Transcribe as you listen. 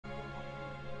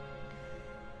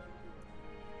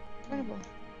Joinable.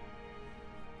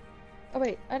 Oh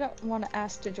wait, I don't want to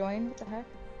ask to join. What the heck?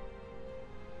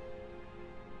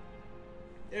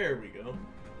 There we go.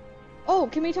 Oh,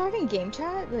 can we talk in game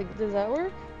chat? Like, does that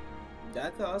work?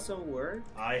 That could also work.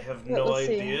 I have Well, no let's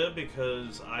see. idea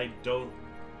because I don't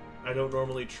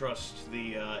normally trust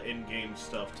the in-game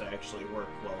stuff to actually work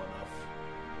well enough.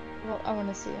 Well, I want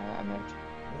to see. I'm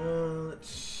gonna.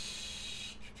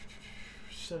 Let's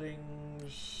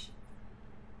settings,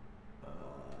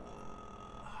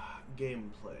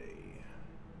 gameplay.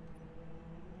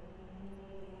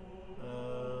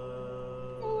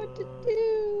 Know what to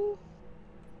do.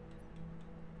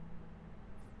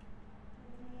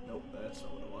 Nope, that's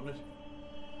not what I wanted.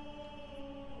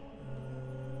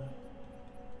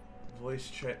 Voice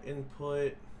chat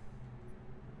input.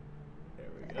 There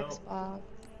we go. Xbox.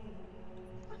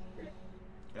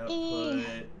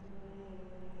 Output.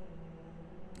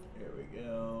 There we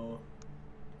go.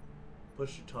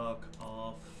 Push to talk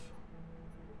off.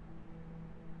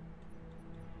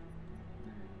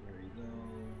 There we go.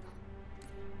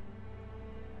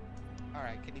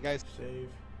 Alright, can you guys... Save.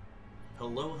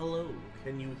 Hello, hello.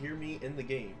 Can you hear me in the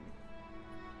game?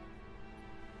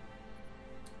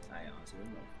 I honestly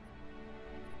don't know.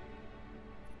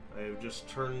 I have just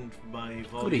turned my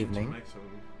volume Good evening. to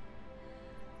maximum.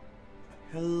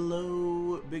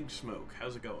 Hello, Big Smoke.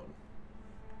 How's it going?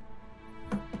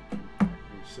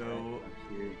 So...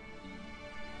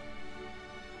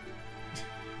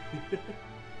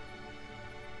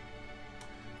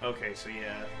 Okay, so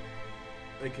yeah.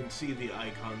 I can see the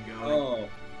icon going. Oh,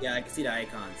 yeah, I can see the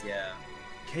icons, yeah.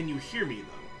 Can you hear me,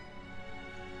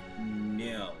 though?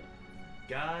 No.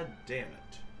 God damn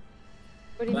it.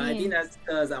 What do you But I mean? think that's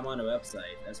because I'm on a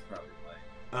website. That's probably why.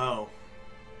 Oh.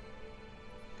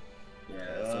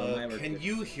 Yeah, so mine were Can good.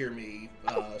 you hear me,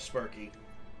 Sparky?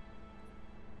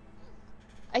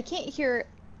 I can't hear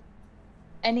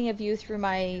any of you through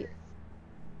my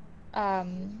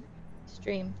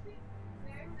stream.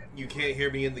 You can't hear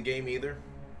me in the game either?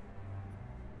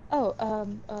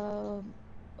 Oh,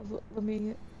 let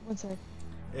me one sec.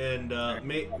 And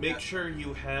make sure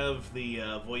you have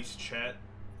the voice chat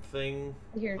thing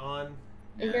Here. on.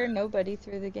 I hear nobody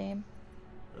through the game.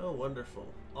 Oh, wonderful.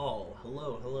 All.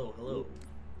 Hello, hello, hello.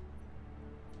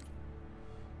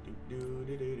 Do do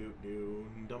do do do do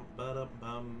dum ba dum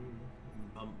bum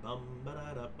bum bum ba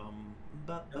da da bum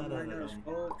ba Oh ba da my da gosh, dum.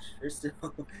 folks. We're still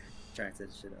trying to set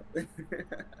shit up.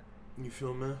 You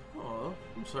feel me? Oh,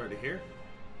 I'm sorry to hear.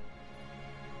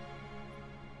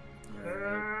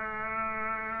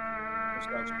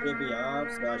 Scott should be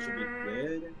off. Scott should be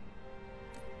good.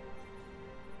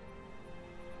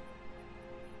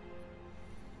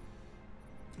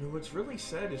 And what's really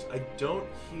sad is I don't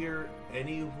hear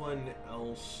anyone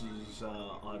else's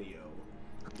audio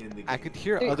in the game. I could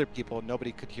hear other people,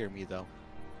 nobody could hear me though.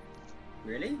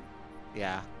 Really?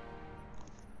 Yeah.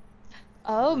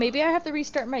 Oh, maybe I have to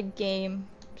restart my game.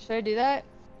 Should I do that?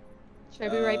 Should I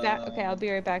be right back? Okay, I'll be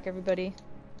right back, everybody.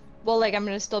 Well, like, I'm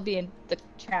gonna still be in the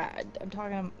chat. I'm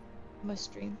talking on my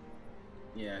stream.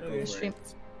 Yeah, Oh, go yeah. for Stream.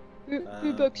 it.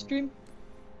 Be back stream.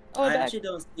 Oh, I back. actually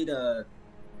don't see the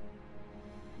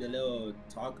little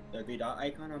talk, the three dot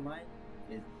icon on mine.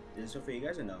 Is this for you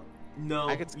guys or no? No,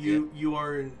 I could see you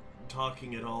aren't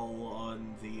talking at all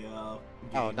on the Oh,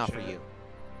 game not for chat. you.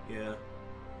 Yeah.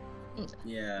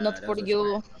 Yeah. Not that's for what's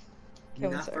you. fine. Okay,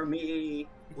 one Not sec. for me.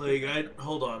 Like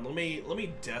hold on, let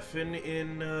me deafen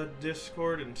in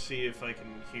Discord and see if I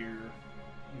can hear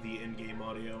the in-game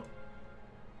audio.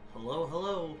 Hello,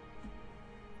 hello.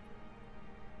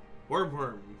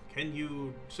 Wormworm, can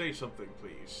you say something,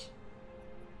 please?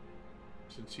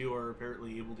 Since you are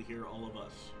apparently able to hear all of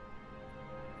us.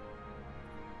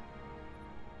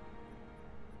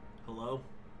 Hello?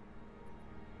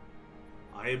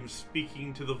 I am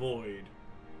speaking to the void.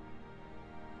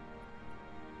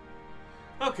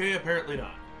 Okay, apparently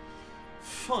not.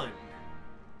 Fun.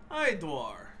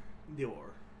 Idwar. Dior.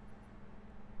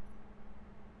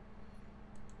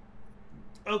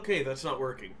 Okay, that's not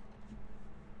working.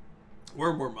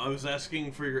 Wormworm, I was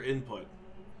asking for your input.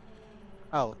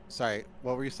 Oh, sorry.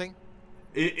 What were you saying?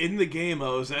 In the game, I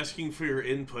was asking for your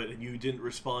input and you didn't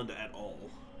respond at all.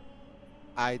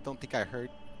 I don't think I heard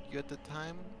you at the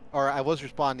time. Or I was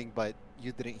responding, but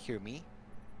you didn't hear me.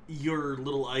 Your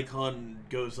little icon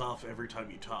goes off every time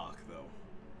you talk, though.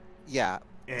 Yeah.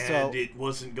 And So it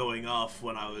wasn't going off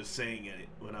when I was saying it,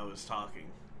 when I was talking.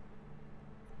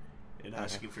 And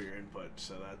asking for your input,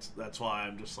 so that's why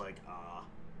I'm just like, ah.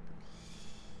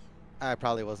 I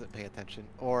probably wasn't paying attention.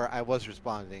 Or I was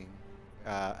responding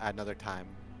at another time.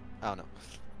 I don't know.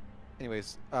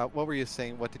 Anyways, what were you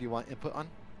saying? What did you want input on?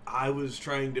 I was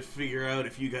trying to figure out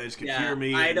if you guys could Yeah, hear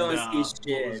me. I and, don't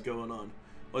see what was shit. going on?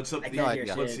 What's up? I can't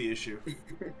hear What's shit. the issue?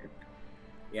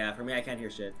 Yeah, for me, I can't hear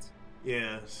shit.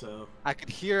 Yeah, so. I could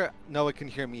hear. Noah can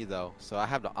hear me though, so I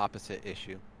have the opposite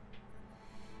issue.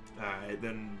 Alright,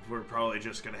 then we're probably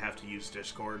just gonna have to use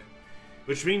Discord.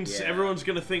 Which means Yeah. everyone's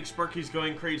gonna think Sparky's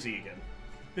going crazy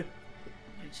again.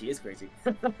 She is crazy.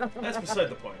 That's beside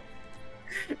the point.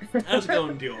 How's it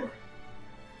going, Dior?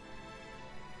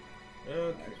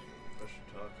 Okay, push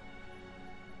talk.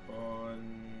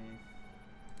 On...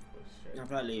 I'll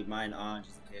probably leave mine on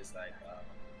just in case, like,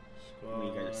 Squad.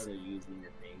 you guys are still using the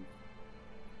thing.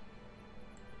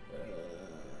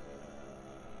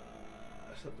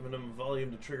 Set the minimum volume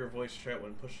to trigger voice chat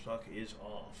when push to talk is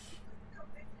off.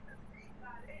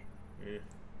 Yeah.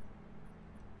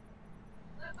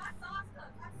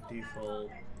 Default.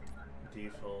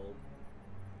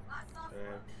 Back.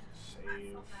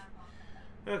 Save.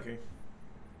 Okay.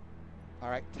 All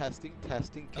right, testing.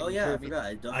 Can Oh you yeah, hear I me? forgot.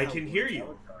 I don't I have can one hear you.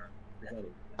 avatar.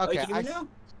 Okay, you can hear me now?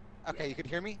 Okay, you can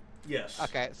hear me. Yes.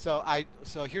 Okay, so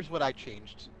here's what I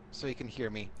changed so you can hear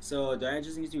me. So do I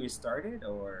just need to restart it,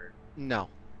 or? No.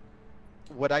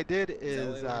 What I did that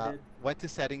is what I did? went to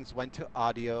settings, went to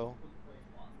audio,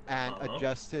 and Uh-huh.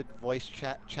 adjusted voice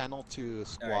chat channel to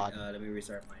squad. Alright, let me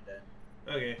restart mine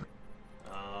then. Okay.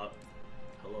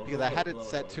 Hello. Because I had it hello,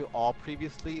 set hello. to all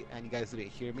previously, and you guys didn't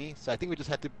hear me. So I think we just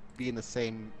had to be in the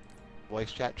same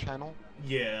voice chat channel.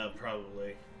 Yeah,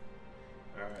 probably.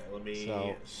 Alright, let me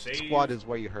So save. squad is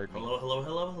where you heard me.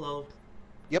 Hello.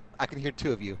 Yep, I can hear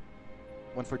two of you.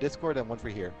 One for Discord and one for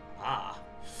here. Ah,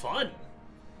 fun.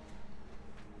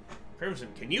 Crimson,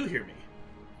 can you hear me?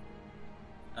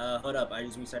 Hold up, I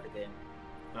just restarted the game.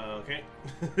 Okay.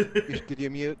 Did you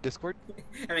mute Discord?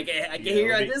 I mean, I can Yeah, hear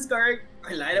you let on me- Discord.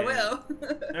 I lied Yeah. well.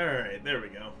 Alright, there we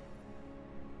go.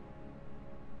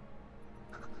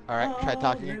 All right, try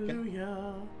talking again.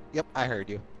 Hallelujah. Yep, I heard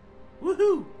you.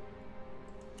 Woohoo!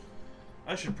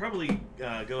 I should probably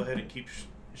go ahead and keep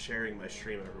sharing my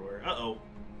stream everywhere. Uh-oh.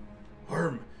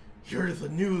 Worm, you're the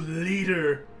new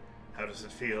leader. How does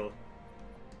it feel?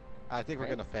 I think we're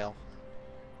gonna fail.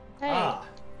 Hey, Ah,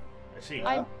 I see.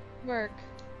 I work.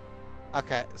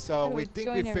 Okay, so How do we we think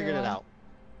join we figured it everyone? out.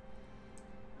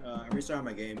 I'm restarting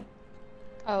my game.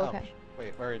 Oh, okay.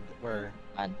 Wait, we're.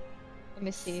 Fun. Let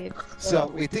me see. It's So still-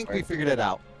 we think we figured it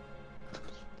out.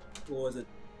 What was it?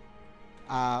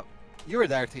 You were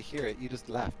there to hear it. You just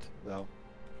left, though.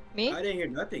 Me? I didn't hear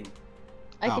nothing.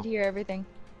 I Oh. could hear everything.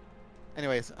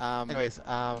 Anyways,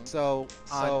 so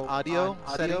on audio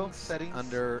settings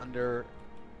under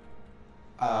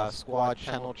squad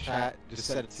channel chat, just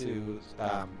set it to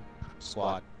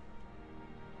squad.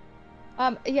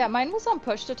 Yeah, mine was on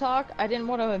push to talk. I didn't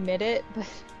want to admit it, but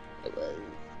it was.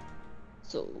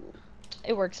 So,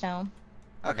 it works now.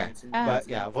 Okay, Ah. but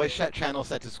yeah, voice chat channel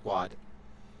set to squad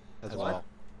as Squad? well.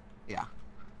 Yeah.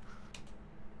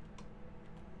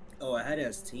 Oh, I had it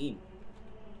as team.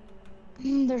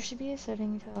 There should be a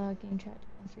setting to allow game chat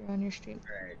if you're on your stream.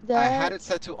 Alright. I had it That's-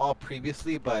 set to all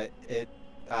previously, but it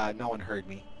no one heard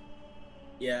me.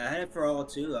 Yeah, I had it for all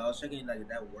too. I was checking like if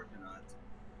that worked or not.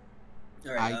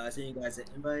 Alright, I sent you guys the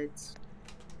invites.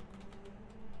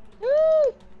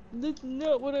 Ah, that's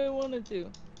not what I want to do.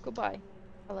 Goodbye.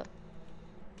 Hello.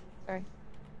 Sorry.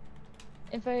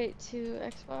 Invite to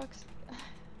Xbox.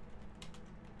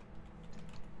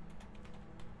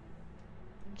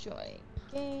 Join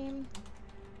game.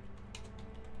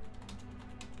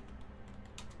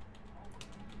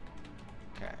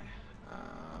 Okay.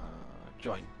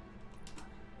 Join.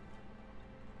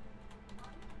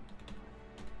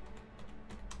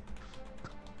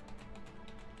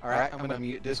 All right, I'm gonna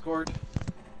mute Discord.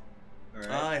 Alright.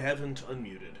 I haven't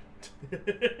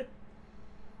unmuted.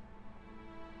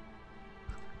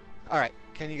 All right,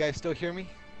 can you guys still hear me?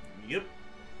 Yep.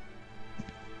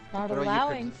 Not What about you,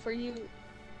 allowing Crimson? for you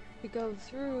to go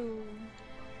through.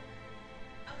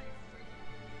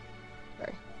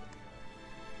 Sorry.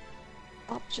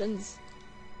 Options.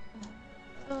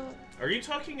 Are you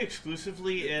talking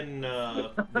exclusively in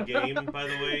the game, by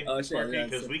the way, Oh shit, Sparky? yeah,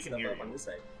 Because set we can stuff hear up on you. this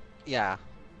side. Yeah.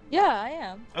 Yeah, I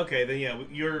am. Okay, then yeah,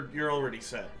 you're already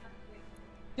set.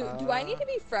 Do I need to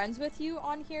be friends with you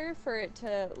on here for it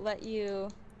to let you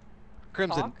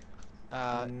Crimson.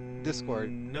 talk? Discord.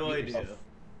 No Mute idea. yourself.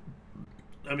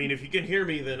 I mean, if you can hear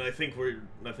me, then I think we're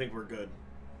good.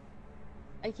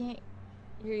 I can't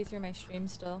hear you through my stream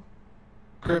still.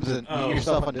 Crimson, Oh. mute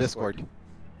yourself on Discord.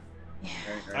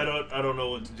 Alright. I don't know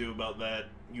what to do about that.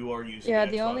 You are using Yeah,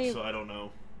 Xbox, the only- so I don't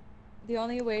know. The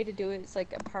only way to do it is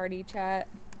like a party chat,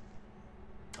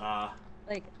 Ah,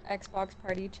 like Xbox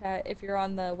party chat if you're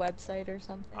on the website or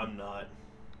something. I'm not.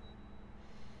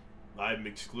 I'm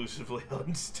exclusively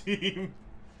on Steam.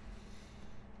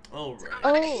 Alright.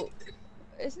 Oh,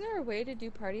 isn't there a way to do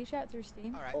party chat through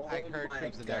Steam? All right, I heard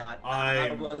Crimson there.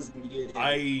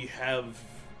 I have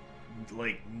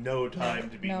like no time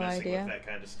to be No messing idea. with that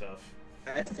kind of stuff.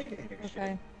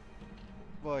 Okay.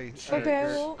 Voice. Okay,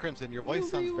 well, Crimson, your voice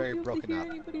sounds very broken up.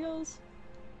 Anybody else?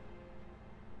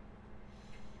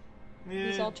 Yeah.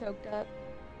 He's all choked up.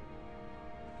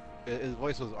 His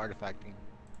voice was artifacting.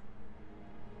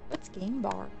 What's Game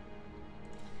Bar?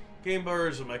 Game Bar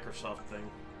is a Microsoft thing.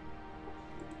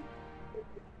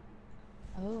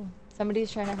 Oh,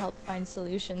 somebody's trying to help find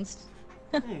solutions.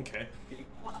 Okay.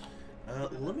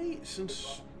 Let me,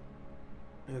 since...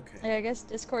 Okay. Yeah, I guess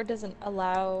Discord doesn't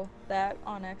allow that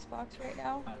on Xbox right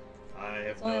now. I have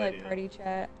It's no only like idea. party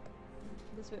chat.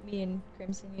 This is what me and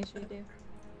Crimson usually do.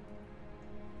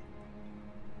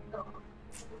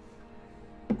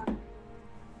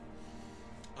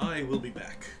 I will be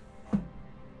back.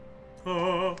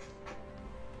 Oh.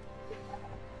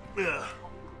 Yeah.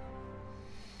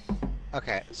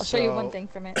 Okay, I'll show you one thing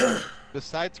from it.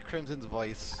 Besides Crimson's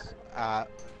voice, are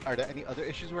there any other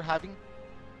issues we're having?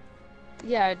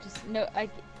 Yeah, just no.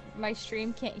 My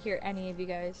stream can't hear any of you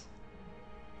guys.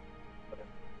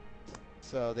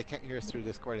 So they can't hear us through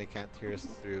Discord, they can't hear us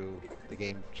through the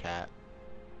game chat.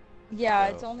 Yeah,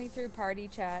 So- it's only through party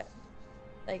chat,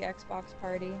 like Xbox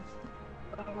Party.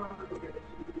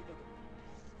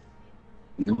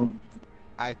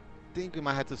 I think we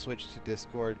might have to switch to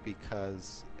Discord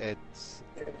because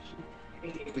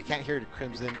we can't hear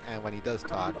Crimson, and when he does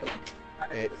talk,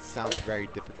 it sounds very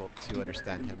difficult to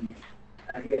understand him.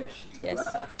 Yes.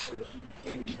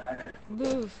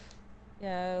 Move.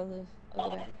 Yeah, I'll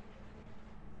go back.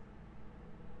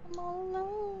 I'm all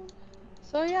alone.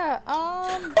 So yeah,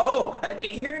 Oh, I can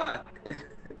hear you.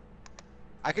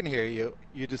 I can hear you.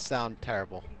 You just sound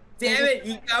terrible. Damn it,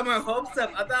 you got my hopes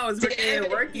up. I thought it was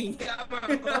working. You got my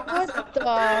hopes what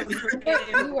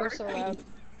the? You are so loud.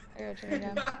 I gotta turn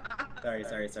it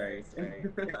down. Sorry.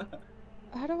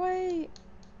 How do I?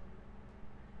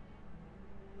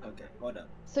 Okay, hold up.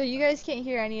 So you guys can't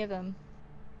hear any of them?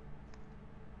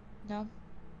 No?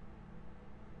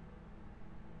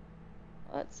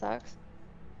 Well, that sucks.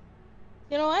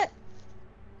 You know what?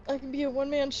 I can be a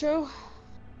one-man show.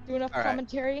 Do enough All right.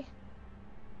 commentary.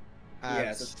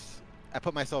 Yeah, I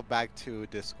put myself back to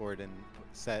Discord and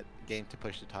set game to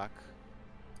push to talk.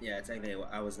 Yeah, technically,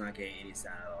 I was not getting any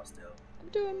sound at all still. I'm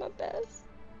doing my best.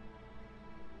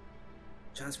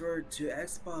 Transfer to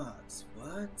Xbox.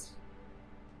 What?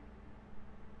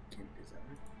 Can't do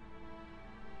that.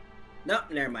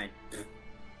 Nope, never mind.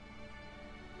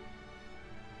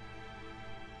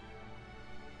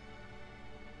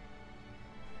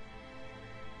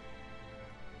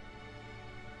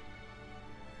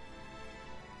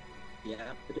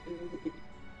 Yeah.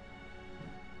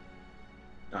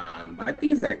 I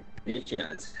think it's like bitchy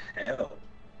as hell.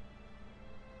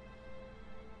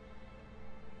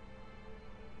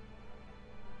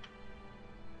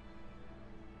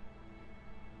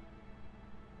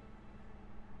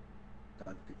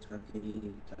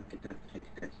 Talkie.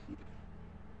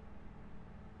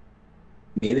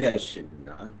 Maybe I should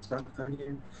not talk on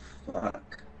here.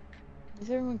 Fuck. Is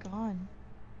everyone gone?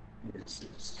 This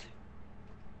is...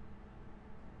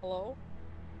 Hello?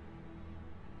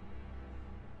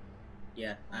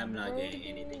 Yeah, I'm not getting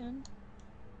anything. Again.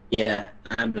 Yeah,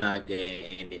 I'm not getting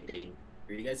anything.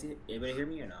 Are you guys able to hear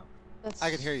me or no? That I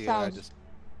can hear you. I sounds just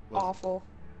wasn't awful.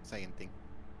 saying anything.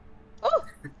 Oh!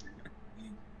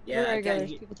 Yeah, There I we go, can't,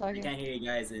 there's people talking. I can't hear you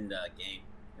guys in the game.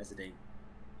 That's the thing.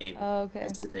 Game. Oh, okay.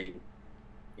 That's the thing.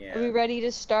 Yeah. Are we ready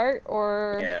to start,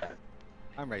 or? Yeah.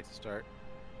 I'm ready to start.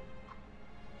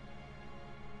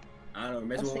 I don't know. I was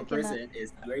Missing one thinking person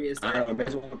is ready to start. I don't know.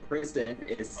 Missing one person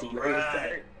is he ready to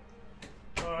start?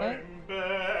 I'm I'm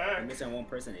back. missing one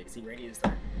person. Is he ready to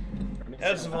start?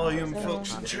 Adds the volume, So-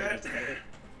 folks, in chat.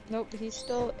 Nope, he's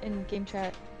still in game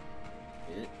chat.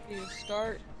 Good. You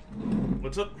start.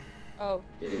 What's up? Oh,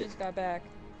 you just got back.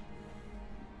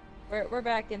 We're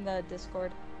back in the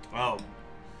Discord. Oh.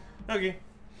 Okay.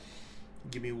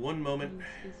 Give me one moment.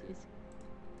 Yes.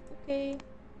 Okay.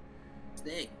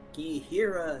 Snake, can you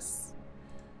hear us?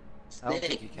 I don't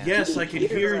think you can. Yes, I can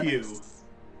hear you. us?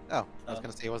 Oh, I was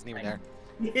gonna say it wasn't even there.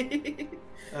 He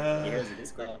hears the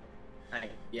Discord. Hi.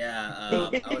 Yeah,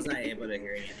 I was not able to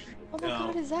hear anything. Oh my No.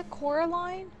 god, is that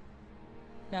Coraline?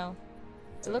 No.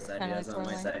 It's It looks on kind my of side, like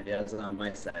yeah, it's on my Coraline. side. Yeah, it's on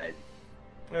my side.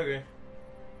 Okay.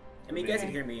 I mean, you guys can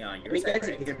Okay. hear me on your side, right?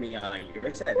 You can hear me on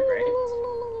your side,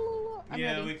 right? I'm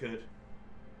Yeah, ready. we could.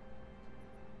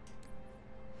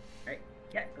 Right?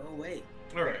 Cat, go away.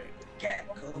 Alright. Cat,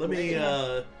 go Let me,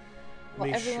 away. Well,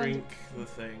 Let me everyone's- shrink the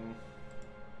thing.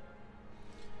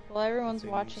 While everyone's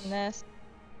Things. watching this,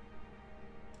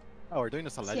 Oh, we're doing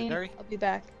this on Sam, legendary? I'll be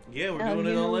back. Yeah, we're Now doing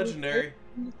it you on know- legendary.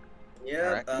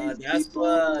 Yeah, Alright. that's People-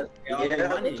 what they all Yeah, been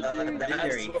wanting. that's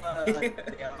Legendary. what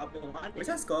they all been wanting. What's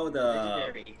that called? The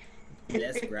Legendary.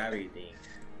 less gravity thing.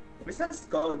 What's that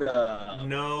called?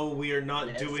 No, we are not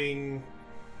Yes. doing.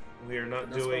 We are not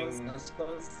No doing. No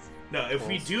skulls? No, if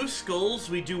we Skulls. do skulls,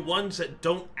 we do ones that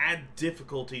don't add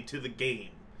difficulty to the game.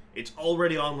 It's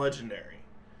already on legendary.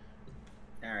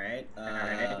 Alright.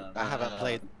 I haven't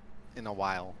played in a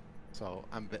while, so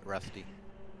I'm a bit rusty.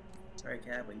 Sorry,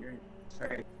 Cat, but you're.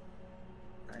 Sorry.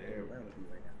 I don't know what I'm doing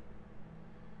right now.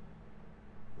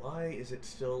 Why is it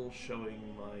still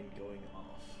showing mine going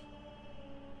off?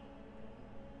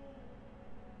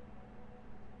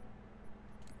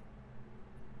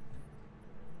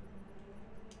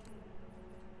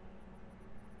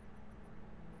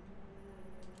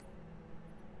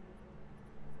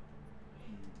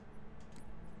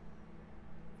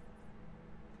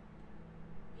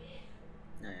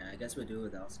 Yeah, I guess we'll do it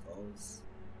without skulls.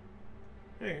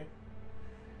 Hey.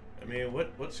 I mean,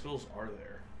 what skulls are there?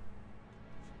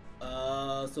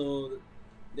 So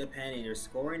depending, there's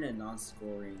scoring and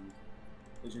non-scoring.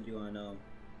 Which one do you want to know?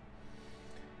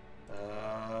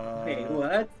 Wait,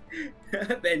 what?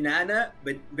 Bandana,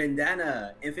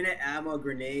 infinite ammo,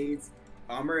 grenades,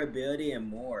 armor ability, and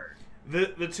more.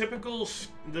 The typical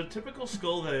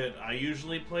skull that I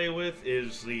usually play with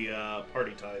is the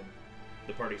party time,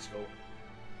 the party skull.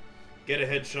 Get a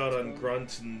headshot on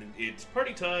grunts and it's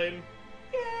party time.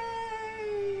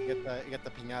 Yay! You get the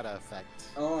piñata effect.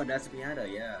 Oh, that's the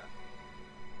piñata, yeah.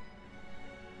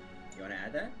 You want to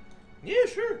add that? Yeah,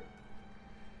 sure.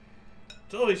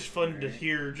 It's always fun to Alright.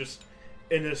 hear just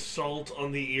an assault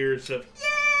on the ears of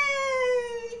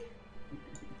yay.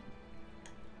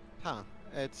 Huh.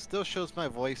 It still shows my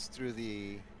voice through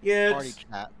the Yeah, party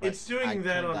chat. But it's doing I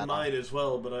that turned on off. mine as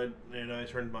well, but I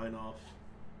turned mine off.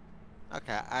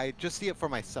 Okay, I just see it for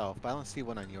myself, but I don't see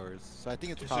one on yours. So I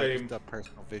think it's probably Same. just a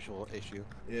personal visual issue.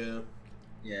 Yeah.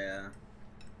 Yeah.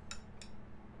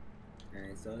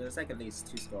 Alright, so there's like at least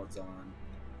 2 squads on.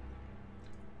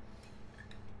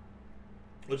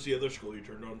 What's the other skull you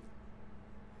turned on?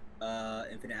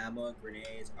 Infinite ammo,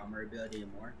 grenades, armor ability,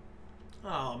 and more.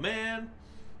 Oh man,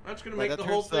 that's gonna But make that the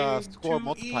whole turns thing score too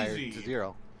multiplier easy. to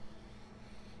 0.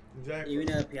 Exactly. Even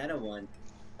the piano one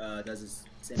does the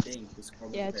same thing. The score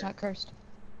Yeah, it's multiplier. not cursed.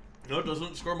 No, it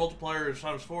doesn't. Score multiplier is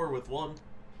 ×4 with 1.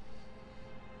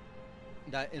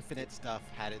 That infinite stuff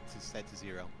had it set to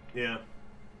 0. Yeah.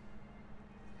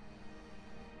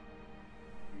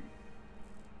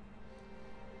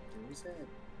 What was that?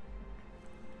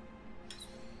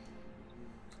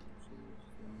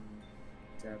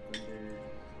 Tap under.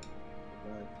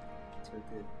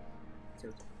 Tilted.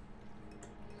 Tilted.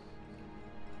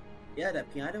 Yeah,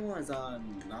 that piano one's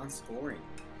on non-scoring.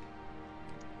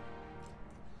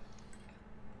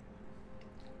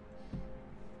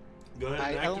 Go ahead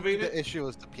and I don't activate think it. the issue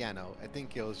was the piano. I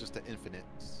think it was just the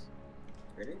infinites.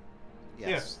 Ready?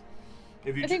 Yes.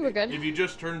 If you I think we're good. If you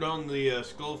just turned on the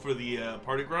skull for the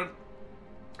party grunt,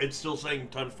 it's still saying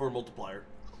 ×4 multiplier.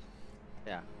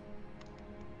 Yeah.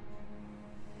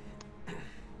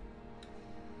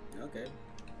 Okay.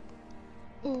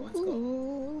 Ooh, Let's go.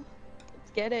 ooh.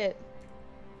 Let's get it.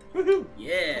 Woohoo!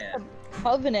 Yeah!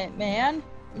 Covenant, man.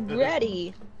 I'm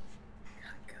ready.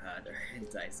 God, our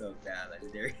hentai so bad,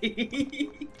 legendary.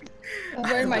 I'm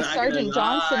wearing my not gonna Sergeant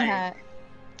Johnson lie. hat.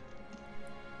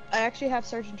 I actually have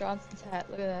Sergeant Johnson's hat.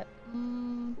 Look at that.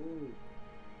 Ooh. Ooh.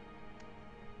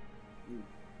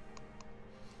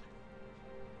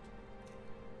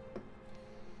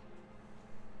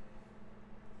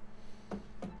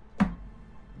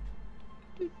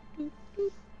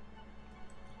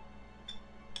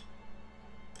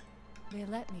 They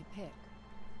let me pick.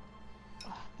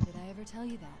 Did I ever tell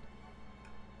you that?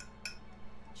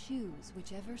 Choose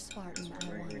whichever Spartan That's I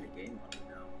why we're wanted. in the game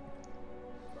now.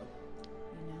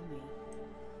 You know me.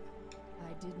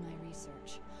 I did my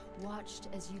research. Watched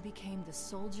as you became the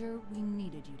soldier we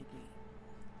needed you to be.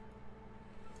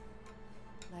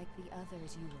 Like the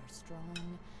others, you were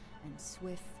strong and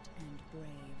swift and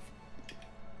brave.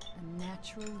 A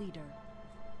natural leader.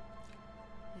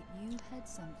 But you had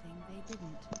something they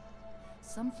didn't.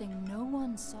 Something no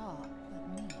one saw but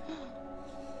me.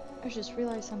 I just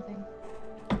realized something.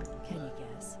 Can you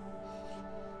guess?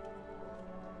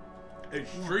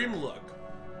 Extreme luck.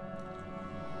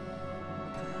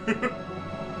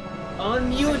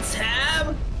 Unmute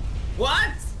tab?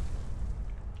 What?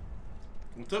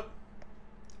 What's up?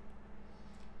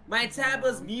 My tab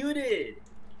was muted.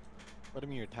 What do you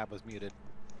mean your tab was muted?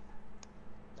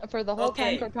 For the whole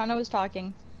time Okay. Cortana was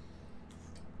talking.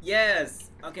 Yes.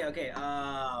 Okay.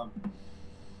 I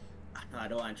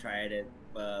don't want to try it,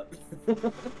 but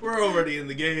We're already in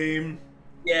the game.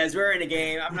 yes, we're in the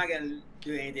game. I'm not gonna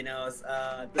do anything else.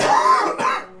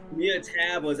 The new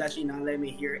tab was actually not letting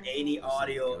me hear any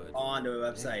audio on the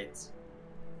website.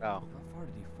 Oh. How far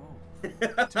did he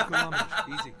fall? 2 kilometers.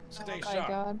 Easy. Stay Oh my sharp.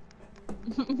 god.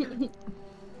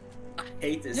 I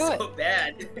hate this You know so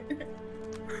bad.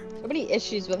 So many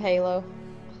issues with Halo.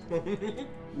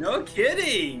 No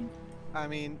kidding. I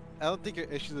mean, I don't think your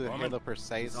issues with Woman, Halo per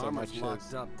se His so armor's much locked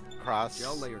as up. cross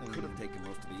Gel layer and could have taken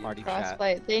most of the party impact. chat.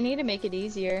 Crossplay. They need to make it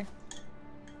easier.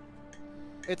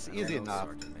 It's I easy know, enough.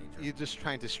 Sergeant Major. You're just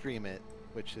trying to stream it,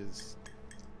 which is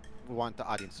we want the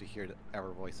audience to hear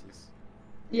our voices.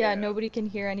 Yeah, Yeah. nobody can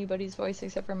hear anybody's voice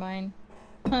except for mine.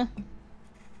 Huh.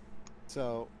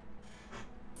 So,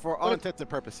 for all But- intents and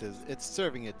purposes, it's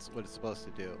serving what it's supposed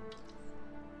to do.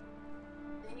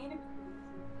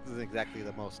 This is exactly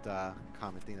the most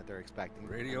common thing that they're expecting.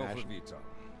 from Radio for National. Vito.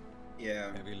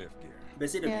 Yeah. Heavy lift gear.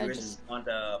 Basically, the Yeah, viewers just- just want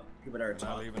the people that are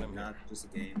Not leaving talking, them not just a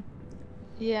game.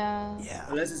 Yeah. Yeah.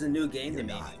 Unless it's a new game they You're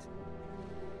made. not.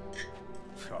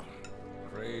 Oh,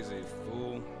 crazy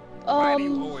fool. Why do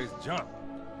you always jump?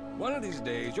 One of these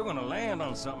days, you're gonna land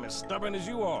on something as stubborn as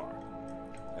you are.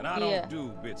 And I Yeah. don't do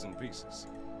bits and pieces.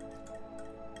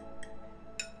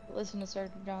 Listen to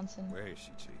Sergeant Johnson. Where is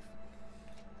she, Chief?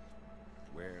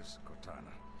 Where's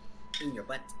Cortana? In your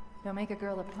butt. Don't make a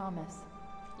girl a promise.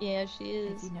 Yeah, she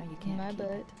If is. you know you In can't my keep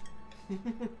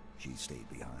butt. it. She stayed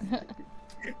behind.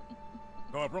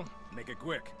 Corporal, make it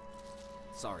quick.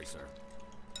 Sorry, sir.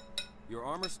 Your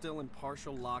armor's still in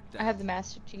partial lockdown. I have the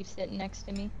Master Chief sitting next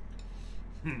to me.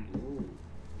 Ooh.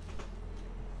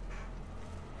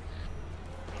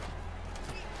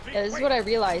 Yeah, this is what I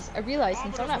realized. I realized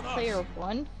since I'm not player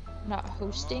 1, not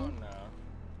hosting, Come on now.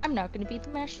 I'm not gonna be the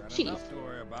Master Got Chief. enough to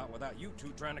worry about without you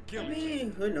two trying to kill I each other.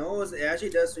 mean, who knows? It actually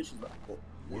does switch.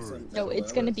 No,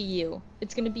 it's gonna be you.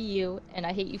 It's gonna be you, and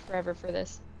I hate you forever for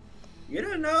this. You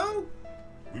don't know.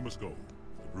 We must go.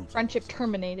 The brutes Friendship are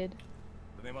terminated.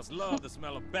 But they must love the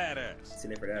smell of badass.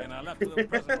 Seen it for that. And I left a little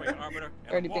present for you, Arbiter,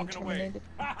 and Already I'm been walking away. terminated.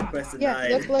 Quest Yeah,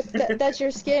 denied. look, that's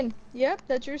your skin. Yep,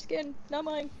 that's your skin, not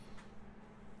mine.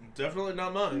 Definitely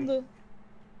not I'm mine. the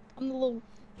little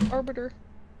arbiter.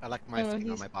 I like my Oh, skin on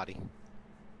he's- my body.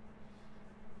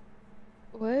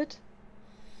 What?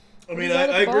 I mean, He's at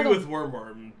the I agree bottom. with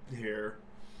Wormworm here.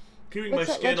 Keeping What's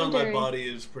my that skin on my legendary? body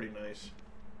is pretty nice.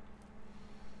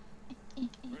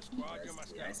 First squad, you're my I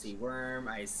scouts. see Worm.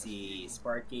 I see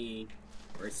Sparky.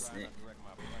 Where's Try Snick? not to wreck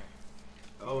my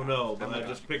plan. Oh no, but I'm I a-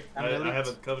 just picked. I'm I elite. have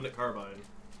a Covenant Carbine.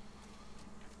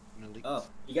 I'm elite. Oh,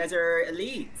 you guys are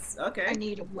elites. I Okay.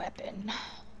 need a weapon.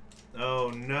 Oh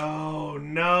no,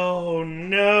 no,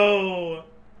 no!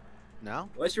 No?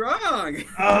 What's wrong?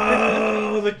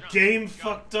 Oh, the game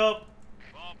fucked up.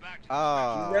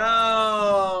 Oh.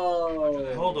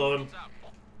 No. Hold on.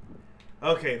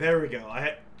 Okay, there we go.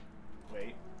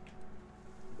 Wait.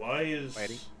 Why is?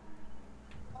 Waiting.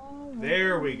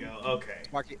 There we go. Okay.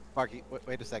 Sparky,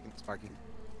 wait a second, Sparky.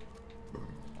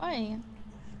 Why?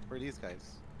 Where are these guys?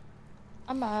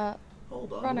 I'm a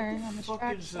Hold on. Runner, What I'm a the fuck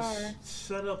track is star. this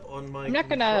set up on my I'm not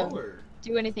gonna- controller?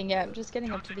 do anything yet. I'm just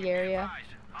getting up to the area.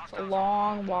 It's a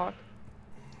long walk.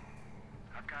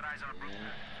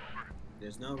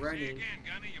 There's no running.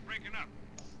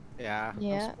 Yeah.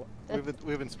 Yeah,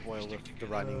 We've been spoiled with the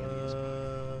running and these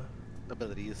Uh,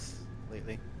 abilities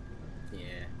lately.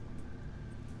 Yeah.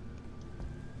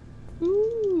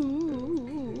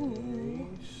 Ooh.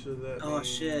 so that Oh means-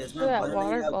 shit! It's Look at not that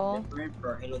buttering up waterfall. different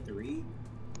for Halo 3.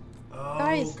 Oh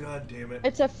Guys. god damn it!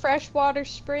 It's a freshwater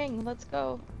spring. Let's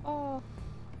go. Oh.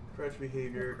 Crouch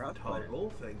behavior Crouch button.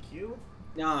 toggle. Thank you.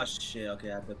 Oh shit!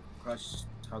 Okay, I have to crush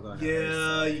toggle on the Yeah,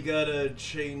 other you gotta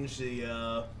change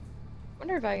the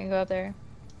Wonder if I can go up there.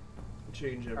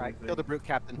 change everything. Alright, kill the brute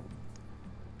captain.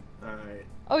 Alright.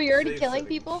 Oh, you're already Save killing settings.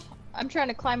 people? I'm trying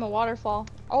to climb a waterfall.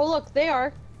 Oh, look, they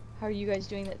are. How are you guys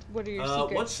doing that? What are your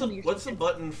secrets? What's Tell the me your what's the secrets.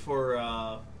 button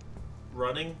for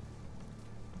running?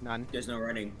 None. There's no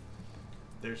running.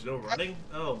 There's no running?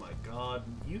 Oh my god.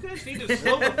 You guys need to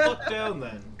slow the fuck down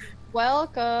then.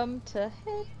 Welcome to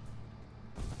Halo.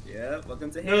 Yeah,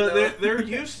 welcome to Halo. No, there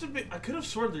used to be. I could have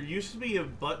sworn there used to be a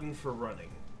button for running.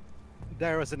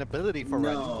 There was an ability for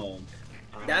running. No,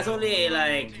 that's only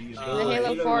like Jesus. The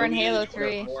Halo 4 and Halo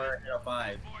 3, 3. Halo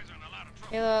 5.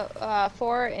 Halo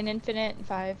 4 and Infinite and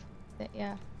 5.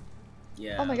 Yeah.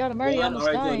 Yeah. Oh my god, I'm already One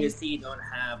almost dying. Legacy don't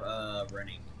have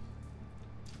running.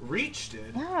 Reach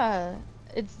did. Yeah.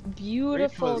 It's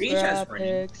beautiful Reach has running.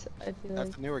 graphics. I feel like.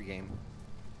 That's a newer game.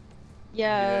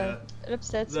 Yeah, it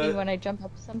upsets me That- when I jump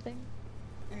up something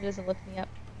and it doesn't lift me up.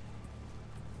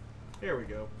 There we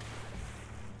go.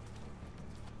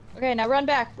 Okay, now run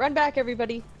back,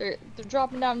 everybody. They're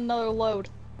dropping down another load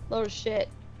of shit.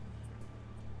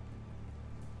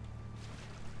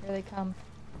 Here they come.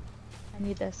 I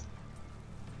need this.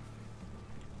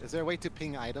 Is there a way to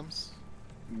ping items?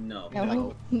 No.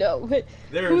 No, no.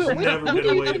 There's What never game been do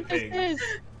a you way to think this ping. is?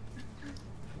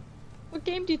 What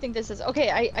game do you think this is?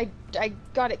 Okay, I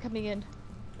got it coming in.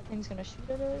 That thing's gonna shoot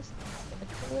at us. It's gonna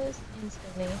kill us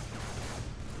instantly.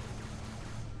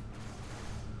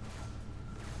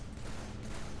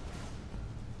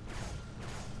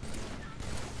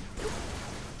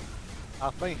 I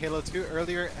was playing Halo 2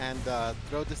 earlier, and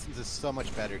throw distance is so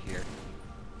much better here.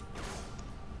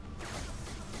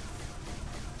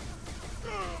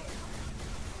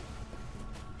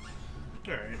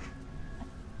 Alright.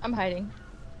 I'm hiding.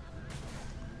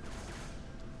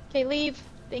 Okay, leave.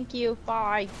 Thank you.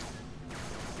 Bye.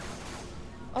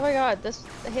 Oh my god,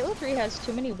 Halo 3 has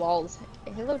too many walls.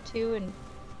 Halo 2 and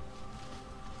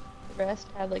the rest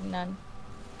had like none.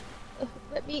 Ugh,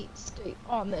 let me stay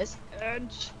on this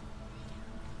edge.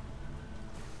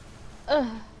 Ugh.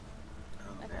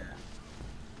 Oh, man.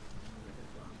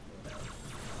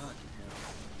 Fucking hell.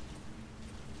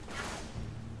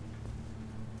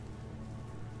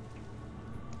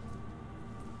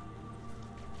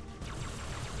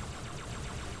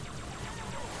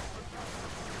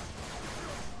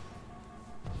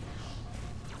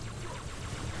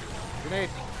 Grenade!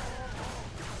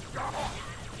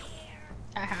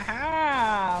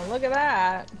 Ah, look at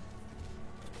that.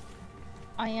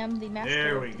 I am the master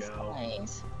There of we go.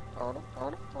 disguise.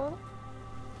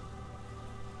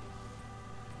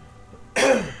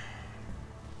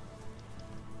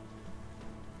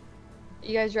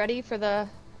 You guys ready for the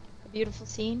beautiful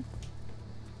scene?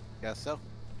 Guess so.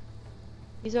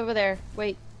 He's over there.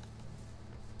 Wait.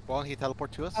 Won't he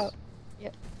teleport to us? Oh,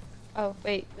 yep. Oh,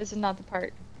 wait. This is not the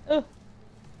part. Ugh.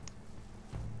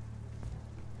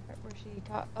 Where she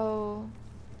taught? Oh,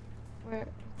 where?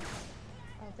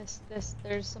 Oh, this.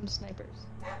 There's some snipers.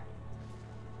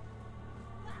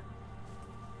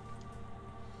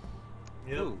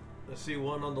 Yep. Ooh. I see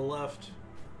one on the left.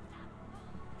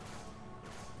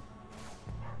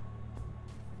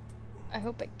 I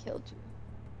hope I killed you.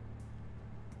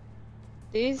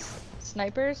 These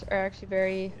snipers are actually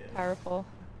very powerful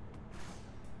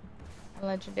and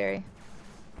legendary.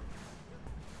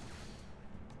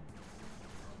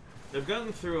 I've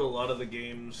gotten through a lot of the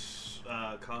game's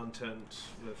content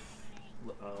with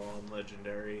on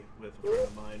Legendary with a friend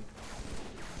of mine.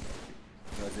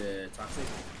 Was it toxic?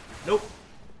 Nope.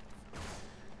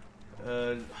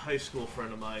 High school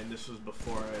friend of mine. This was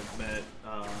before I met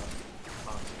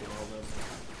Toxic and all them.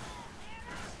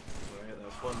 Alright,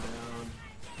 that's one down.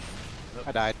 Nope.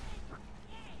 I died.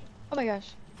 Oh my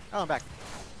gosh. Oh, I'm back.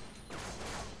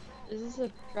 Is this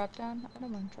a drop down? I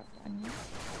don't want to drop down yet.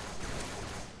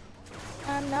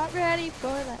 I'm not ready for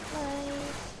that light.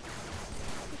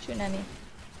 Who's shooting at me?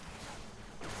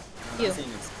 I'm You. not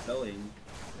seeing exploding.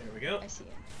 There we go. I see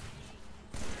it.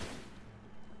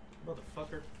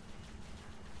 Motherfucker.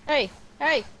 Hey!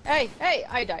 Hey! Hey! Hey!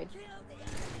 I died.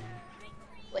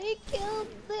 We killed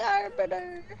the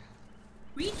Arbiter!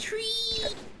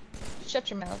 Retreat! Shut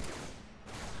your mouth.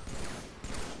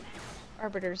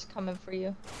 Arbiter's coming for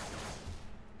you.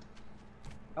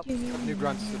 Oh, some new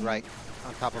grunts to the right,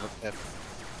 on top of a cliff.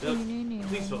 Yep.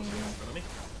 Please don't see in front of me.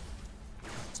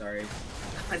 Sorry.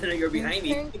 I didn't know you were behind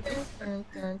me. I'm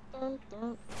at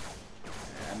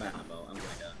ammo. I'm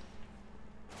going down.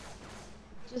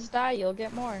 Just die, you'll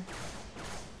get more.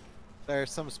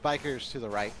 There's some spikers to the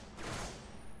right.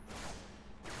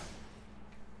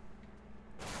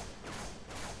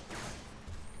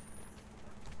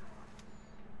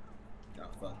 Oh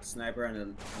fuck. Sniper on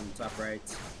the top right.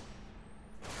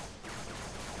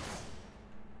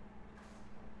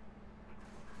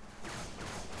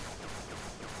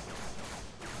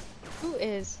 Who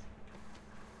is?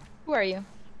 Who are you?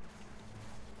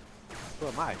 Who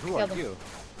am I? Who are Killed him. you?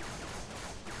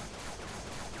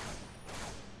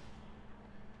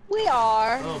 We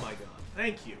are. Oh my god.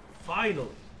 Thank you. Finally.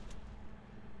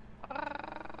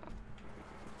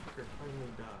 Fucker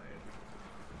finally died.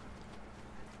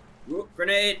 Ooh,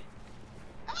 grenade!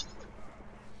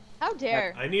 How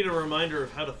dare? I need a reminder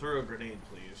of how to throw a grenade,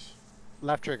 please.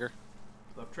 Left trigger.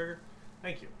 Left trigger?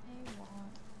 Thank you.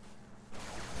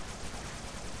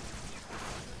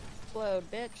 Explode,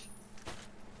 bitch.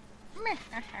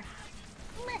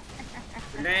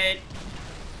 Grenade!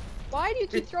 Why do you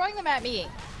keep throwing them at me?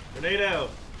 Grenade out.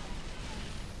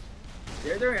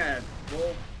 They're doing a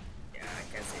well. Yeah,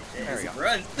 I can't say There we go.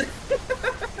 Run.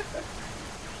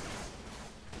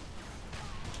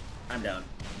 I'm down.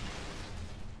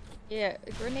 Yeah,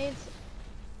 grenades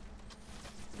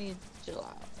need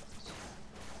July.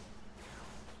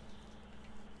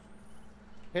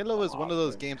 Halo is one of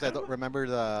those games I don't remember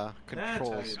the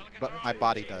controls, but my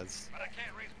body does.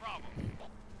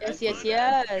 Yes, yes,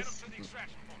 yes.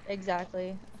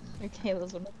 Exactly.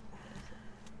 Halo's one.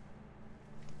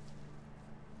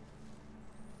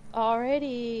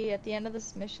 Alrighty, at the end of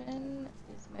this mission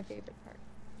is my favorite part.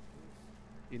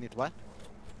 You need what?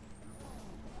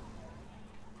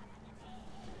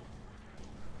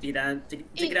 Take it down, take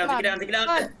it down, take it down, take it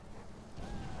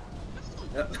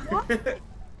down.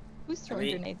 Who's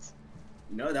throwing grenades?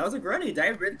 No, that was a grenade. I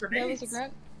read grenades. That was a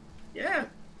grunt? Yeah.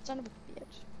 Son of a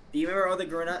bitch. Do you remember all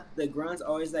the grunts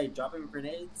always like dropping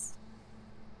grenades?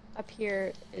 Up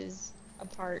here is a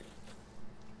part.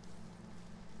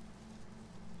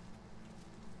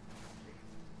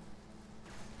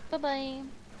 Bye bye.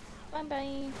 Bye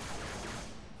bye.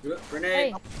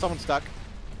 Grenade. Hey. Someone's stuck.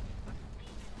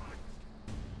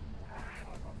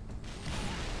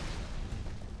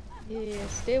 Yeah,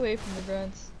 stay away from the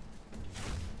grunts.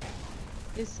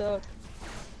 They suck.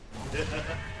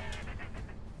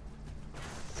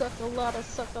 Suck a lotta,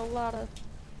 suck a lotta.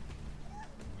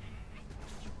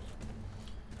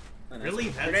 Really?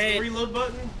 That's the reload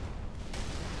button?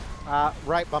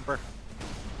 Right bumper.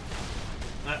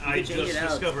 I just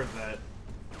discovered that.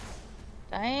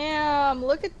 Damn,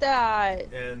 look at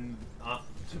that. And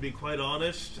to be quite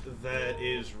honest, that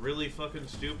is really fucking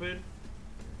stupid.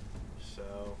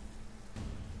 So.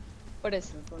 What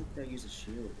is? I thought they use a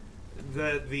shield.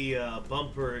 That the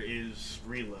bumper is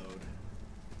reload.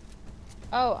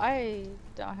 Oh, I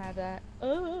don't have that.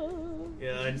 Oh.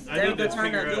 Yeah, I need to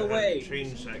figure out how to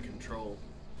change that control.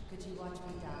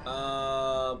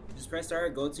 Just press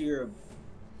start, go to your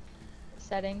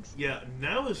settings. Yeah,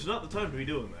 now is not the time to be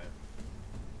doing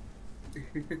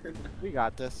that. We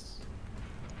got this.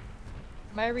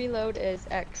 My reload is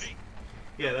X.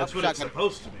 Yeah, that's what it's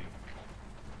supposed to be.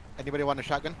 Anybody want a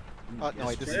shotgun? Oh, no,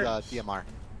 wait, this is DMR.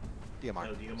 DMR.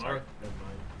 No, DMR? Sorry. Never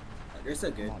mind. You're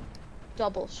so good.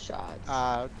 Double shots.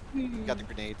 Got the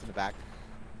grenades in the back.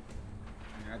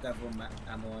 I got full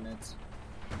ammo on it.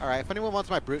 Alright, if anyone wants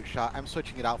my brute shot, I'm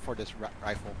switching it out for this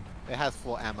rifle. It has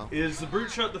full ammo. Is the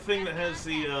brute shot the thing that has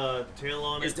the tail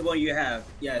on it? It's the one you have.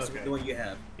 Yeah, it's the one you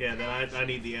have. Yeah, then I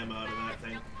need the ammo out of that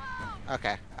thing.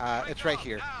 Okay, it's right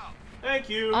here. Thank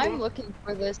you. I'm looking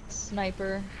for this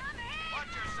sniper.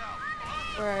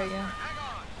 Where are you?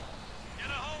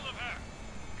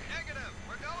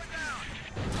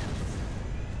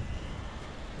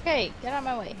 Okay, get out of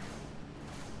my way.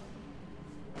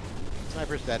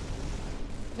 Sniper's dead.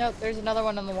 Nope, there's another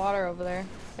one in the water over there.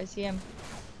 I see him.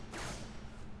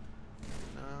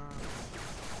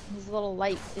 His little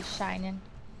light is shining.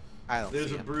 I don't There's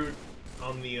see a him. brute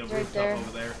on the Right rooftop there.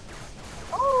 over there.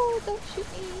 Oh, don't shoot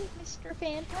me, Mr.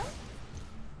 Phantom.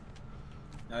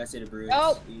 No, I see the brute.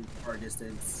 Oh. Far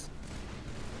distance.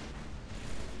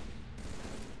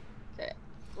 Okay,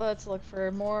 let's look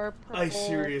for more purple. I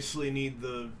seriously need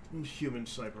the human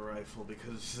sniper rifle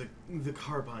because the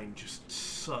carbine just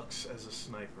sucks as a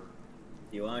sniper.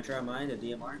 Do you want to try mine, the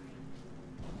DMR?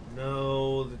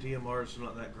 No, the DMR is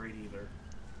not that great either.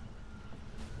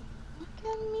 Look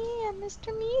at me, I'm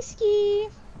Mr. Miski.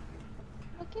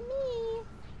 Look at me.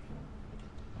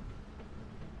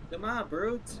 Come on,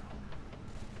 brute.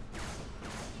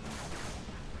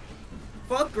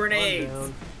 Fuck grenades!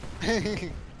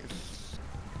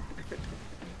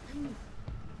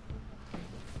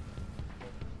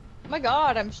 Oh my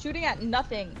god, I'm shooting at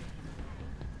nothing.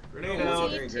 Grenade You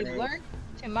out. need to learn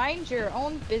to mind your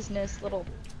own business, little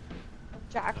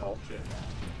jackal. Oh, shit.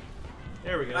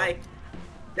 There we go. Like,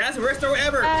 that's the worst throw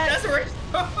ever! That's the worst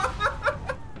throw!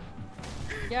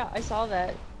 Yeah, I saw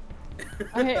that.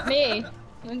 It hit me.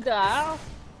 And, yeah,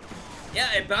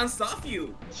 it bounced off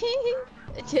you.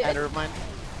 It did. And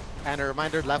a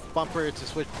reminder, left bumper to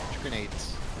switch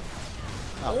grenades.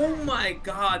 Oh my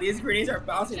god, these grenades are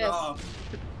bouncing off.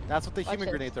 That's what the Watch human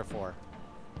it. grenades are for.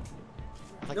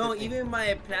 Like No, the thing. even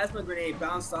my plasma grenade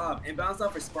bounced off. It bounced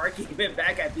off for Sparky and went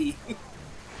back at me.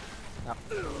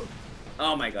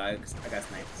 Oh my god, I got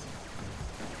sniped.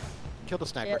 Kill the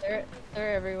sniper. Yeah,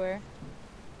 they're everywhere.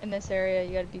 In this area,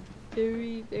 you gotta be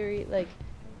very, very, like,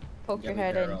 poke your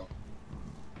head in.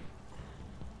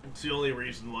 It's the only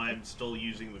reason why I'm still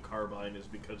using the carbine is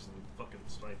because of the fucking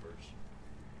snipers.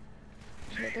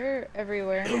 Yeah, they're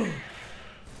everywhere. Uh-oh.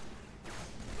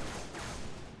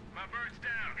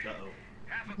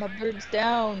 My bird's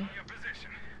down.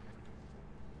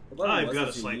 I've got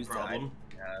a slight problem.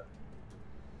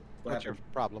 What's your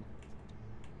problem?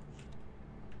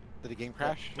 Did the game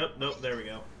crash? Nope, nope, there we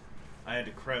go. I had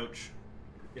to crouch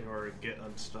in order to get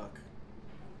unstuck.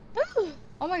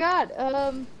 Oh my god,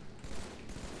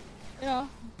 you know,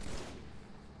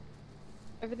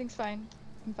 everything's fine.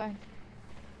 I'm fine.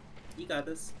 You got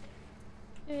this.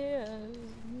 Yeah,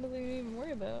 nothing to even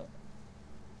worry about.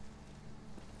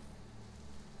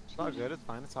 It's all good. It's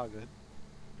fine. It's all good.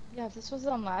 Yeah, if this was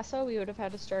on Lasso, we would have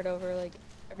had to start over like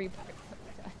every part.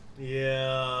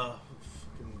 Yeah,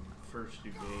 fucking first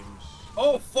few games.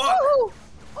 Oh fuck! Oh!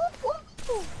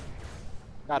 Oh!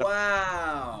 Got him.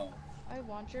 Wow. I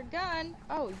want your gun.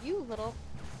 Oh, you little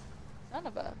son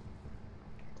of a.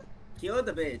 Kill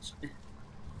the bitch.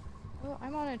 Oh,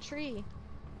 I'm on a tree.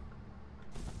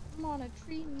 I'm on a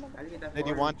tree. How do you get that Did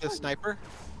you far? want this sniper?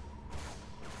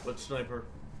 What sniper?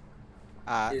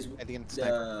 Is Alien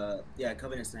sniper. Yeah,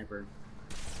 Covenant sniper.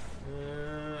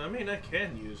 I mean, I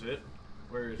can use it.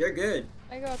 Where is You're it? good.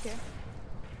 I go up here.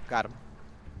 Got him.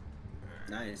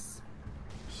 Nice.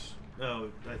 Oh,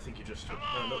 I think you just took.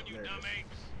 Oh, no, there it is.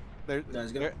 There, No,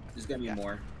 there's gonna be yeah.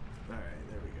 more. Alright,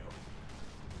 there we go.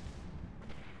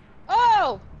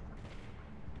 Oh!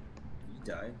 You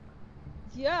die.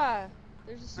 Yeah.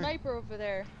 There's a sniper over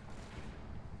there.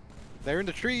 They're in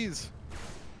the trees.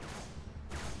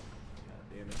 God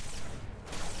damn it.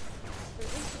 They're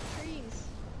in the trees.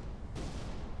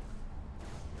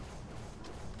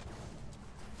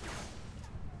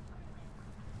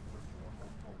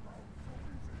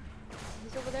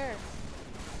 He's over there.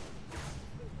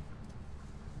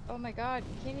 Oh my god,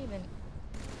 you can't even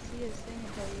see his thing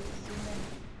until you zoom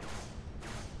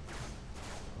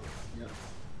in. Yep.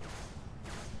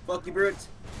 Fuck you, brute.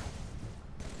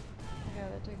 Yeah,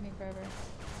 that took me forever.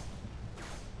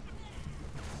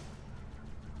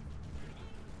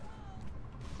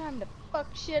 Time to fuck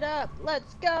shit up.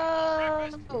 Let's go!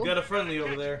 We got a friendly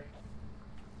over there.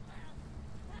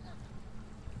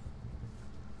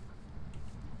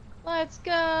 Let's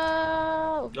go!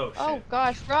 Oh, shit. Oh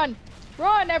gosh, run!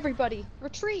 Run, everybody!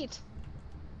 Retreat!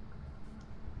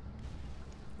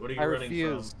 What are you I running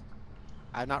refuse.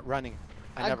 I'm not running.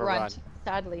 I A never grunt, run.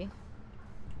 sadly.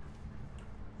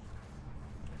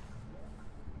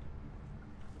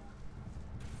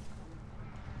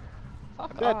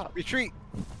 Fuck I'm dead. off. Retreat.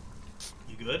 from?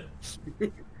 You good?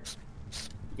 You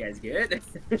guys good?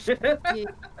 Yeah, I was yeah,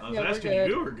 we're asking good. if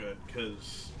you were good,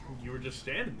 because you were just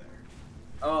standing there.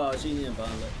 Oh, she didn't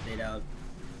bundle it out.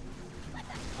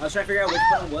 I was trying to figure out which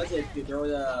one was it to throw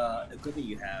the equipment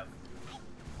you have.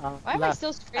 Why am I Left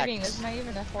still streaming? X. This is not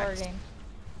even a horror game.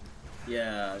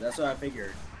 Yeah, that's what I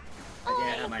figured. I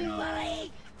didn't have my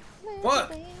knowledge. Live Fuck!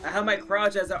 away. I have my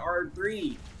crouch as an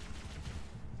R3.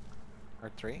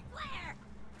 R3?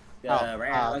 The Oh,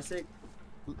 right analytic.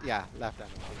 Yeah, left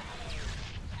analog.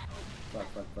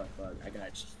 Fuck. I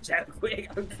got chat quick.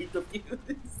 I'm confused.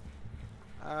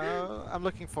 I'm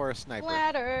looking for a sniper.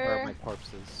 Ladder. Where are my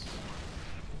corpses?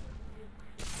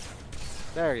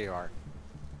 There you are.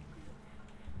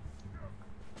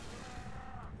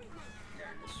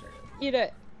 Eat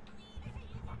it.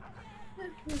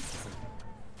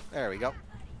 There we go.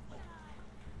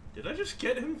 Did I just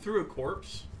get him through a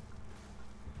corpse?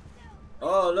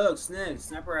 Oh, look,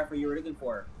 sniper rifle you were looking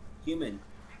for. Human.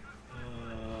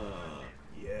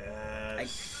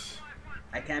 Yes.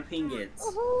 I can't ping it.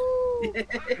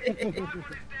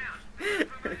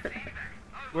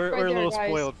 We're Right a there, little guys.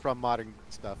 spoiled from modern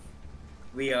stuff.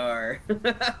 We are.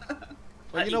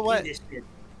 Well, you know what? That's you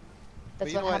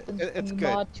what know what? happens It's when you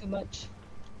good. mod too much.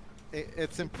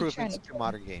 It's trying improvements to to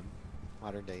modern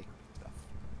day stuff.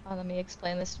 Oh, let me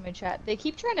explain this to my chat. They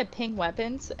keep trying to ping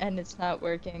weapons, and it's not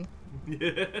working.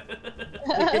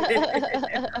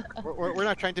 We're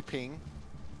not trying to ping,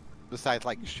 besides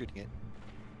like shooting it.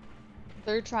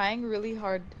 They're trying really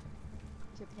hard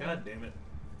to ping. God damn it.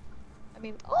 I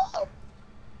mean, oh!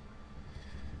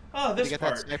 Oh, Did this you get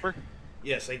part. that sniper?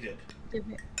 Yes, I did. Give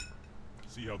me-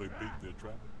 See how they bait their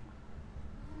trap?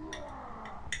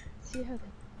 See how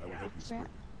I will help you they... spring.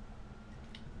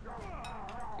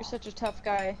 You're such a tough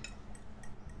guy.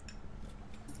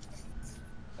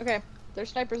 Okay, there's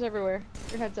snipers everywhere.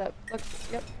 Your head's up. Look,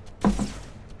 yep.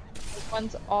 This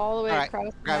one's all the way Alright,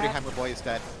 across the Gravity map. Hammer Boy is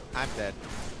dead. I'm dead.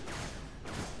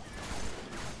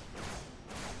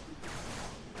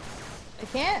 I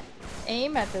can't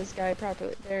aim at this guy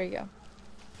properly. There you go.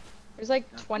 There's like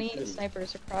 20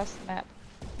 snipers across the map.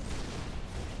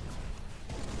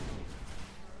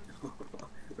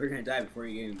 We're gonna die before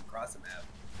you get across the map.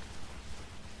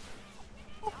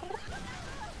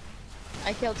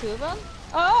 I killed 2 of them.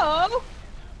 Oh!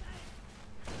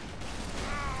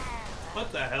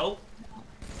 What the hell?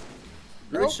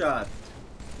 Brute shot.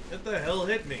 What the hell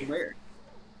hit me? Where?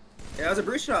 Yeah, that was a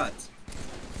brute shot.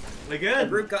 The Again?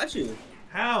 brute got you.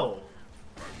 How?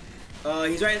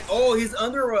 He's right. Oh, he's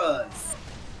under us.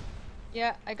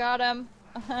 Yeah, I got him.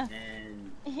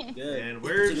 And good. And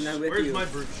Taking that with where's you. my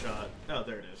brute shot? Oh,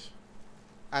 there it is.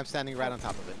 I'm standing right on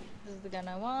top of it. This is the gun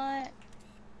I want.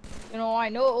 You know, I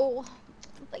know.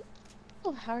 Like,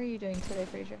 oh, how are you doing today,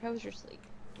 Fraser? How was your sleep?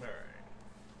 All right.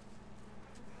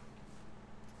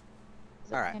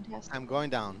 Is it All right, fantastic? I'm going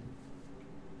down.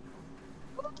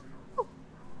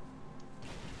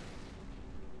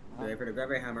 Ready for the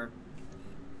gravity hammer.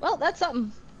 Well, that's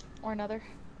something or another.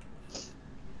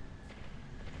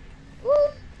 Woo!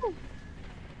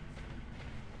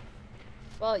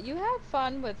 Well, you have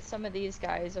fun with some of these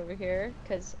guys over here,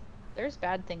 because there's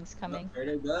bad things coming. There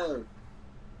they go.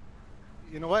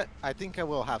 You know what? I think I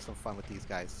will have some fun with these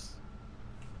guys.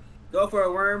 Go for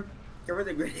a worm. Cover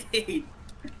the grenade.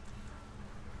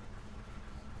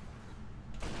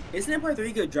 Isn't Empire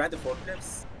 3 good drive the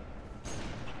forklifts?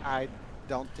 I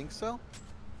don't think so.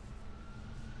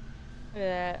 Look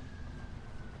at that.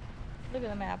 Look at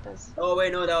them apples. Oh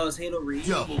wait, no, that was Halo Reach.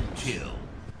 Double kill.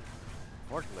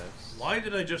 Forklifts. Why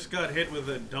did I just got hit with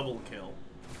a double kill?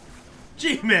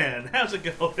 G-Man, how's it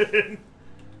going?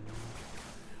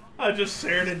 I just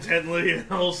stared intently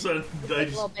and all of a sudden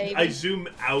I zoom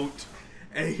out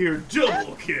and hear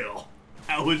double kill.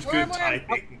 That was good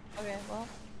timing. Okay, well.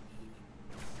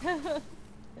 I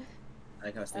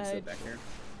like how Sticks still back there.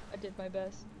 I did my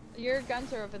best. Your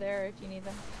guns are over there if you need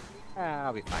them.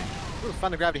 I'll be fine. Ooh,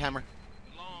 found the gravity hammer.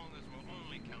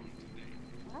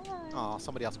 Oh,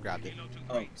 somebody else grabbed it.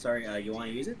 Oh, sorry. You want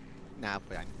to use it? Nah,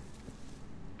 fine.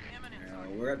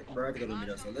 We're about to go to the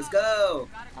middle, so let's go.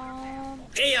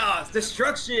 Chaos,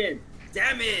 destruction,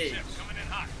 damage.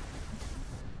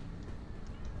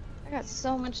 I got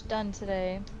so much done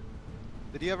today.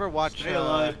 Did you ever watch Stay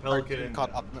alive, a Pelican. cartoon called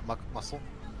Ultimate Muscle?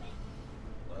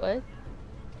 What?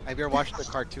 Have you ever watched the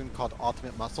cartoon called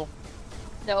Ultimate Muscle?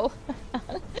 No.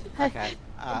 Okay.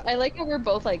 I like how we're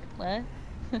both like, what?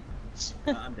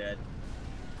 I'm dead.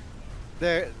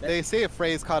 They say a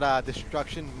phrase called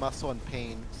destruction, muscle, and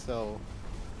pain. So,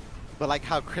 but like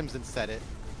how Crimson said it.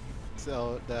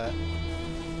 So that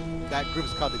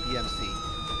group's called the DMC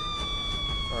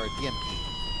or DMP.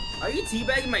 Are you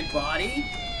teabagging my body?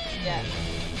 Yeah.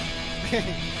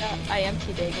 I am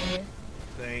teabagging you.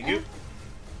 Thank you.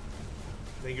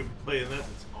 Thank you for playing that.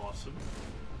 That's awesome.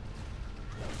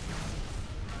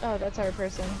 Oh, that's our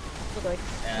person. Look like.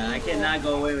 Yeah, I cannot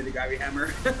go away with the gravity hammer.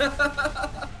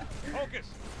 Focus,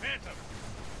 Phantom.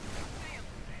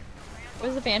 What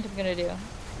is the Phantom gonna do?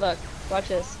 Look, watch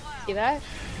this. See that?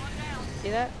 See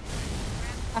that?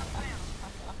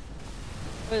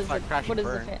 What is Like it? crash What and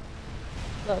is the burn. Phantom?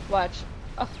 Look, watch.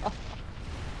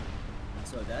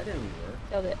 So that didn't work.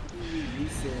 Killed it.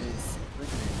 Uses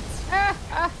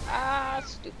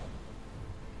Stupid.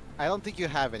 I don't think you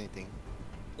have anything.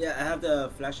 Yeah, I have the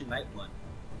flashing light one.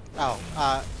 Oh,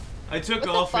 I took What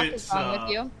the off fuck its. is wrong with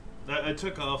you? I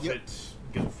took off its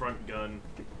front gun.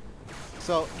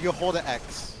 so you hold an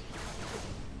X.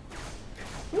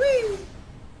 Whee!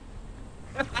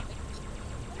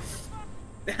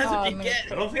 That's what you man.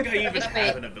 get. I don't think I even Just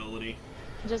have wait. an ability.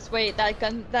 Just wait.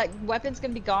 That weapon's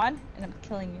gonna be gone, and I'm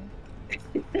killing you.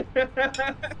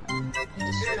 I'm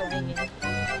destroying you.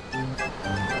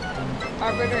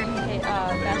 Arbiter and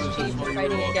Master Chief are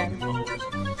fighting again.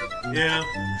 Yeah.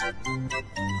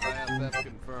 IFF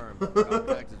confirmed.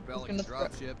 Contact is Bellic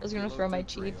dropship. I was gonna throw my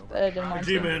Chief, but I didn't want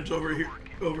to. G-Man's over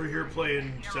here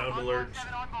playing sound alerts.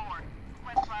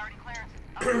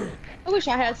 I wish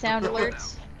I had sound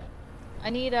alerts. I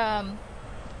need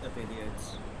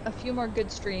Affiliates. a few more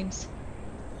good streams.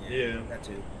 Yeah. That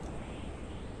too.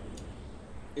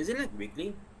 Isn't it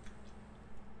weekly?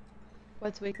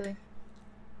 What's weekly?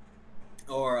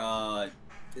 Or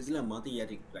isn't it a monthly? You have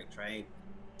to like try and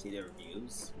see the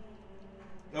reviews.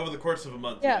 Over the course of a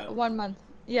month. Yeah, 1 month.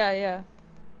 Yeah.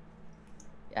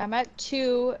 I'm at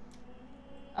 2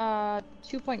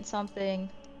 point something.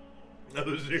 That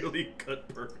was really cut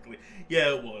perfectly.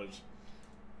 Yeah, it was.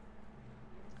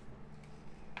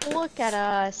 Look at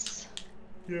us.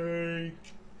 Yay.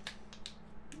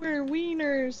 We're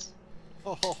wieners.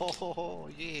 Oh,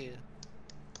 yeah.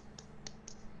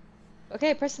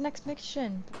 Okay, press the next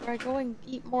mission before I go and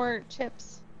eat more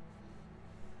chips.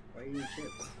 Why are you eating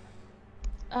chips?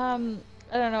 I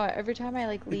don't know. Every time I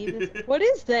like leave this... What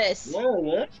is this? Whoa,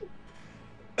 what?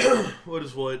 What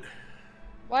is what?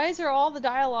 Why is there all the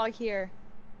dialogue here?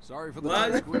 Sorry for the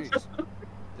What? tight squeeze.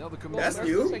 Tell the commander. That's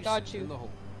you? I got you. In the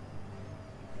hole.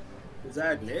 Is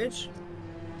that a glitch?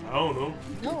 I don't know.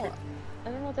 No, I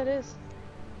don't know what that is.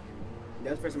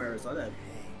 That's the first time I ever saw that.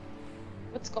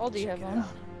 What skull do you have on?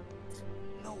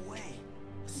 No way.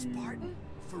 A Spartan?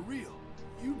 For real?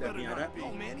 You better not be.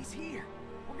 Oh man, he's here.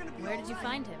 We're gonna be Where did you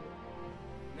find him?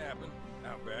 Napping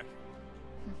out back.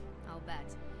 I'll bet.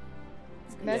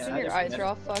 Imagine I your just eyes met are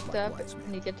all him. fucked up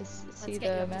and you get to see get you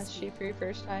the up to Master speed. Chief for your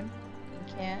first time.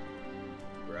 You can't.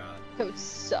 Bruh. That would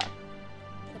suck.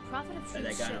 The Prophet of And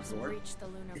Truth that guy on ships the floor? reached the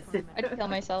lunar perimeter. I'd kill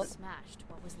myself. Smashed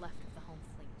what was left of the home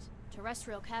fleet.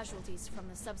 Terrestrial casualties from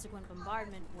the subsequent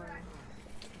bombardment were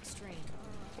extreme.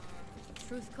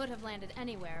 Truth could have landed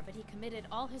anywhere, but he committed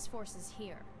all his forces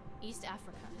here, East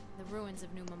Africa, the ruins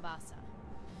of New Mombasa.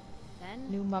 Then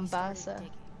New we started Mombasa.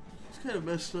 digging. It's kind of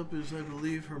messed up as I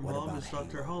believe her What mom about is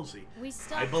Dr. Halsey. We I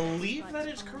stopped, believe but that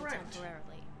is only correct. temporarily.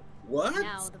 What?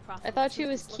 Now the Prophet I of thought she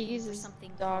Truth was is looking for Keys'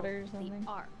 something daughter or called something. The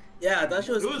Ark. Yeah, I thought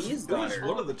she was It was Keys' one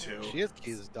daughter. of the two. She is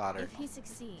Keys' daughter. If he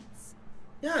succeeds,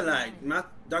 Yeah, like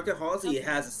not Dr. Halsey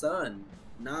has a son,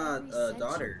 not every a sentient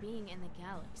daughter. being in the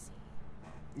galaxy.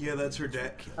 Yeah, that's her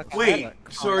dad. Okay, Wait,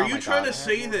 so oh are my you trying to God.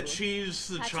 say that she's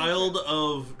the Catching child Truth.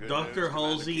 of Good Dr. news,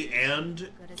 Halsey Commander and Good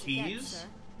as it gets, Keys? sir.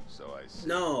 So I see.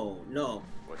 No.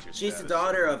 What's your She's the status?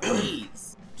 daughter of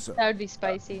Keys. So, That would be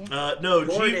spicy. No,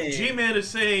 Gordon G-Man is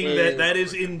saying that that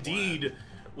is indeed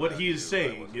what he is I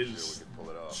saying, wasn't sure we is could pull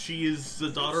it off. she is the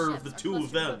daughter of the Ships are two of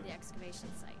clustered above them. the excavation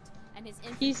site, and his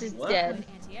Keys is infantry What? dead.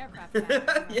 anti-aircraft battery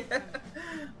around the Yeah. perimeter.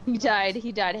 He died.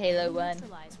 He died Halo 1.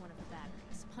 Neutralize one of the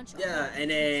batteries, punch a Yeah, hole and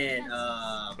in its then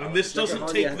defenses. And this Dr. doesn't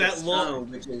Halsey take has that a long.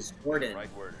 son, which is Gordon. Right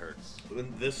where it hurts.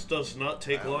 And this does not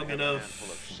take I only long have a enough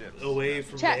handful of ships. away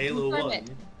from Chat, the Halo confirm 1. it.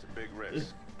 It's a big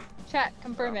risk. Chat,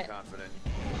 confirm I'm it. confident.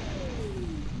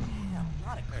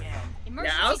 not again.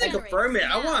 Yeah, I was like, confirm it.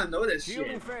 I want to know this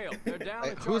Shielding shit. failed. They're down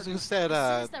Wait, to who target. said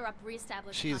As soon as they're up,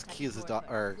 reestablish she's contact Keys' with daughter,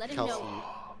 or Lord. Let him Kelsey?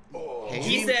 know. Hayes?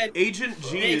 He said Agent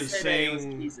G Nick is said that it was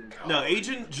saying Keys'. no.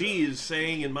 Agent G is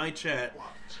saying in my chat.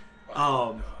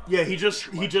 Yeah, he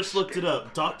just looked it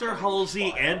up. Dr.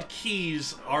 Halsey and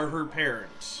Keys are her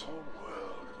parents.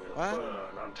 What?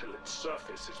 Until its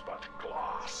surface is but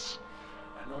glass.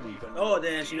 And not even Oh,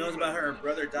 then she knows about her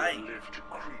brother dying. live to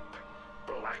creep,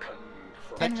 blackened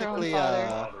from And her own Technically,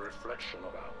 father. the reflection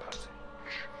of our passage.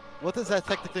 What does that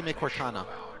technically make Cortana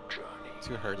Our journey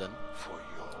to her then? for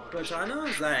your Cortana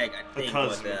is like, I think,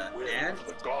 cousin. what the aunt?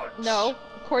 the gods. No,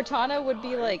 Cortana would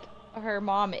be like her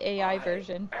mom AI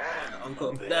version.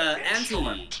 Uncle. The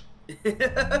auntie.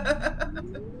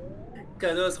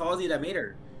 Because it was Halsey that made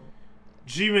her.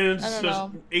 G-Man's I don't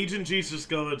just know. Agent G's just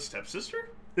going stepsister.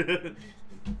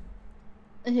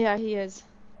 Yeah, he is.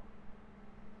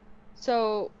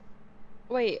 So,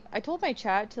 wait, I told my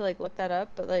chat to like look that up,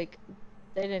 but like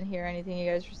they didn't hear anything you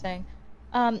guys were saying.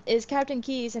 Is Captain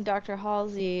Keys and Dr.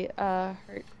 Halsey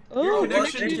hurt? Your Oh,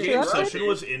 connection to game interrupted? session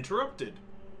was interrupted.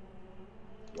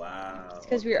 Wow. It's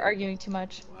because we were arguing too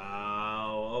much.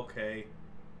 Wow. Okay.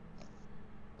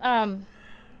 If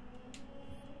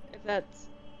that's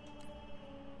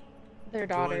their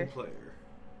Join daughter. player.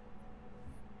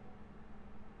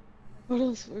 What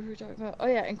else were we talking about? Oh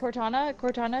yeah, and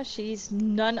Cortana, she's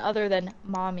none other than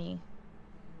mommy.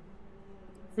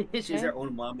 She's her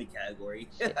own mommy category.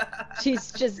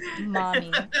 She's just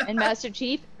mommy. And Master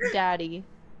Chief, daddy.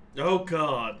 Oh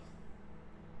God.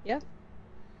 Yep.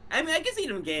 I mean, I can see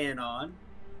them getting on.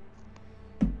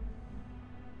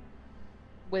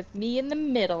 With me in the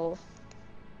middle.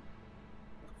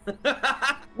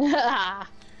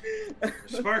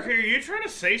 Sparker, are you trying to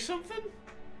say something?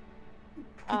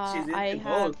 She's into I have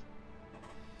both.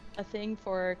 a thing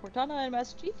for Cortana and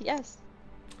Master Chief. Yes,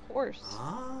 of course.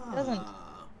 Ah. Doesn't.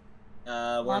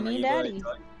 Worm, Mommy are you and going daddy.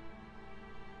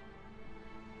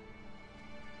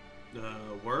 to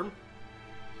join? Worm.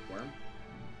 Worm?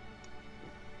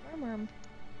 Worm.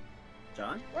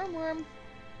 John? Worm.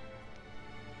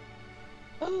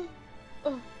 Oh.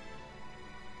 Oh.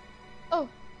 Oh.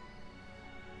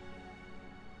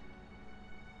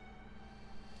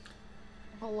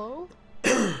 Hello?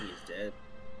 He's dead.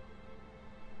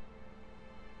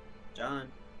 John.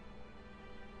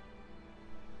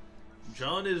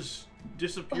 John is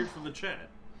disappeared from the chat.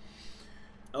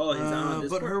 Oh, he's on But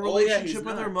Discord? her Oh, yeah, relationship he's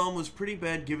with her not. mom was pretty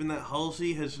bad, given that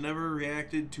Halsey has never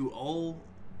reacted to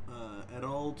at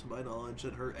all, to my knowledge,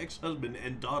 that her ex-husband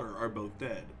and daughter are both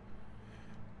dead.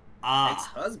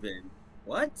 Ex-husband?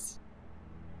 What?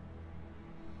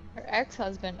 Her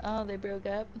ex-husband. Oh, they broke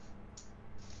up.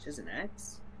 She has an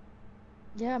ex?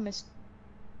 Yeah, Miss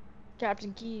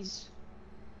Captain Keys.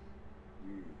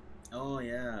 Oh,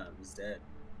 yeah, he's dead.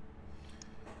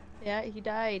 Yeah, he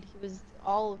died. He was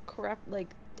all corrupt, like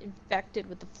infected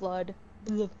with the flood.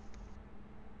 Ugh.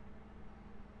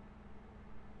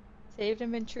 Saved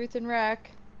him in Truth and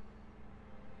Wreck.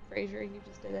 Fraser. You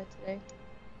just did that today.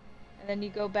 And then you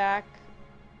go back.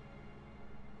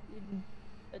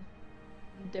 A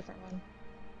different one.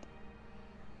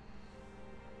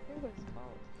 What was it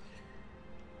called?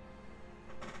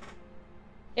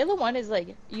 Halo 1 is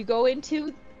like, you go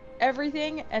into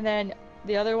everything, and then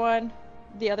the other one,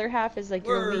 the other half is like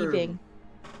you're leaving.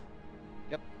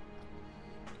 Yep.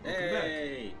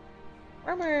 Hey!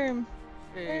 Worm.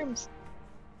 Hey. Worms.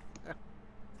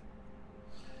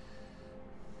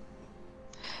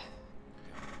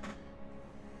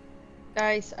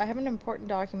 Guys, I have an important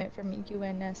document from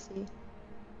UNSC.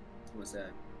 What's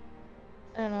that?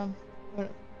 I don't know.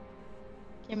 What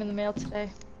came in the mail today.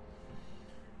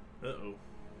 Uh-oh.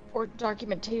 Important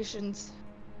documentations.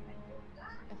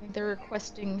 I think they're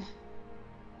requesting.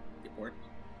 Report.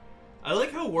 I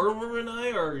like how Wormworm and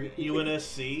I are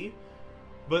UNSC,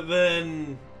 but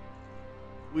then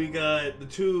we got the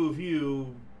two of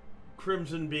you,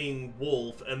 Crimson being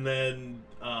Wolf, and then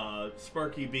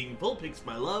Sparky being Vulpix,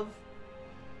 my love.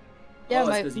 Yeah,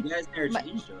 because you guys never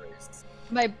changed yours.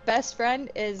 My best friend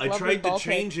is I Lovely tried to Vulpix.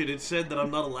 change it. It said that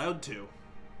I'm not allowed to.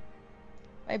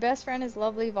 My best friend is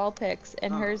Lovely Vulpix,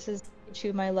 and hers is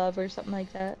Pikachu, my love, or something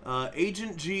like that.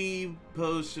 Agent G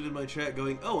posted in my chat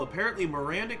going, oh, apparently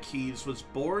Miranda Keyes was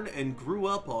born and grew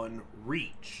up on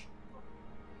Reach.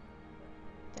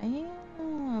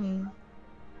 Damn.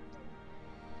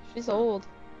 She's old.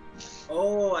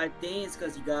 Oh, I think it's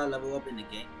because you gotta level up in the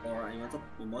game, or in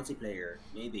multiplayer,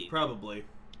 maybe. Probably.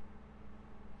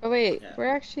 Oh wait, Yeah. we're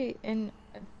actually in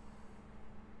a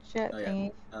jet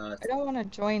thingy. I don't want to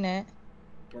join it.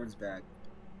 Thorn's back.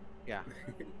 Yeah.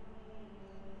 Okay.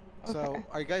 So,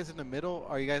 are you guys in the middle?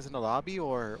 Are you guys in the lobby,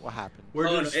 or what happened? We're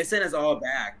no, just... it sent us all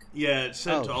back. Yeah, it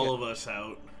sent Oh, all shit. of us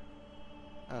out.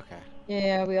 Okay.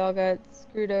 Yeah, we all got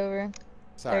screwed over.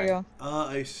 Sorry. There you go.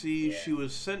 I see. She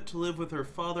was sent to live with her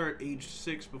father at age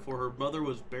 6 before her mother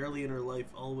was barely in her life,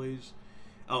 always...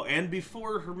 Oh, and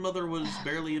before her mother was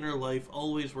barely in her life,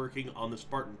 always working on the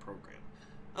Spartan program.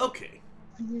 Okay.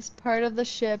 He's part of the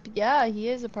ship. Yeah, he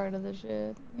is a part of the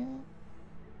ship. Yeah.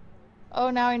 Oh,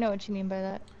 now I know what you mean by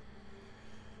that.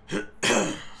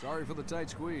 Sorry for the tight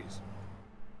squeeze.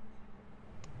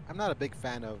 I'm not a big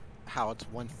fan of how it's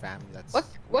one family that's...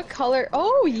 What color?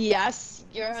 Oh, yes.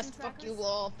 Yes, fuck you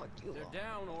all. Fuck you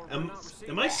all.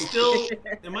 Am I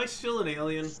still an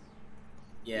alien?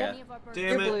 Yeah. Damn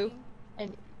You're it. blue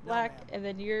and black, and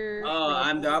then you're... Oh,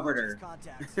 I'm the arbiter.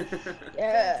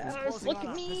 Yes, look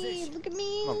at me. Look at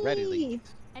me. I'm already leaked.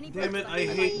 Damn it! I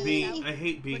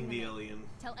hate being the alien.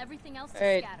 Tell everything else to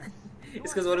Alright. scatter.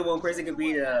 It's because only one person can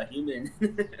be a human.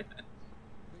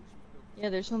 Yeah,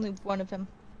 there's only one of him.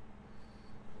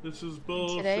 This is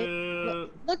bullshit. Today,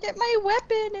 look at my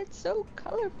weapon. It's so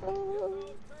colorful.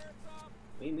 What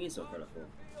do you mean so colorful?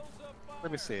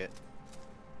 Let me see it.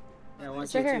 Yeah, I want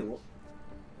It's to see right it here. too.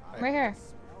 Right here.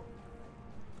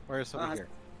 Where is somebody here?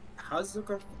 How's it so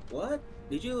colorful? What?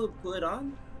 Did you put it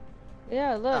on?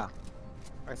 Yeah, look. Ah,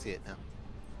 I see it now.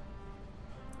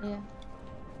 Yeah.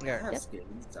 I have Yep.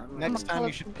 skins. I don't Next know. time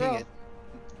you should ping it.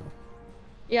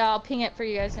 Yeah, I'll ping it for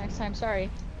you guys next time. Sorry.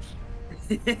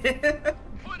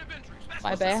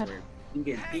 My bad.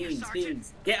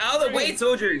 Beans. Get out of the way,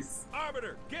 soldiers!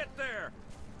 Arbiter, get there!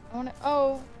 I wanna.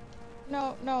 Oh,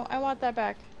 no! I want that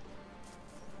back.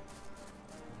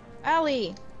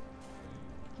 Allie,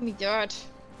 give me that.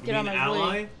 You Get on mean my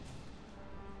ally? way.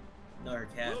 No, her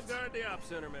cat. We'll guard the op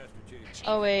center, Master Chief.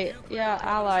 Oh wait, yeah,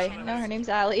 Ally. No, her name's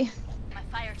Allie. My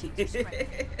fire team's ready.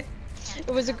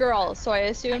 It was a girl, so I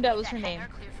assumed that was her name.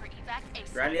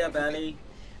 Rally up, Allie.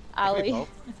 Allie.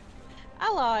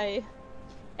 Ally.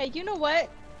 Hey, you know what?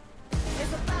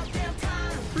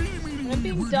 I'm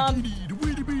being dumb.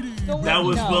 Don't That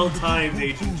was know. well timed,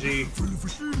 Agent G.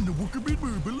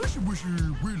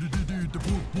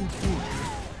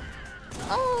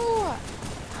 Oh,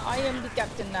 I am the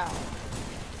captain now.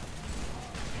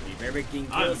 You better getting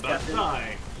I'm kills, about to Captain.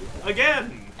 die.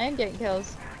 Again! I am getting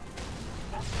kills.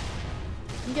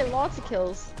 You get lots of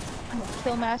kills. I'm a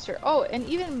kill master. Oh, and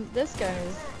even this guy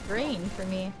is green for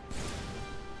me.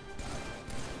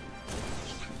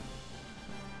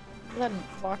 Let him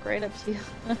walk right up to you.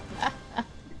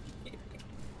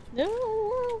 No.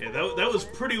 Yeah, that was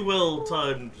pretty well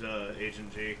timed,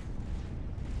 Agent G.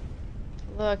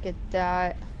 Look at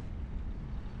that.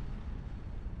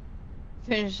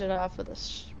 Finish it off with a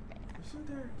smash. Isn't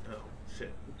there? Oh,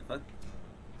 shit. What the fuck?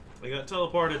 I got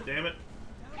teleported, damn it.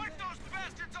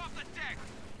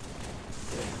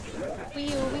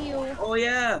 Wheel. Oh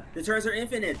yeah, the turrets are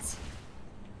infinite.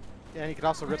 Yeah, you can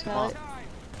also rip them off.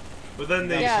 But then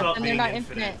they Yeah, stop and they're being not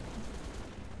infinite.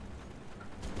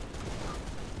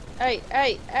 infinite.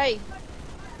 Hey.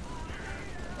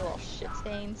 Little shit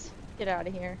stains. Get out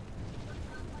of here.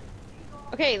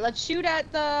 Okay, let's shoot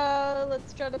at the.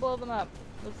 Let's try to blow them up.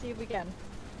 Let's see if we can.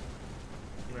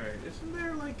 Alright, isn't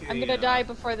there like a... I'm gonna die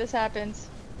before this happens.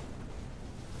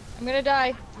 I'm gonna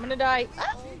die. I'm gonna die.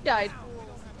 Ah, died.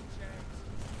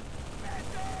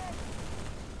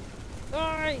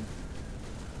 Die.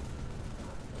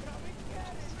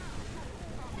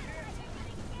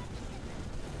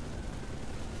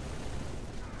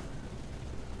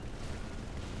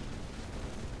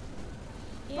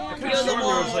 I could have sworn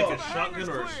there was like a shotgun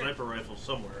or a sniper rifle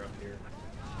somewhere up here.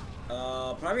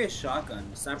 Probably a shotgun.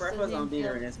 Sniper rifle's on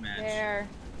beater in this match. There.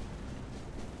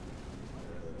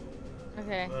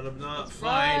 Okay. But I'm not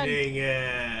finding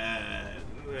it.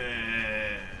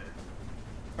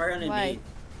 Probably on a Why? beat.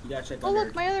 You gotta check Oh under.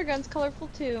 look, my other gun's colorful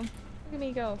too. Look at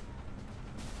me go.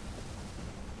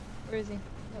 Where is he?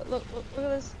 Look at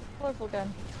this colorful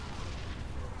gun.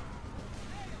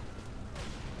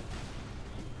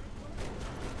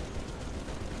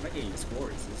 I'm not getting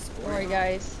scores. Don't worry,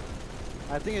 guys.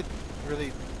 I think it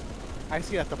really. I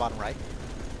see it at the bottom right.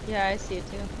 Yeah, I see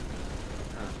it too.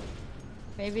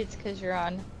 Maybe it's because you're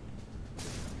on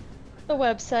the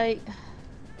website.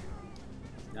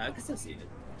 No, I can still see it.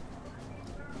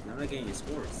 I'm not getting any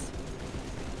scores.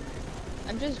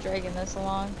 I'm just dragging this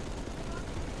along.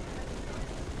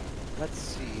 Let's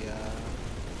see.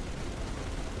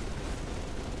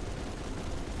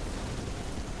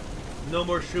 No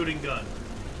more shooting gun.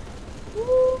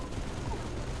 Woo!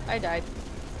 I died.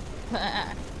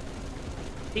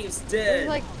 He's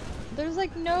dead. There's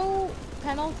like no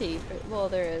penalty. Well,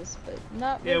 there is, but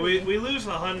not. Yeah, really. we lose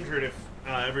 100 if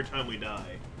every time we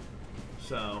die.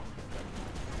 So.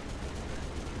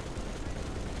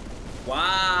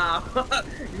 Wow.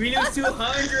 We lose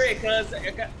 200 because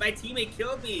my teammate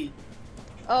killed me.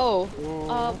 Oh.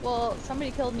 Well,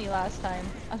 somebody killed me last time.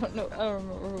 I don't know. I don't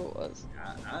remember who it was.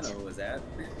 I don't know who was that.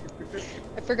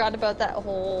 I forgot about that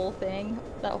whole thing.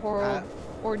 That horrible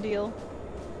ordeal.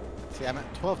 See, I'm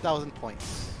at 12,000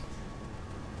 points.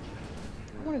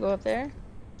 I want to go up there.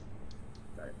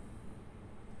 Sorry.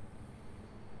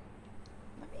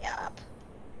 Let me up.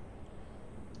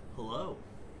 Hello.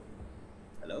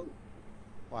 Hello.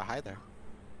 Well, hi there.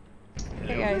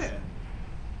 Hey guys.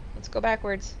 Let's go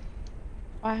backwards.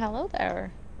 Why, hello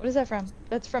there. What is that from?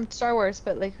 That's from Star Wars,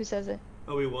 but like, who says it?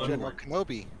 Obi-Wan. General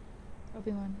Kenobi.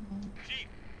 Obi-Wan.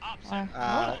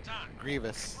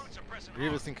 Grievous.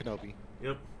 Grievous and Kenobi.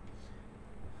 Yep.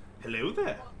 Hello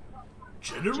there.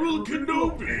 General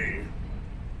Kenobi.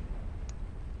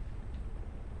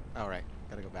 Alright,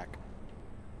 gotta go back.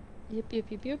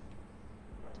 Yep.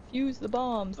 Defuse the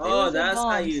bombs. They Oh, was that's how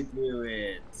bombs. you do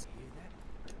it.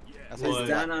 That's It's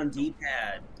down on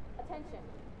D-pad.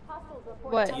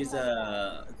 What? Use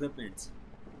equipment.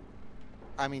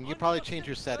 I mean, you probably change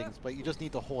your settings, but you just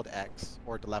need to hold X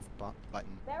or the left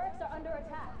button. Barracks are under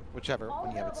attack. Whichever,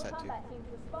 when you have it set to.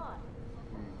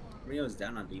 I mean, it was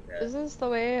down on D-pad. Is this the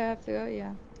way I have to go?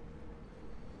 Yeah.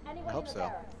 I hope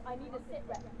so. I need a sit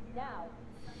rep now.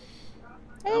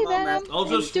 Hey, Venom. I'll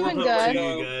He's just flip doing up good. to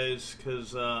you guys,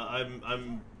 cause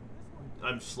I'm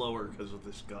slower because of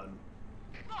this gun.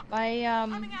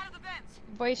 My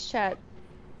voice chat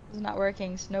is not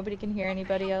working, so nobody can hear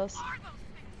anybody else.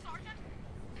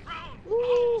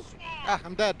 Woo! Ah,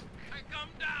 I'm dead.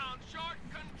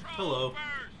 Hello.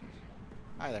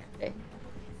 Hi there. Okay.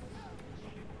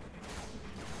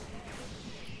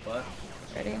 What?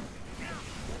 Ready?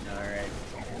 Alright.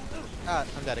 Ah,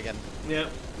 I'm dead again. Yeah.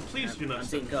 Please do not I'm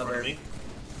step in taking front of cover. me.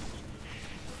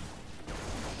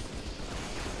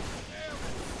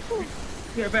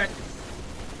 You're back.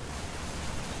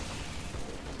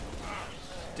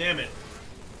 Damn it.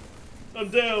 I'm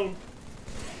down.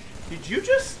 Did you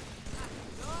just...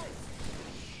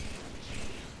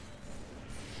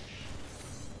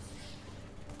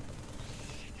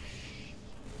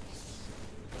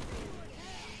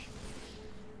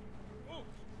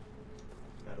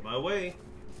 Out of my way.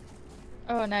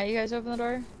 Oh, now you guys open the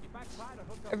door?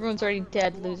 Everyone's already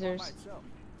dead, losers.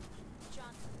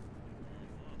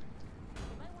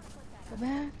 Go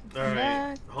back. Go Alright.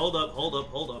 back. Hold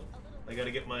up. I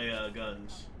gotta get my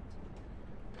guns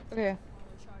Okay.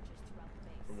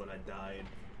 from when I died.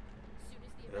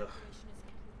 Ugh.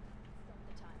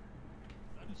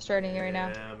 I'm starting it right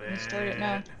now. Damn I'm gonna start it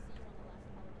now.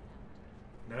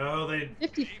 No, they...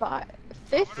 55.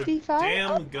 55?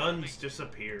 Damn guns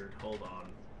disappeared. Hold on.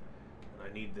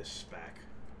 I need this back.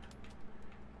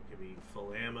 Give me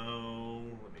full ammo.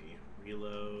 Let me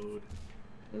reload.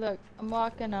 Look, I'm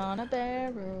walking on a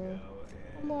barrel.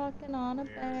 I'm walking on a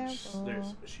There's barrel.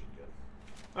 the machine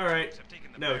gun. Alright,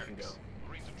 now we can go.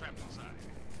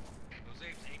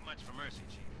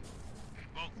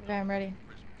 Okay, I'm ready.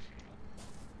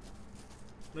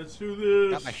 Let's do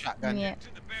this. Got my shotgun. Yeah.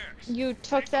 You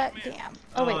took that? Damn.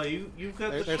 Oh, wait. You've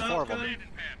got the There's 4 of them. shotgun?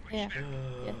 Yeah.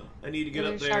 Yeah. I need to get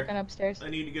up There's a there. shotgun upstairs. I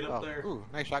need to get up Oh, there. ooh,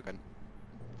 nice shotgun.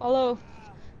 Follow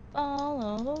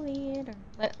the leader.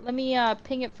 Let me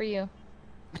ping it for you.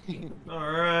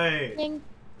 Alright. Ping.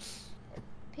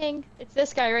 Ping. It's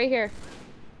this guy right here.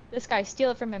 This guy.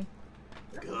 Steal it from him.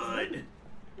 Good.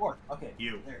 4. Okay.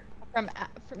 You. There.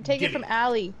 Take it from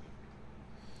Allie.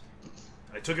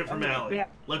 I took it from Allie. Yeah.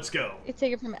 Let's go. You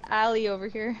take it from Allie over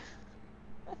here.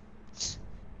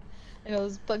 I know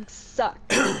those bugs suck.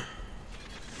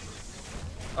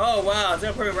 Oh wow, it's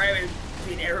gonna put it right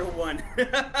between everyone.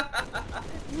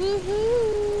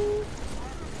 Woohoo!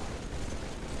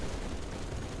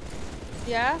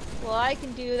 Yeah? Well, I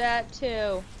can do that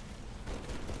too.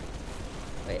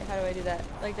 Wait, how do I do that?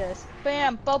 Like this.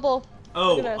 Bam! Bubble!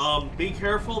 Look at us. Oh, be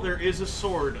careful. There is a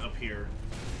sword up here.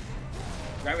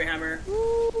 Gravity hammer.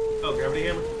 Oh, gravity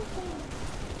hammer.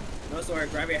 No sword,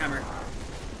 gravity hammer.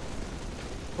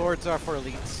 Swords are for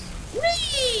elites.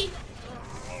 Whee!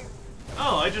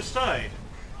 Oh, I just died.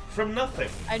 From nothing.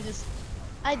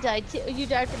 I died too. You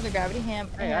died from the gravity hammer.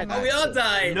 Hey, I Oh, we all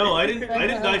died. No, I didn't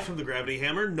die from the gravity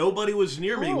hammer. Nobody was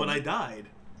near me when Oh. I died.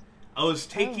 I was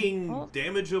taking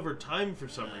damage over time for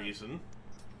some reason.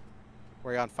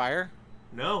 Were you on fire?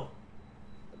 No.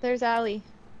 There's Allie.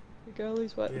 Your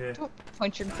Allie's what? Yeah. Don't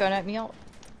point your gun at me.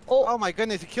 Oh my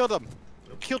goodness, you killed him.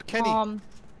 You killed Kenny.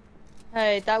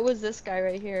 Hey, that was this guy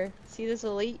right here. See this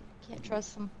elite? Can't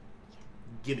trust him.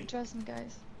 Gimme. Can't trust him,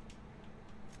 guys.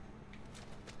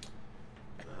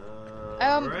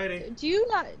 Alrighty. Do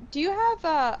you have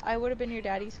I would have been your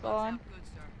daddy's skull on?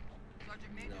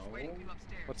 No.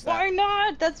 What's Why that?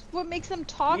 not? That's what makes them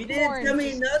talk You more. didn't and tell me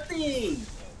just- nothing.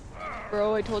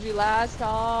 Bro, I told you last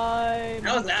time.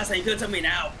 That was last time. You could tell me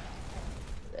now.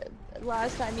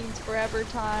 Last time means forever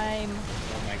time.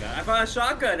 Oh my god! I found a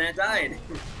shotgun and I died.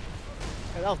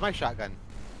 That was my shotgun.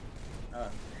 Oh,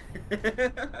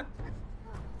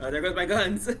 there goes my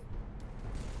guns.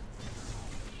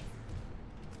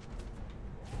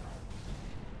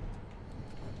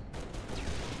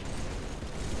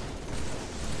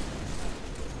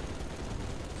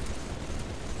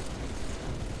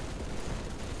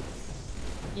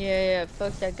 Yeah,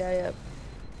 fuck that guy up.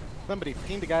 Somebody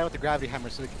ping the guy with the gravity hammer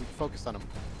so we can focus on him.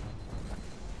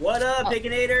 What up,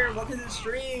 Baconator? Welcome to the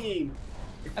stream.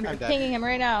 I'm I'm dead. pinging him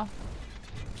right now.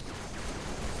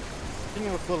 Ping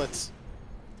him with bullets.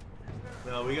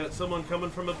 No, we got someone coming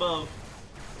from above.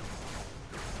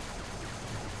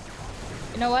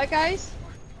 You know what, guys?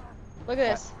 Look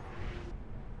at this.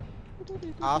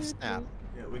 Oh snap.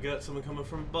 Yeah, we got someone coming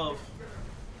from above.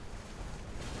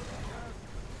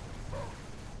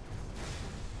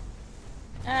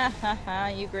 Ah ha ha,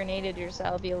 you grenaded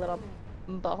yourself, you little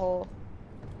butthole.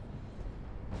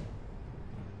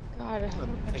 God, what a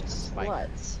bunch of Spike.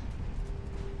 sluts.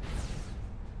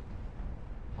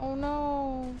 Oh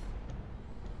no.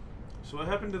 So what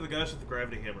happened to the guys with the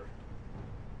gravity hammer?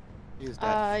 He was dead.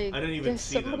 I didn't even guess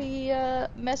see them. somebody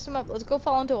messed him up. Let's go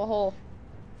fall into a hole.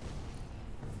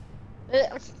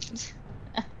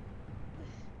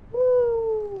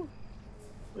 Woo!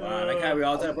 Wow, I like how we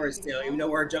all teleport still, even though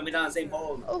we're jumping down the same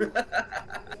hole. Oh.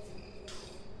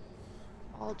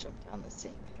 I'll jump down the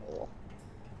same hole.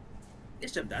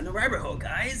 Let's jump down the rabbit hole,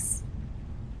 guys.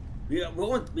 We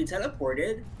won't be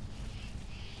teleported.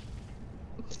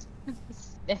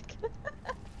 Nick.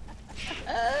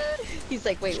 He's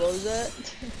like, wait, what was that?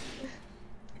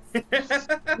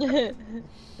 That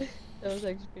was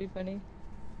actually pretty funny.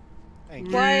 Thank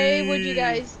you. Why would you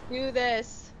guys do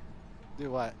this?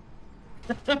 Do what?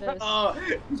 This. Oh,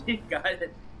 you got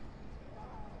it.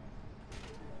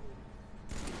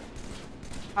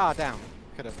 Ah, down.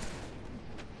 Could have.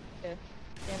 Okay,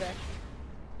 stand back.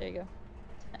 There you go.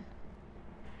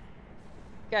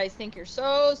 Guys think you're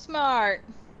so smart.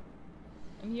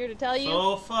 I'm here to tell you.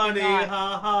 So funny, you're ha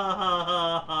not. ha ha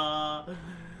ha ha.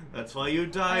 That's why you're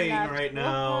dying Not right so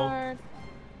now. hard.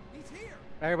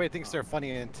 Everybody thinks they're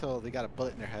funny until they got a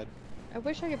bullet in their head. I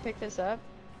wish I could pick this up.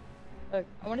 Look,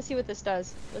 I want to see what this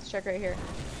does. Let's check right here.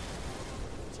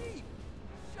 Gee,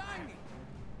 shiny.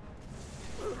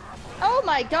 Oh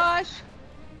my gosh!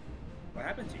 What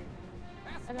happened to you?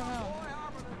 I don't know.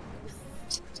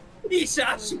 He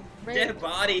shot you. Right. Dead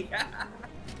body.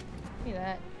 Give me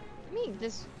that. Give me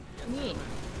this. Me.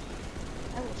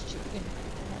 I will shoot you in the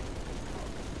head.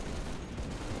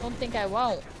 Don't think I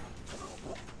won't.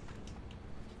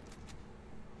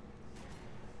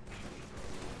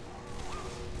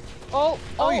 Oh,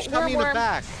 Oh, you shot me in the worm.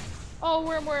 back. Oh,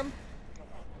 worm.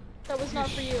 That was not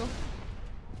for you.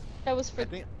 That was for.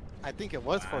 I think it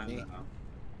was for me.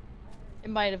 It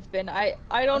might have been. I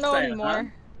don't know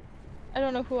anymore. I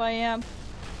don't know who I am.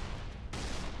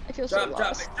 I feel so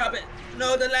lost. Drop it.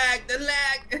 No, the lag.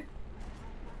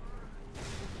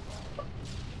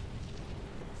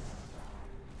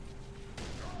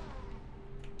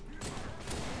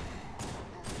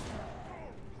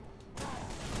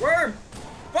 Worm!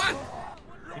 Fuck!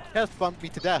 You just bumped me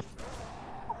to death.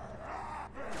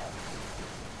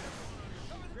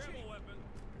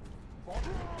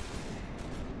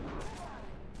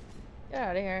 Get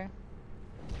out of here.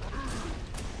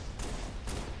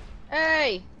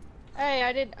 Hey! Hey,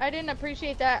 I didn't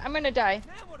appreciate that. I'm gonna die.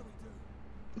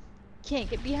 Can't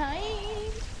get behind.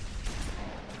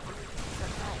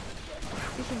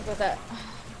 You think about that.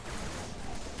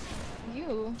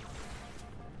 You.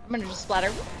 I'm gonna just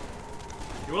splatter.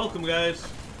 You're welcome, guys.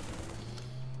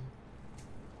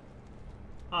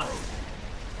 Hi.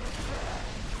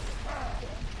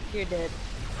 You're dead.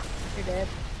 You're dead.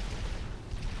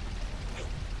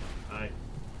 Hi.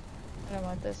 I don't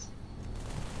want this.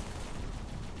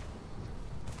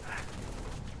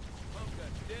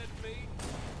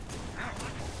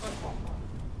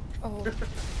 Oh.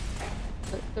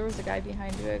 There was a guy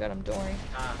behind you. I got him, don't worry.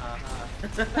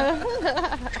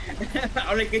 I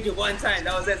only get you one time.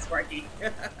 That was it, Sparky.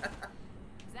 You're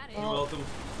welcome.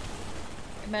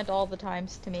 It meant all the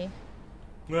times to me.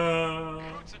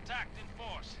 Crooks attacked in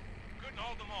force. Couldn't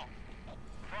hold them off.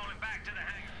 Falling back to the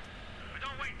hangar. But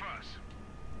don't wait for us.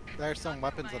 There's some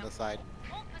weapons on the side.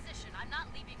 Hold position. I'm not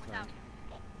leaving without you.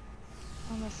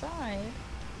 On the side?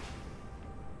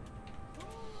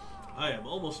 I am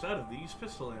almost out of these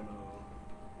pistol ammo.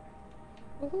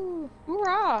 Woohoo!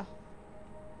 Hoorah!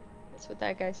 That's what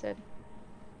that guy said.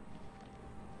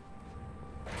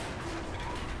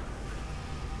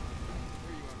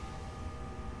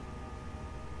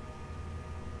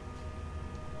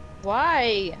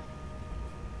 Why?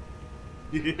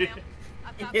 You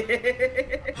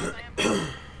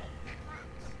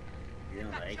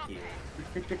don't like you.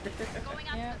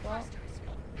 Yeah, well,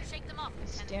 Shake them off,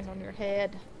 stand on your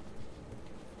head.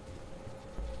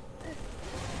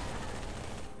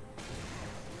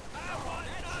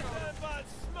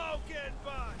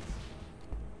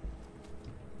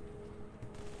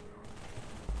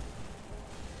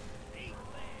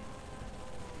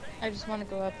 I just want to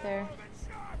go up there.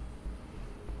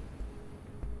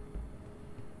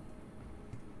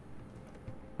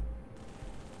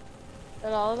 Is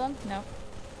that all of them? No.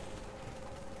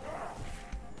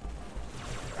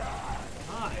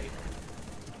 Hi.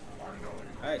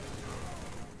 Hi.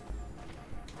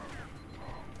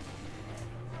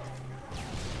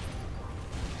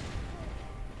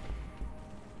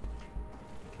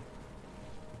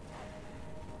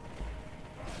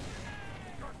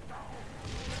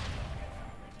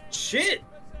 Shit!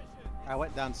 I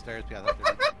went downstairs because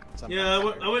yeah,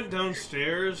 I went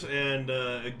downstairs and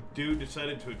a dude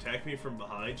decided to attack me from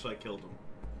behind, so I killed him.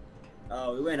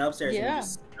 Oh, we went upstairs. Yeah.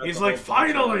 And He's like,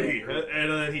 finally!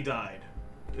 And then he died.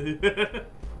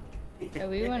 Yeah,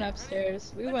 we went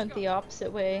upstairs. We went the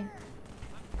opposite way.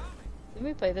 Didn't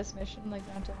we play this mission like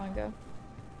not too long ago?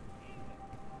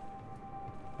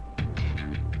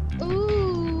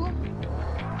 Ooh!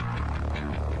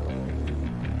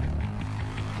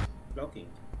 Blocking.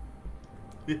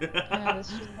 Yeah, this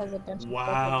just has a bunch of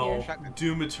Wow. stuff up here.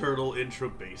 Doom Eternal intro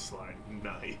baseline.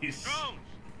 Nice. Drones,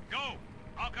 go!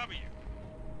 I'll cover you.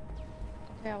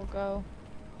 Okay, I'll go.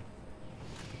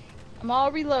 I'm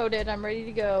all reloaded. I'm ready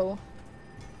to go.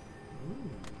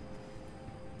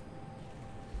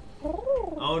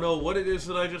 Oh no, what it is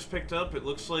that I just picked up, it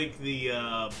looks like the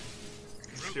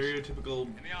stereotypical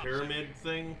pyramid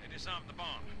thing. They disarmed the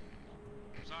bomb.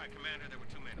 Sorry, Commander, there were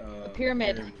too many. A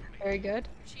pyramid. Very good.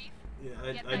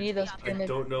 Yeah, I need those I pyramids.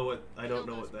 don't know what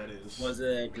that is. Was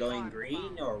it glowing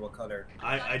green or what color?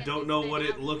 I don't know what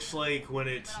it looks like when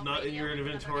it's not in your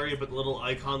inventory, but the little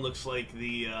icon looks like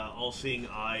the all-seeing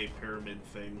eye pyramid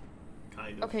thing,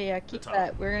 kind of. Okay, yeah, keep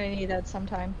that. We're gonna need that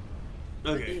sometime.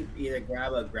 Okay. Either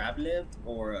grab a grab lift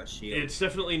or a shield. It's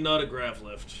definitely not a grav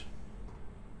lift.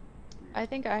 I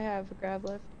think I have a grab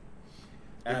lift.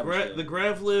 The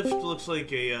grav lift looks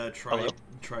like a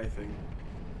tri thing.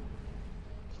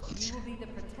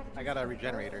 I got a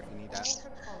regenerator if you need that.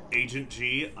 Agent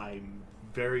G, I'm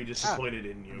very disappointed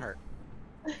in you. I'm hurt.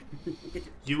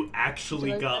 You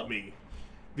actually got me.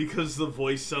 Because the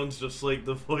voice sounds just like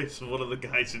the voice of one of the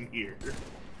guys in here.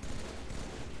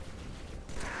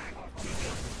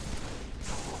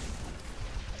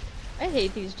 I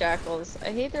hate these jackals.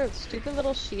 I hate their stupid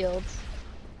little shields.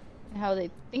 And how they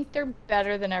think they're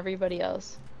better than everybody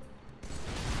else.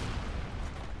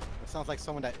 sounds like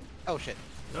someone that. Oh shit.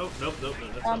 Nope. That's not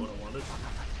what I wanted.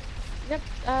 Yep.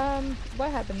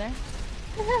 What happened there?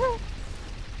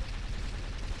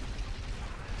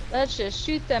 Let's just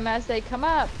shoot them as they come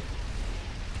up.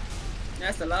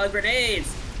 That's a lot of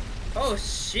grenades. Oh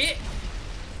shit.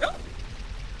 Oh.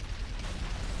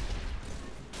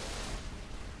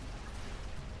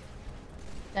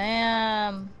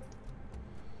 Damn.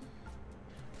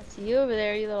 I see you over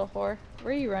there, you little whore.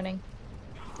 Where are you running?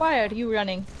 Why are you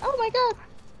running? Oh my god!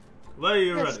 Why are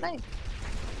you That's running? nice.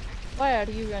 Why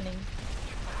are you running?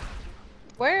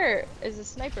 Where is the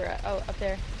sniper at? Oh, up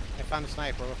there. I found a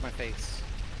sniper with my face.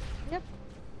 Yep.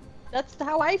 That's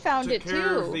how I found Took it care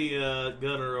too. of the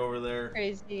gunner over there.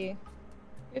 Crazy.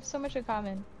 We have so much in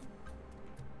common.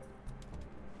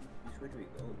 Which way do we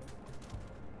go?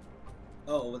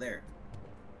 Oh, over there.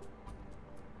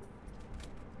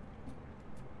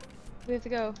 We have to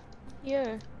go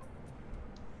here.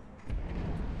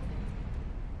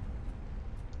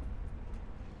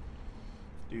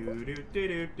 Do. I'm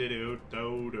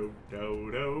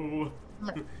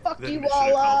gonna fuck Then you mission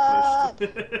all up!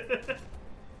 accomplished.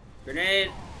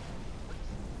 Grenade.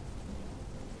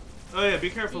 Oh yeah, be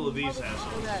careful of these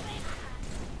assholes.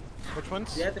 Which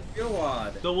ones? Yeah, the fuel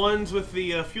rod. The ones with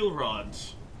the fuel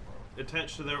rods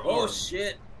attached to their Oh arms.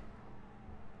 shit.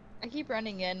 I keep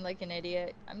running in like an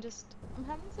idiot. I'm having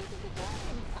such a good time.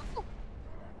 Oh.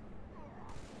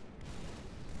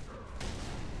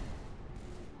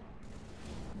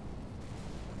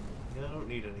 Yeah, I don't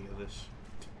need any of this.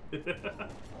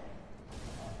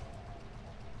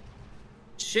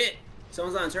 Shit.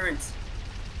 Someone's on turns.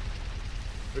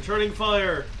 Returning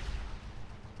fire.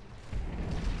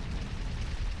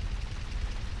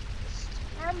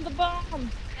 Arm the bomb!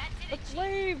 Let's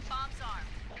leave! Bomb's armed.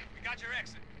 We got your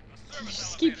exit. A service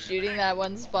Just keep shooting that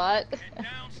one spot.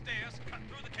 downstairs, cut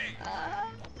through the cave.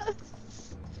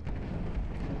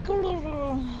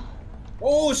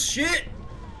 Oh shit!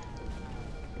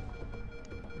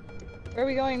 Where are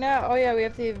we going now? Oh yeah, we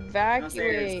have to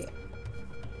evacuate. Downstairs.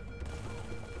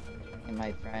 And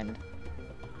my friend.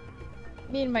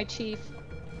 Me and my chief.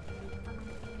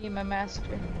 Me and my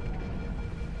master.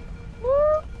 Woo!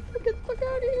 Get the fuck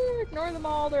out of here! Ignore them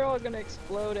all, they're all gonna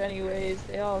explode anyways.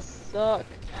 They all suck.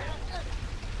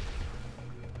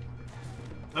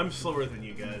 I'm slower than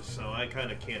you guys, so I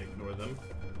kind of can't ignore them.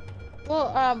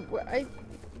 Well,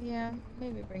 yeah,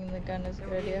 maybe bringing the gun is a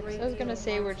good idea. 'Cause I was gonna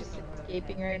say we're just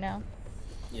escaping right now.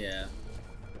 Yeah.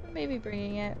 But maybe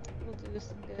bringing it will do us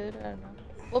some good, I don't know.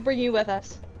 We'll bring you with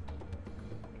us.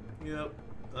 Yep,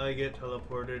 I get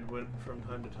teleported from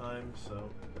time to time, so.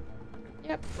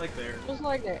 Yep. Like there. Just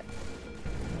like that.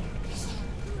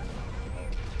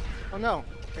 Oh no,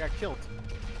 I got killed.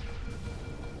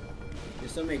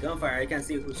 There's so many gunfire, I can't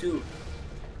see who's who.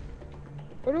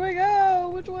 Where do I go?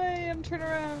 Which way? I'm turning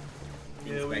around.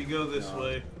 Yeah, we go this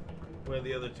way, where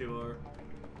the other two are.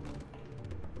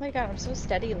 Oh my god, I'm so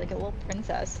steady like a little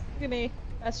princess. Look at me.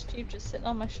 Master Chief just sitting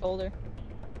on my shoulder.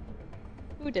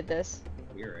 Who did this?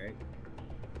 You're right.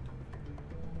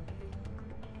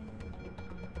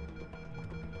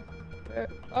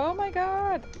 Oh my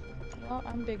god! Well,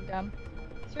 I'm big dumb.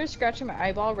 Started scratching my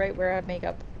eyeball right where I have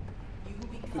makeup.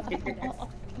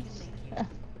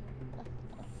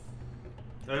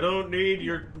 I don't need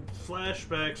your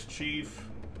flashbacks, Chief.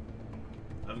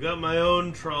 I've got my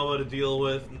own trauma to deal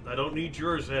with. I don't need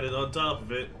yours added on top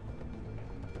of it.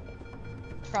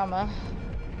 Trauma.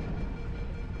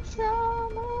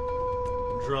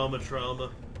 Trauma.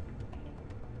 Trauma.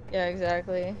 Yeah,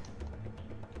 exactly.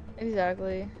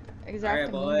 Exactly.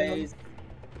 Exactly. Alright, boys.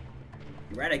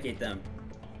 Eradicate them.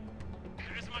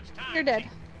 You're dead.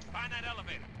 Find that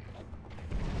elevator.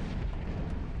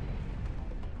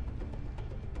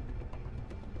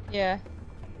 Yeah,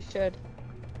 you should.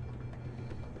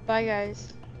 Bye,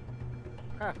 guys.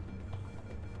 Huh.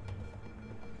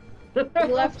 We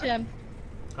left him.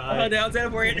 Hi. Oh, now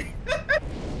teleport.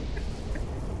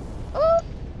 Oh!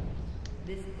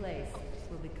 This place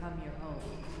will become your home.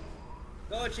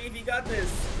 Go, Chief, you got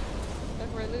this.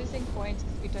 Look, we're losing points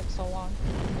because we took so long.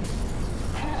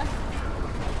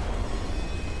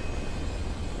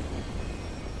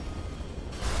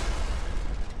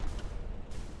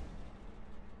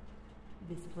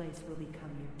 This place will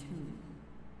become your tomb.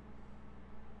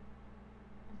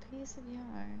 A piece of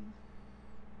yarn.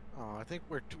 Oh, I think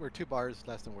we're 2 bars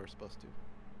less than we're supposed to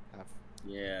have.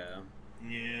 Yeah.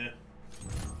 Yeah.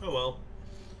 Oh well.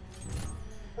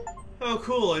 Oh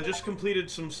cool, I just completed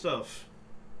some stuff.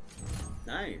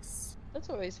 Nice. That's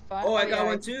always fun. Oh, I got yeah,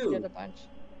 one too. did a bunch.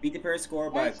 Beat the pair score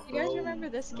by Guys, you guys remember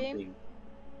this game? something.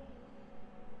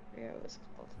 I forget what it was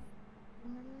called.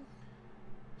 Remember?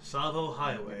 Savo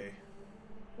Highway.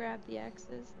 Grab the axes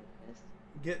like this.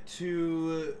 Get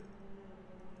to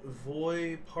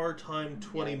Voy part-time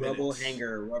 20 minutes. Rubble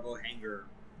hanger.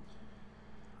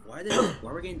 Why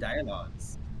are we getting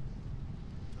dialogues?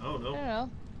 Oh no. I don't know.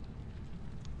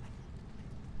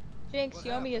 Jinx,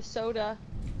 you owe me a soda.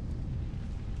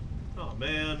 Oh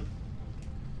man.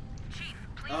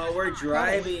 Oh, we're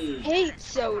driving. I hate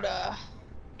soda.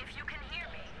 If you can hear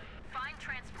me, find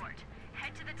transport.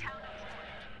 Head to the town.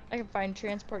 I can find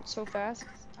transport so fast.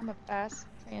 I'm a fast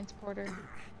transporter.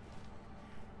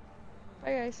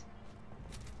 Bye guys.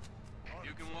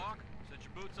 You can walk? Set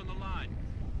your boots on the line.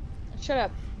 Shut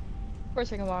up. Of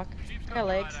course I can walk. I got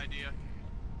legs.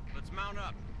 Let's mount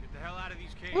up. Get the hell out of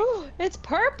these caves. Ooh, it's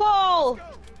purple!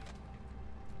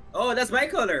 Oh, that's my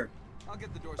color. I'll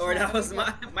get the door. Or that was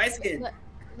my skin.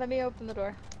 Let me open the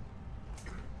door.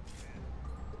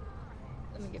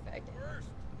 Let me get back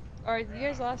in. Alright, you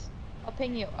guys lost. I'll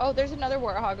ping you. Oh, there's another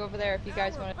warthog over there if you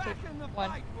guys want to take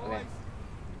one.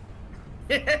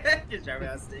 Okay. Just driving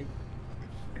out stick.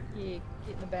 Yeah,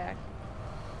 get in the back.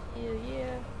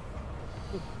 Yeah.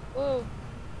 Whoa.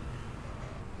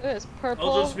 It's purple.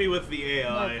 I'll just be with the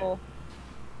AI.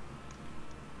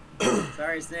 Purple.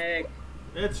 Sorry, Snake.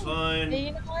 It's fine. Hey,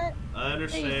 you know what? I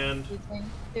understand.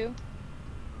 Too.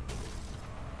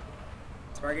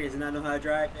 Sparky does not know how to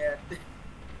drive yet.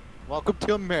 Welcome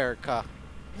to America.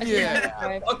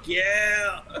 Yeah. Fuck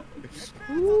yeah.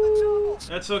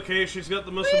 That's okay. She's got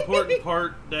the most important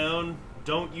part down.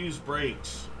 Don't use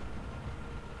brakes.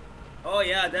 Oh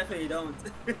yeah, definitely don't.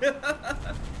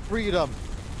 Freedom.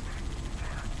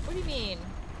 What do you mean?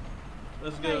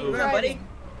 Let's How are you go. driving?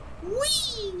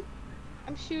 Whee!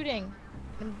 I'm shooting.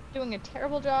 I'm doing a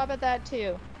terrible job at that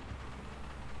too.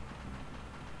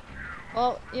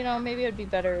 Well, you know, maybe it'd be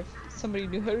better if somebody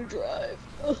knew how to drive.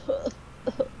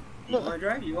 You wanna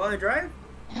drive? You wanna drive?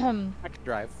 I can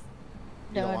drive.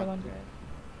 No, I don't want to drive.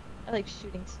 I like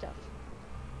shooting stuff.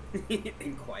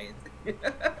 And quiet.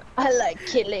 I like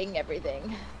killing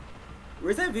everything.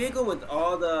 Where's that vehicle with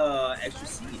all the extra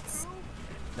seats?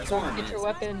 That's what I Get your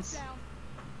weapons.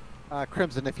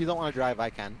 Crimson, if you don't want to drive, I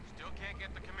can.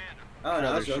 Oh, no, Rather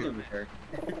I'll show shoot. them her.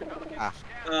 Ah.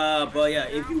 But yeah,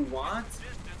 if you want,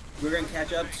 we're gonna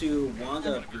catch up to one of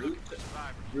the brute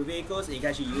vehicles, and you can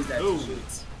actually use that to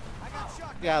shoot.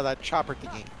 Yeah, that chopper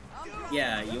thingy.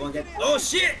 Yeah, you want to get. Oh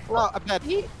shit! Well, I'm dead.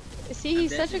 See,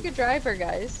 he's such a good driver,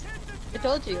 guys. I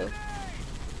told you.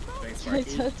 Thanks, I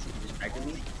Sparky. told Distracted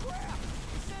me. you.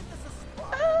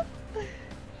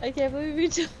 I can't believe you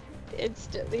just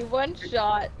instantly one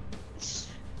shot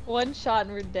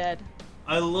and we're dead.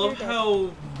 I love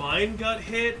how mine got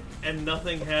hit and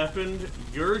nothing happened.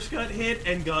 Yours got hit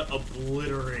and got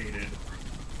obliterated.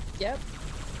 Yep.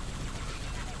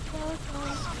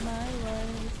 Welcome my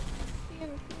life. You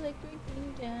ever feel like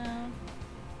breaking down?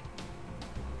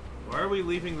 Why are we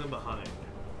leaving them behind?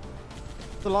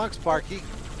 So long, Sparky.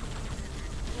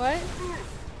 What?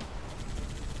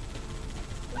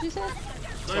 What'd you say?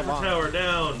 Sniper tower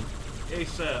down.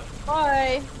 ASAP.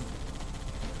 Bye.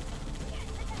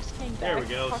 Just came There back. we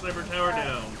go. Fuck Sniper my tower God.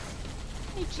 down.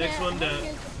 Hey, Next chat, one how down. you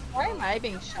guys- Why am I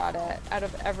being shot at out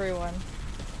of everyone?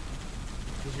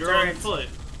 Because you're on foot.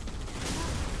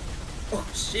 Oh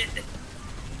shit!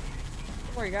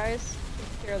 Don't worry, guys.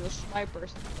 Take care of the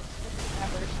snipers.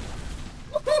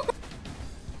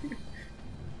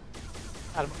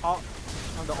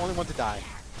 I'm the only one to die.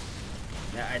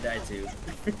 Yeah, I died too.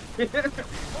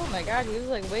 Oh my god, he was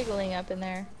like wiggling up in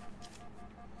there.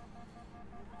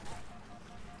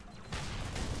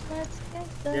 Let's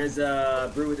get the... There's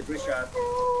a brew with the brew shot.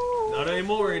 Not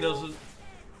anymore, he doesn't.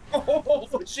 Oh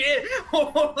shit!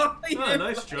 Ah,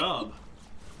 nice job.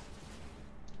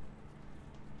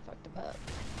 Fucked him up.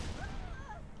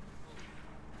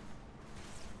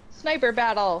 Sniper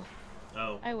battle!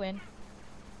 Oh. I win.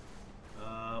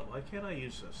 Why can't I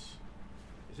use this?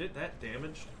 Is it that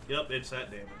damaged? Yep, it's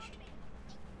that damaged.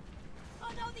 Oh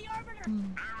no, the Arbiter!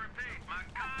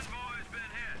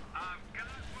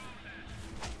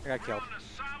 I got killed.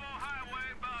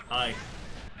 Hi.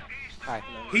 Hi.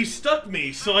 He stuck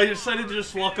me, so I decided to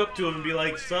just walk up to him and be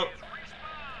like, sup?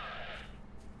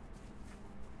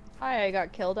 Hi, I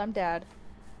got killed. I'm dad.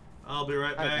 I'll be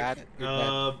right Hi, back. Dad.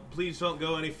 You're dead. Please don't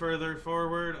go any further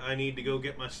forward. I need to go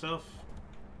get my stuff.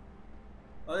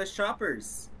 Oh, there's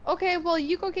choppers. Okay, well,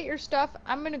 you go get your stuff.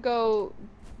 I'm gonna go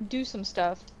do some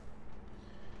stuff.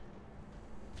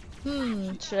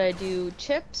 Should I do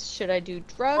chips? Should I do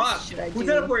drugs? Fuck! Should I Who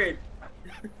do... teleported?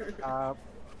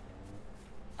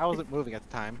 I wasn't moving at the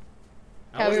time.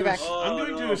 Okay, we're back. I'm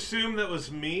going to assume that was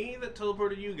me that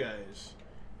teleported you guys.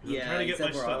 I'm Yeah, trying to get my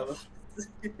except for all of stuff.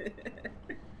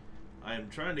 us. I am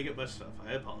trying to get my stuff.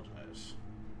 I apologize.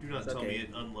 Do not It's tell me okay. it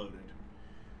unloaded.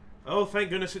 Oh, thank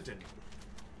goodness it didn't.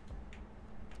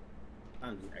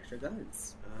 Extra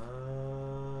guns.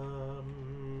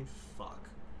 Fuck.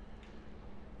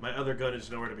 My other gun is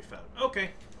nowhere to be found. Okay.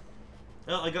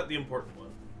 Well, I got the important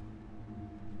one.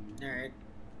 Alright.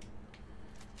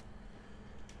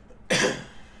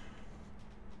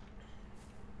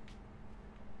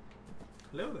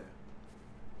 Hello there.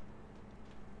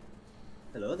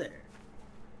 Hello there.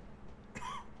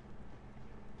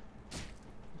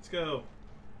 Let's go.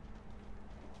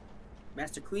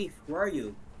 Master Queef, where are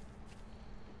you?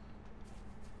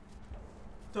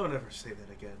 Don't ever say that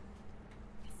again.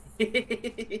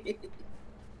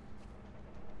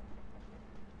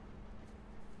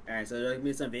 Alright, so there's gonna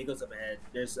be some vehicles up ahead.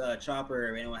 There's a chopper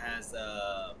if anyone has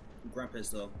a grunt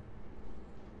pistol.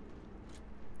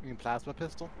 You mean plasma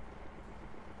pistol?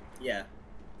 Yeah.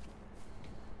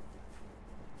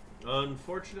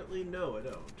 Unfortunately, no, I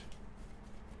don't.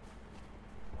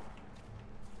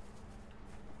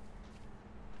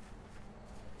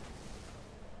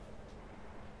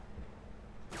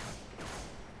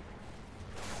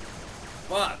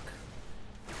 Fuck.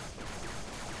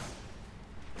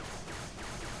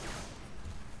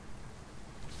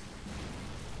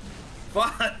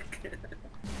 Fuck.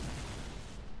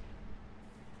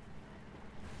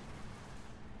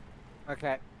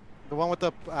 Okay. The one with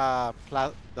the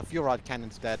fuel rod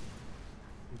cannon's dead.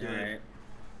 Alright.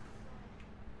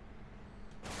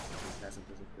 Plasma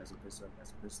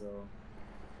pistol.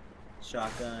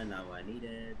 Shotgun, not what I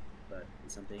needed, but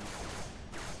it's something.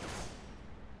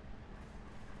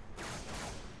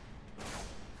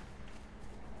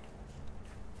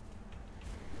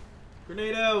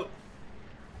 Grenade out!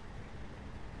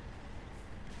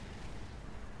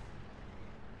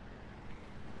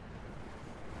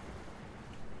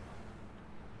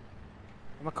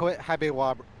 I'm gonna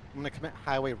commit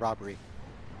highway robbery.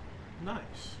 Nice.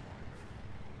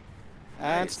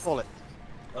 And Nice. stole it.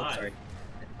 Oh, Hi. sorry.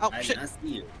 Oh I shit! did not see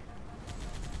you.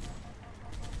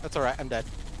 That's alright, I'm dead.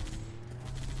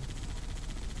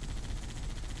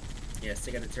 Yeah,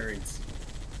 stick at the turrets.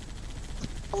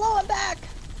 Hello, I'm back.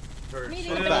 Turret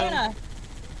Meeting a two. banana.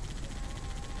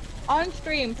 On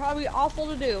stream, probably awful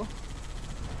to do.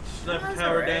 Sniper That's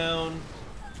tower alright. down.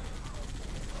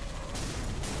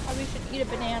 Probably should eat a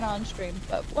banana on stream,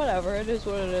 but whatever, it is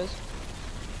what it is.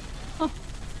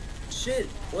 Shit,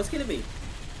 what's gonna be?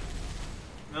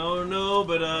 Oh no,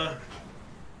 but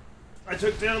I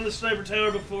took down the sniper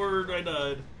tower before I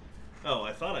died. Oh,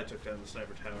 I thought I took down the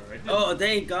sniper tower. I didn't. Oh,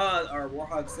 thank God, our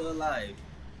Warhog's still alive.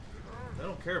 I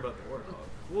don't care about the Warthog.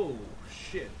 Whoa,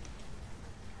 shit.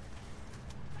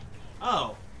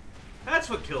 Oh, that's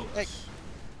what killed us.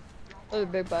 That was a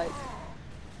big bite.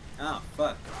 Oh,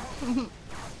 fuck.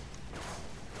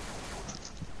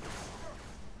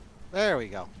 There we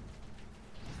go.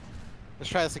 Let's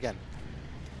try this again.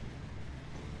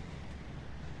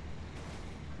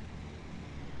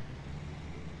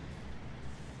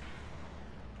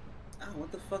 Oh,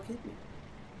 what the fuck hit me?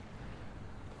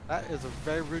 That is a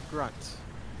very rude grunt.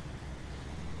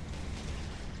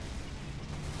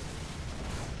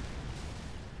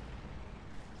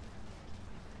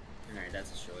 Alright,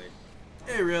 that's destroyed.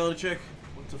 Hey, reality check.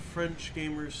 What's a French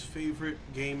gamer's favorite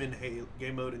game in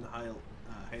game mode in Halo?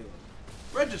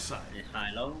 Regicide.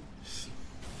 Hilo?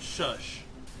 Shush.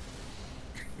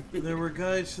 There were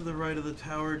guys to the right of the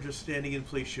tower just standing in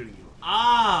place shooting you.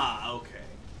 Ah, okay.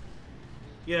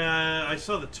 Yeah, I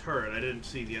saw the turret. I didn't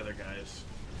see the other guys.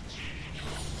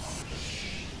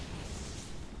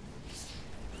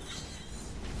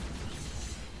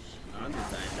 I'm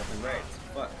just dying left and right.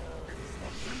 Fuck.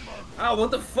 Oh,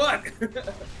 what the fuck?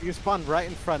 You spawned right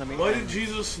in front of me. Why did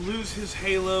Jesus lose his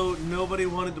Halo? Nobody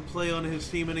wanted to play on his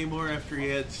team anymore after he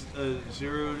had a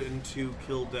 0 and 2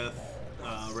 kill death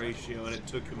ratio, and it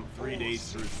took him 3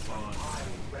 days to respawn.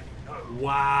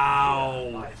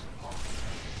 Wow.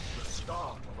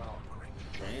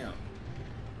 Damn.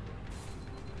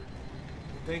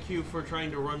 Thank you for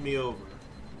trying to run me over.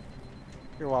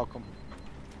 You're welcome.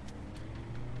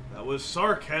 That was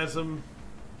sarcasm.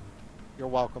 You're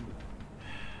welcome.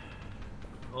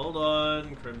 Hold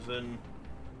on, Crimson.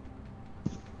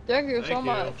 Thank you so Thank you.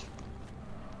 much.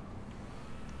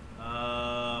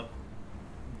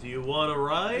 Do you want to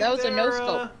ride? That was a there,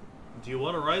 no-scope. Do you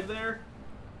want to ride there?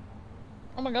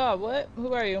 Oh my god, what?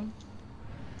 Who are you?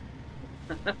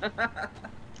 Let's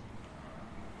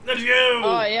go!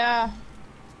 Oh yeah.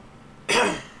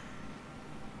 Give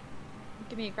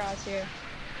me a cross here.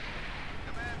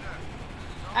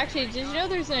 Actually, did you know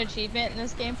there's an achievement in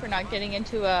this game for not getting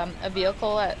into a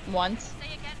vehicle at once?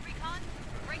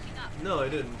 No, I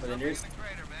didn't. But then there's...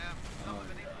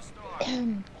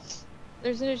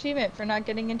 There's an achievement for not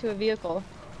getting into a vehicle.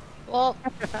 Well,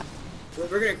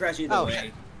 we're gonna crash either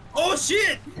way. Oh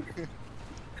shit!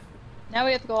 Now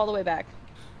we have to go all the way back.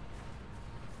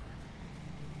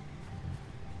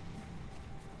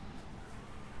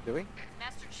 Do we?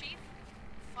 Master Chief,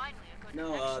 finally a good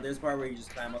No, connection. there's a part where you just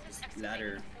climb up this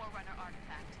ladder. Forerunner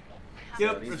artifact.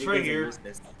 Yep, So these it's vehicles right are here.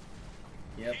 useless.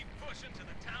 Yep.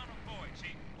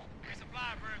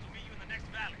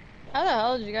 How the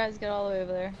hell did you guys get all the way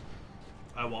over there?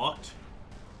 I walked.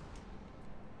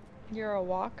 You're a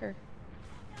walker.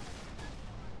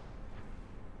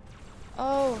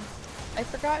 Oh, I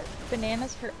forgot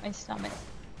bananas hurt my stomach,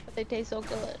 but they taste so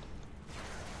good.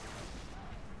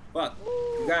 Fuck.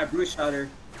 We got a brute shooter.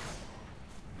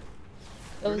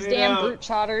 Those Grenade damn out. brute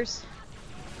shotters.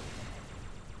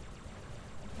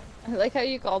 I like how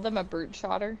you call them a brute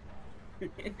shotter.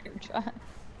 Brute shot.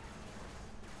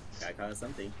 Gotta call it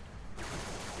something.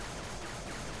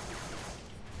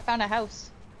 I found a house.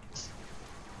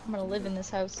 I'm gonna live in this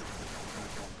house.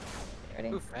 Ready?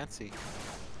 Ooh, fancy.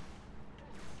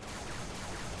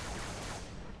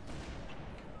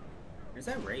 Where's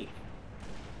that Wraith?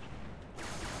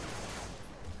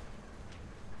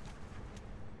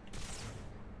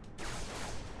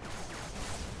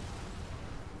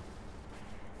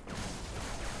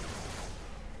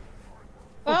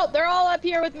 Well, they're all up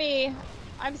here with me.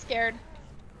 I'm scared.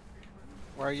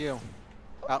 Where are you?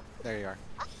 Oh, there you are.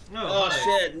 No, Oh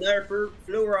hi. shit, another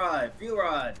fuel rod. Fuel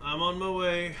rod. I'm on my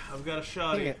way. I've got a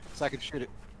shot. Dang it, so I can shoot it.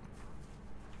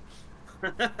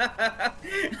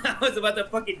 I was about to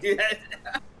fucking do that.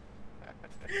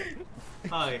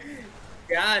 Hi.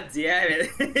 God damn it.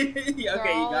 Okay, you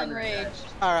They're all got me. enraged.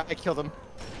 Alright, I killed him.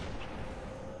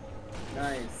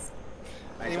 Nice.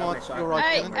 I Anyone got want my fuel shot. rod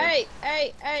Hey, cannon? hey,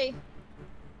 hey, hey.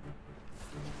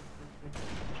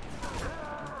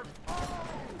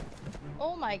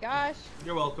 Oh my gosh.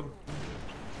 You're welcome.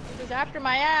 He was after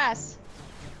my ass.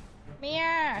 Me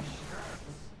ass.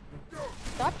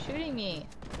 Stop shooting me.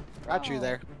 Got you Bro.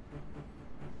 there.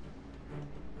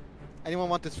 Anyone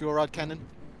want this fuel rod cannon?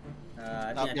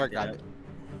 I Oh, think you're I got did it.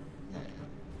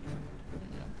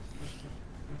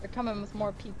 They're coming with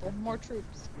more people, more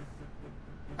troops.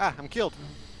 Ah, I'm killed.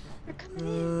 They're coming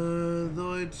in.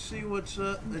 Though I'd see what's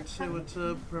up. I'd say what's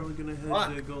up. Probably gonna head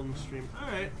Fuck. to Golden Stream.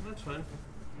 Alright, that's fine.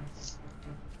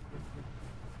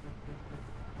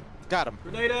 Got him.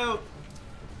 Grenade out!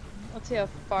 Let's see how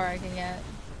far I can get.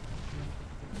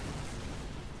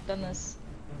 Done this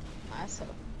lasso.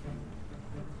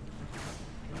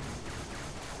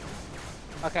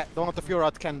 Okay, the one with the fuel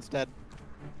rod cannon's dead.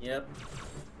 Yep.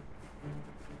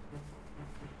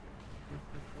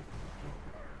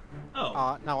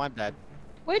 Oh. Now I'm dead.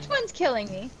 Which one's killing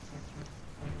me?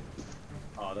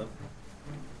 Autumn.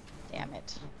 Damn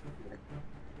it.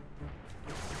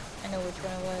 I know which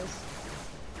one it was.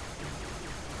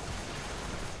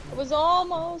 It was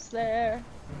almost there.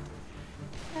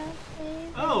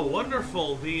 Oh,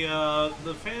 wonderful. The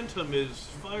Phantom is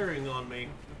firing on me.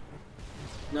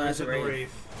 No, Or that's is a it the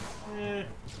Wraith. Eh.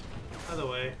 Either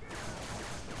way.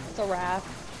 It's a wrath.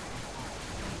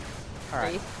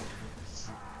 Alright. Wraith.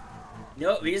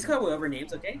 No, we just call whatever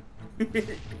names, okay?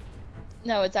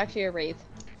 No, it's actually a wraith.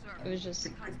 It was just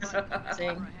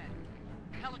saying.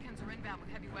 Pelicans are inbound with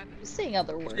heavy weapons. Just saying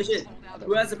other words. Shit.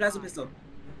 Who has the plasma pistol?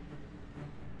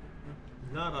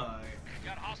 Not I.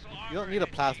 You don't need a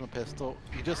plasma pistol.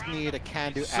 You just need a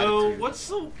can-do So attitude. what's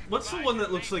the one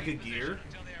that looks like a gear?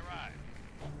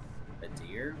 A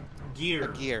deer? Gear.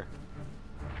 A gear.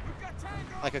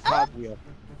 Like a cogwheel.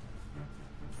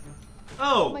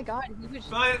 Oh! Oh my god, he was.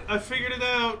 Fine, I figured it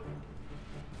out.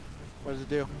 What does it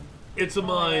do? It's a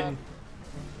mine.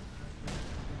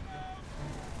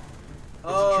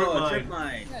 Oh, a trip trip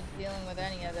mine. I'm not dealing with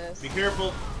any of this. Be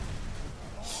careful.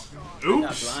 I'm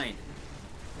not Oops. blind.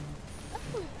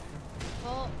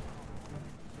 Well,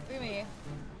 look at me.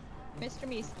 Mr.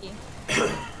 Miski.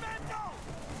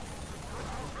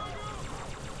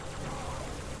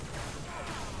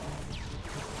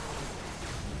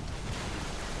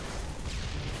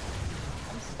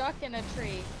 I'm stuck in a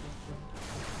tree.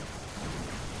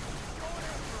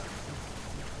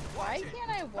 Why can't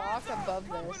I walk above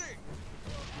this?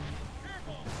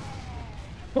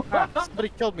 Ah, somebody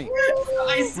killed me.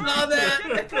 I saw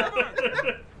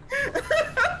that!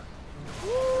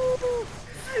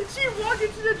 She walked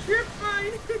into the trip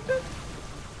mine!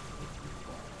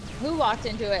 Who walked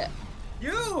into it?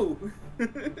 You!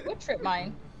 What trip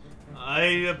mine? I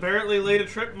apparently laid a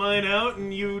trip mine out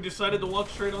and you decided to walk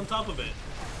straight on top of it.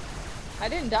 I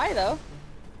didn't die though.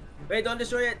 Wait, don't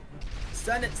destroy it!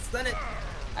 Stun it, stun it!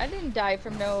 I didn't die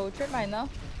from no trip mine though.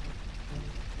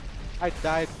 I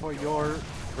died for your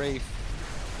Wraith.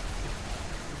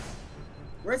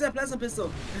 Where's that plasma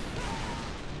pistol?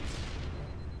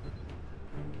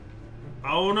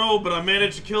 I don't know, but I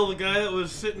managed to kill the guy that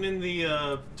was sitting in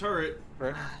the turret.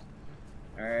 Alright,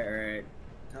 alright.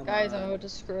 Guys, I'm about to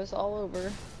screw us all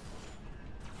over.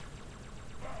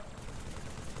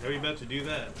 How are you about to do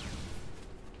that?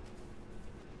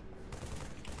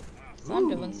 So I'm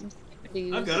doing some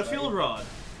stupid. I've got a field rod.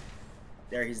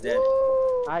 There, he's dead.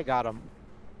 Woo! I got him.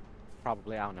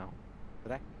 Probably, I don't know.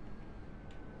 Did I?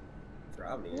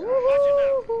 Probably.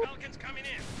 Woo! Falcon's coming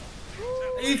in.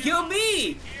 You killed me!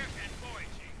 Here and forward,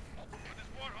 Chief. But this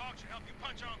warthog should help you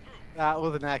punch on through. That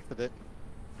was an accident.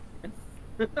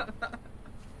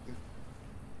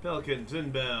 Falcons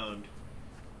inbound.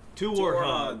 Two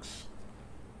warthogs. warthogs.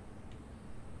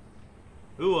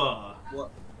 Ooh-ah.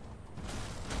 What?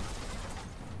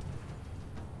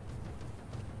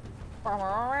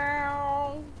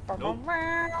 Nope.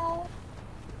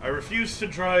 I refuse to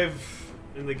drive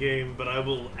in the game, but I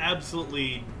will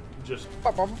absolutely just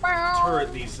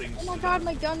turret these things. Oh my god,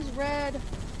 my gun's red.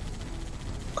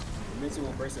 I'm missing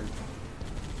one person.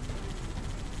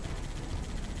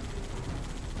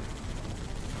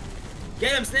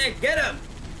 Get him, Snake! Get him!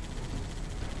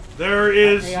 There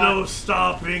is no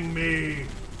stopping me.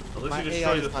 Unless My you AI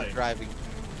destroy is the not thing. driving.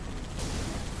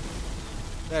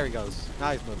 There he goes.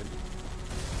 Now he's moving.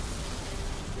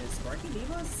 Did Sparky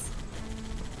leave us?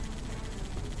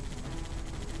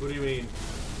 What do you mean?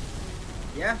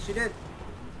 Yeah, she did.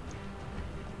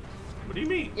 What do you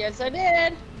mean? Yes, I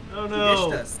did. Oh She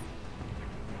no. ditched us.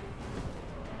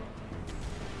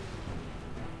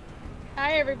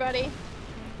 Hi, everybody.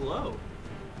 Hello.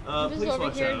 I'm just Please over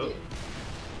watch here. out.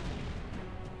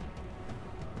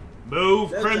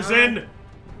 Move, Good Crimson! job.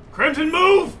 Crimson,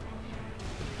 move!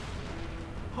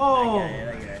 Oh.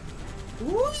 That guy.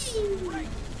 Whee!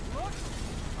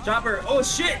 Chopper! Oh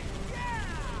shit!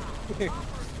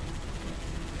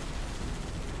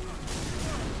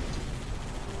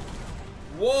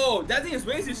 Whoa, that thing is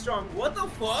way too strong. What the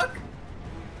fuck?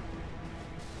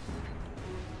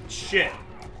 Shit.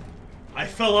 I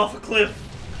fell off a cliff.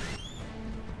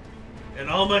 And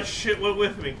all my shit went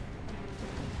with me.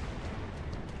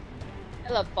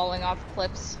 I love falling off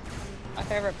cliffs. My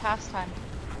favorite pastime.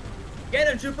 Get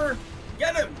him, Trooper!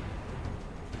 Get him!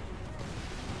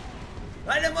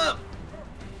 Light him up!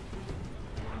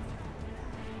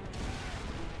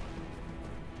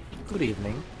 Good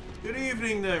evening. Good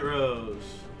evening, Night Rose.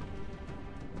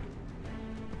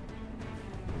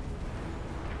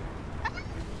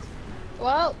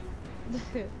 Well.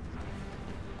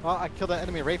 Well, I killed that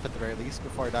enemy Wraith at the very least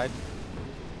before I died.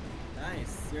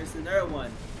 Nice. Here's another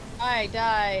one. I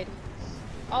died.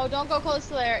 Oh, don't go close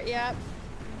to there. Yep.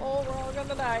 Oh, we're all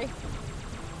gonna die.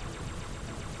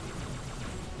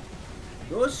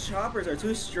 Those choppers are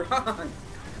too strong.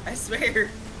 I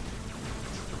swear.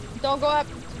 Don't go up.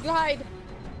 You hide.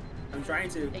 I'm trying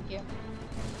to. Thank you.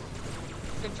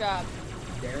 Good job.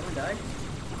 Did everyone die?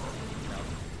 No.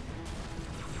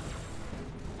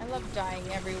 I love dying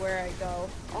everywhere I go.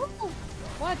 Oh,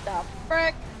 what the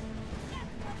frick?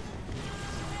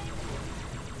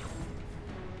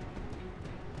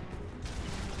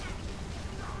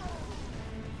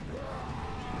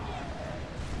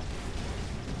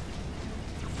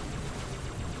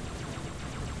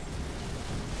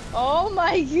 Oh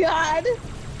my god!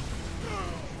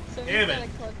 So Damn gotta it.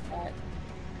 clip that.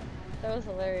 That was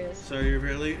hilarious. Sorry,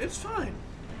 really? It's fine.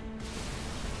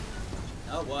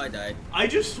 Oh, well, I died. I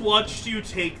just watched you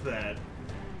take that.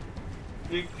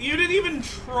 You didn't even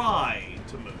try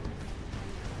to move.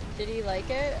 Did he like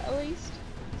it, at least?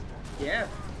 Yeah,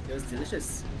 it was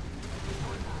delicious.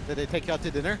 Did they take you out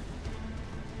to dinner?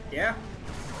 Yeah.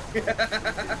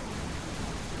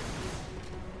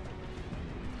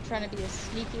 Trying to be a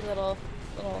sneaky little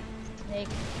snake.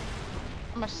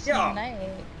 I'm a Yeah.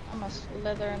 snake. I'm a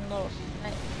slithering little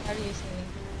snake. How do you see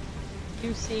me?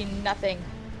 You see nothing.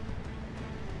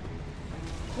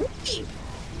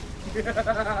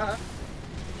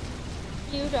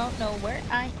 You don't know where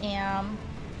I am.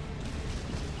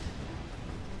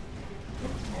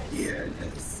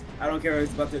 Yes. I don't care if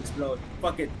it's about to explode.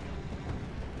 Fuck it.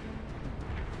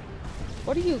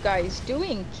 What are you guys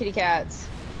doing, kitty cats?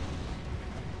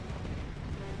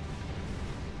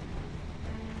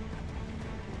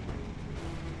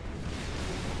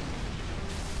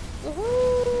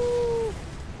 Woohoo!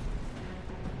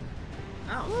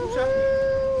 Ow, who shot me?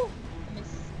 Woo! Let me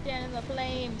stand in the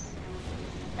flames.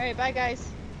 Alright, bye guys.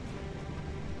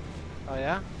 Oh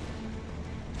yeah?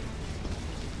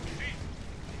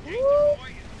 Woo!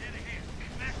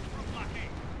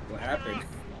 What happened?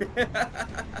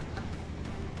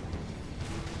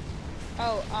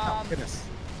 Oh, Goodness.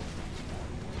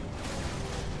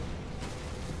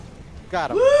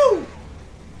 Got him. Woo!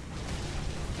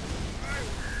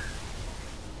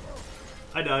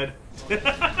 I died.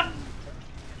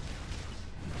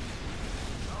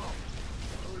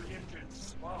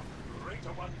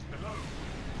 Greater ones below.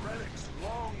 Relics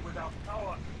long without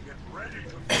power, yet ready to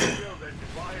fulfill their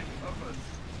divine purpose.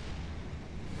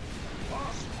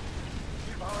 Fast!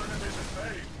 Keep our enemies at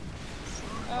bay.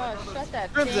 oh, shut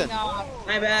that Crimson. thing off.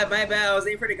 My bad. I was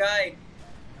aiming for the guy.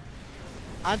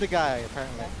 I'm the guy,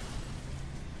 apparently.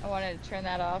 I wanted to turn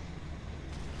that off.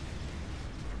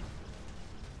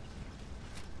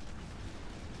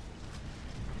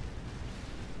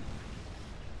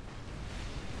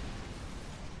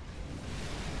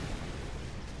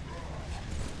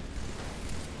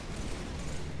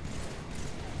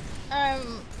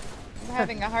 I'm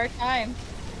having a hard time.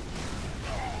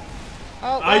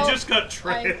 Oh, I well, just got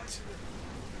tripped.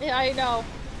 Yeah, I know.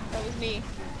 That was me.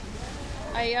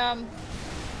 I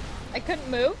couldn't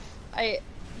move.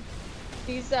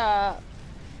 These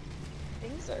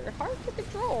things are hard to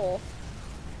control.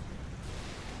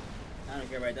 I don't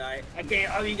care if I die. I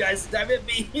can't. All you guys dive at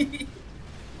me.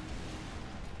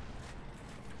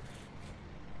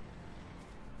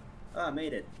 Oh, I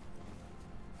made it.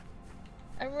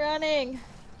 I'm running.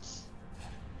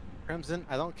 Crimson,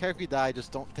 I don't care if you die,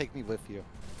 just don't take me with you.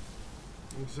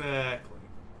 Exactly.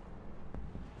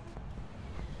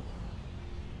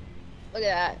 Look at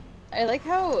that. I like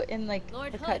how in like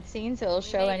Lord the Hood, cutscenes it'll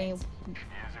show made any it.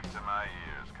 Music to my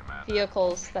ears, Commander.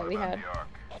 vehicles that we What about had. the Ark?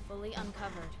 Fully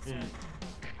uncovered. Mm. And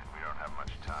we don't have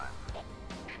much time.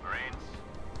 Marines,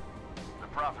 the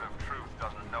Prophet of Truth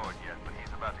doesn't know it yet, but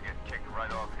he's about to get kicked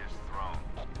right off his throne.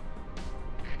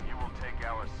 You will take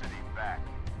our city back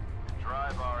and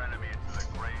drive our enemy into the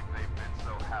grave they've been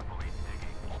so happily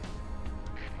digging.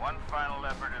 One final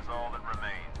effort is all that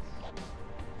remains.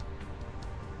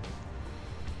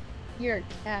 You're a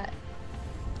cat.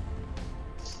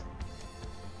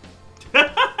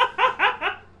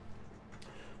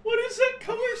 What is that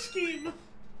color scheme?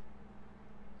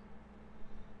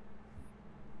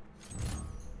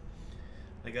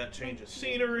 I got change of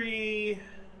scenery.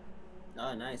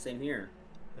 Oh, nice. Same here.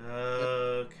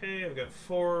 Okay, I've got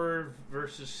 4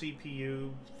 versus CPU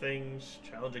things.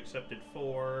 Challenge accepted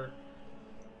 4.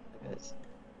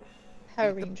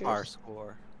 Power Beat the Rangers. par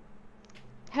score.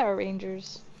 Power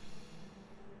Rangers.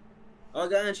 Oh, I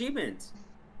got an achievement.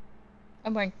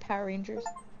 I'm wearing Power Rangers.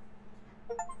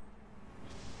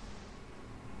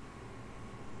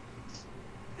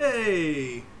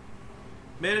 Hey!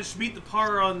 Managed to beat the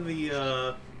par on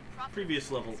the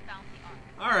previous level.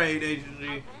 Alright, Agent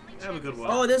G. Have a good one.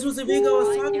 Oh, this was the vehicle I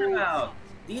was talking about.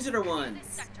 These are the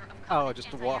ones. Oh,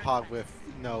 just a warthog with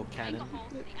no cannon.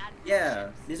 Yeah,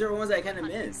 these are the ones I kind of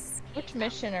miss. Which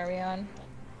mission are we on?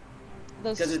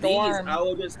 The Because of these, storm. I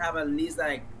will just have at least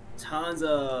like tons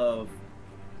of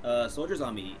soldiers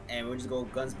on me, and we'll just go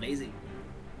guns blazing.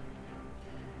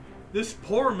 This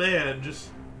poor man just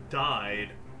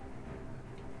died.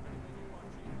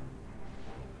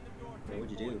 What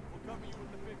would you do?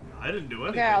 I didn't do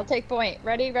anything. Okay, I'll take point.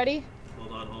 Ready? Ready?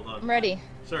 Hold on, hold on. I'm ready.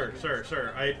 Sir,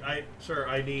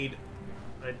 I need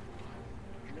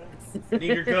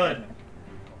your gun.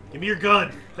 Give me your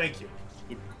gun. Thank you.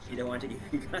 You don't want to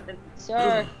give me a gun?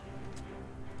 Sir.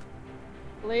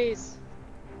 Please.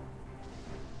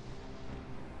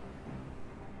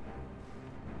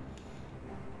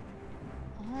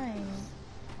 Fine.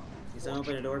 Can someone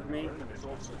open the door for me?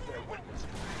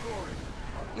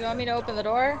 You want me to open the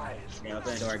door? Yeah,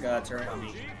 open the door. I got a turret on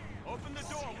me. Open the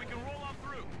door. We can roll on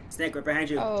through. Snake, right behind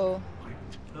you. Oh.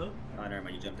 Huh? Oh, never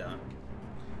mind. You jumped down.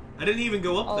 I didn't even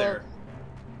go up there.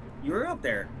 You were up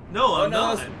there. No, I'm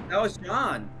no, not. That was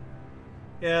John.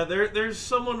 Yeah, there's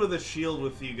someone with a shield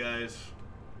with you guys.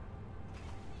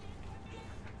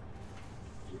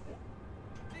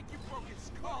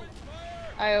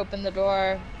 I opened the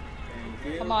door.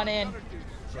 Thank you. Come on in.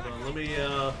 Hold on,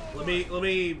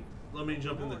 let me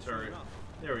jump in the turret.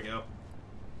 There we go.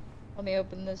 Let me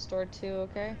open this door too,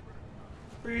 okay?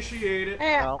 Appreciate it.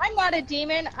 Hey, Well. I'm not a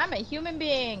demon. I'm a human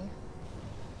being.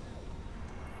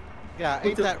 Yeah,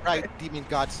 ain't that right, Demon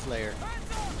God Slayer?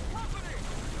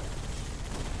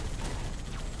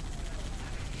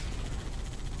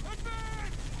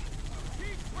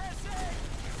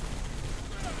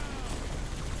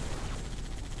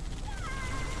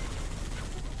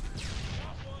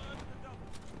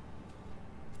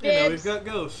 Hey, now Dibs. we've got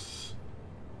ghosts.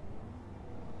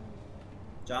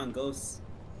 John Ghosts.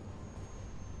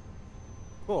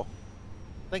 Cool.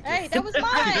 Thank you. Hey, that was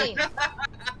mine.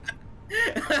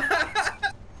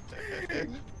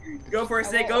 Go for it,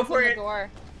 Sid. I Go won't for open the it. door.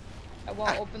 I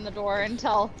won't open the door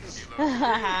until.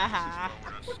 I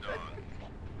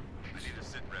need a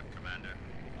sit rep, Commander.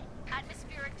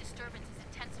 Atmospheric disturbance is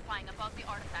intensifying above the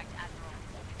artifact, Admiral.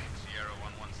 Sierra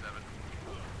 117.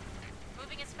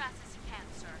 Moving as fast as he can,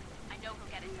 sir. I know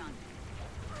he'll get it done.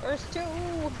 First two.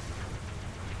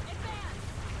 Advance!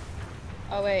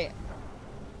 Oh wait.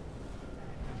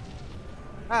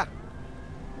 Ah!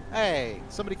 Hey,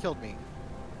 somebody killed me.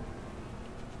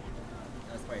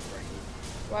 That's quite frank.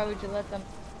 Why would you let them?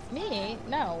 Me?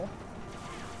 No.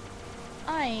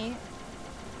 I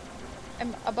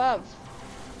am above.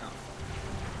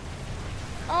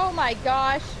 Oh my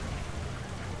gosh.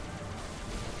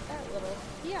 That little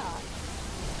yeah.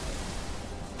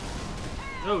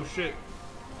 Oh shit.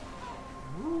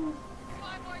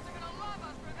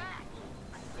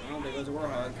 Oh, there goes a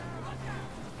Warhog.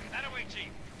 That away, Chief.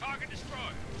 Target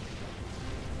destroyed.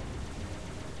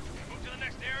 Move to the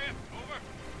next area. Over.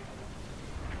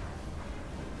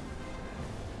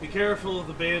 Be careful of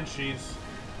the banshees.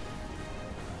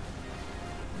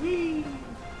 Whee!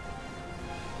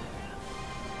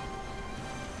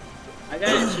 I got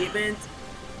an achievement.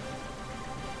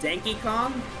 Donkey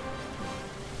Kong?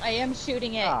 I am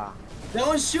shooting it. Ah.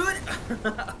 Don't shoot!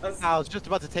 I was just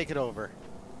about to take it over.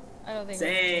 I don't think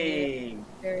Same.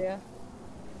 area.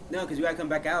 No, because we gotta come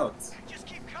back out. Just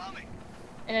keep coming.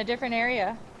 In a different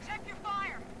area. Check your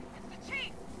fire! It's the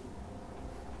Chief!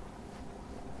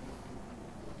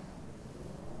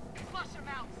 Flush him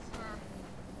out,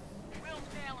 sir. We'll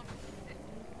nail him.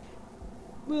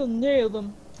 We'll nail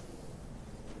them.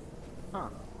 Huh.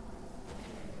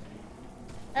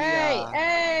 Hey, Yeah.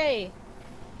 hey!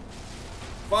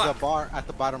 Fuck. The bar at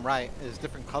the bottom right is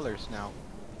different colors now.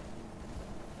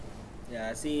 Yeah,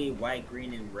 I see white,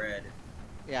 green, and red.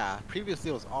 Yeah, previously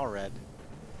it was all red.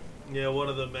 Yeah, one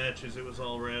of the matches it was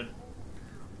all red.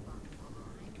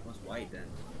 What's white then?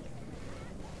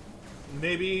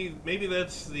 Maybe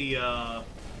that's the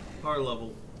power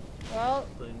level Well,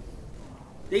 thing.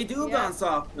 They do Yeah. bounce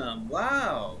off them.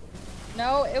 Wow.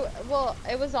 no,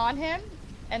 it was on him,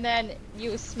 and then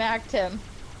you smacked him,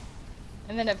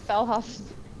 and then it fell off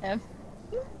him.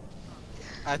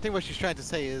 I think what she's trying to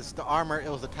say is the armor it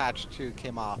was attached to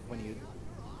came off when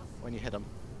you hit him.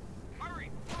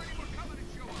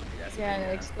 That's Yeah, and it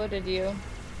pretty exploded you.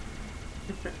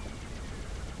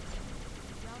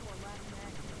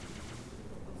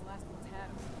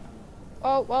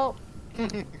 Oh, well,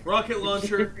 Rocket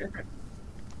launcher.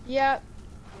 yeah.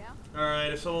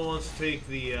 Alright, if someone wants to take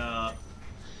the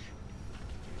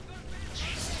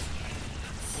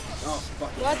Oh, fuck.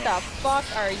 What the fuck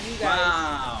are you guys?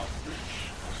 Wow.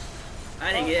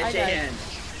 I didn't Oh, get I a died. chance.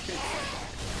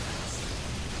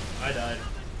 I died.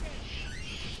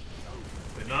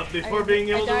 But not before being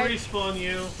able to died. respawn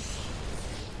you.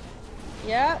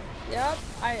 Yep, yep.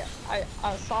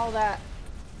 I saw that.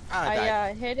 I died.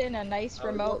 I hid in a nice Oh, we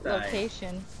remote both died.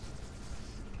 location.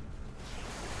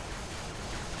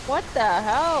 What the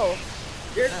hell?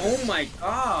 There's, oh my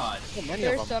god. So many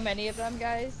There's of them. so many of them,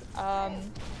 guys.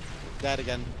 Dead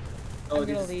again. Oh, I'm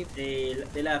gonna this-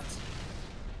 leave. They left.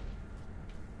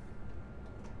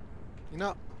 You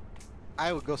know,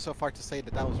 I would go so far to say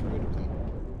that that was rude of them.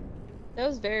 That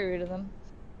was very rude of them.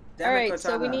 Damn All it, right,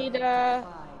 so we Cortana. need Defied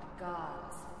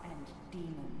gods and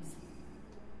demons.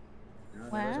 No,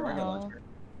 there goes a rocket Wow. launcher.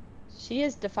 She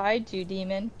has defied you,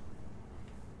 demon.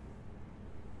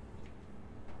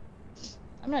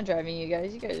 I'm not driving you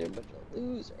guys. You guys are a bunch of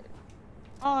losers.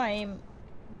 I'm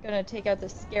gonna take out the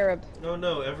scarab. Oh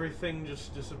no, everything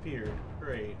just disappeared.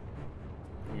 Great.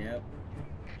 Yep.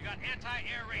 You got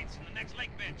anti-air raids in the next lake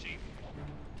bed, Chief.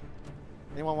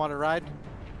 Anyone want to ride?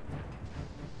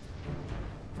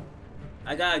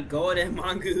 I got a golden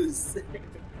mongoose.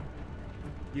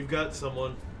 You've got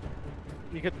someone.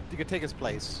 You could take his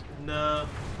place. Nah.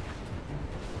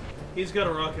 He's got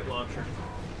a rocket launcher.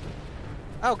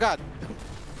 Oh god.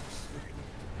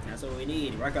 That's what we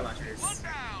need. Rocket launchers. One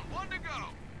down, one to go.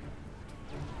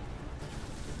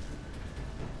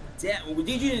 Damn,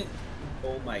 did you?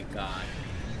 Oh my god.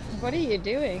 What are you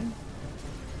doing?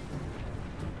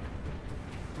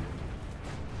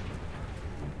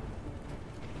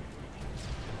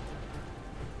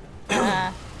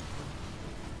 Ah.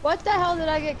 What the hell did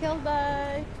I get killed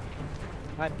by?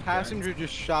 My passenger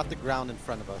just shot the ground in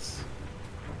front of us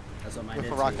That's what mine with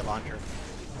did a rocket too. launcher.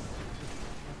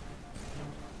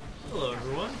 Hello,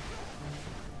 everyone.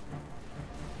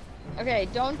 Okay,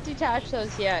 don't detach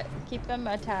those yet. Keep them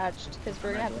attached, because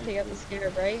we're gonna have to take out the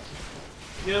scarab, right?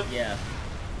 Yep. Yeah.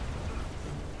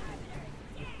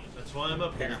 That's That's why I'm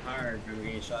up Kind here. of hard when we're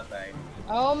getting shot by.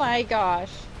 Oh my gosh.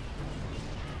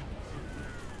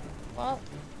 Well,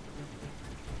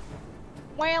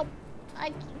 I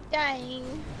keep dying.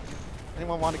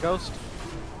 Anyone want a ghost?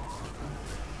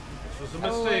 This was a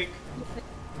mistake.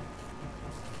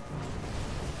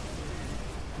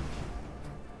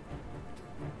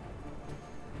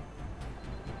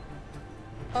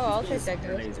 Oh, I'll take that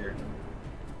ghost. Laser.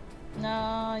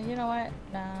 No, you know what?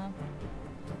 No.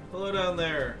 Hello down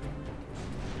there.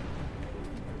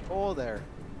 Oh, there.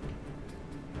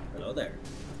 Hello there.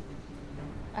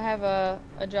 I have a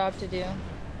job to do. I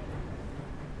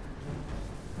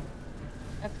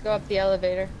have to go up the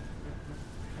elevator.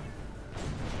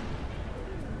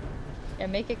 Yeah,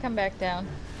 make it come back down.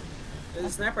 There's a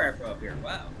sniper rifle up here.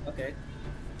 Wow. Okay.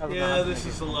 Yeah, this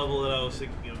is the level that I was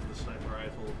thinking of, the sniper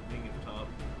rifle being at the top.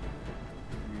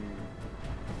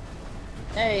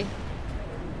 Hey.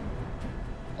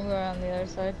 I'm going on the other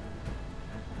side.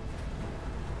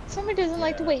 Somebody doesn't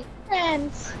like to wait.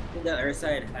 Friends! I think the other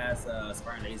side has a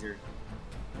Spartan laser.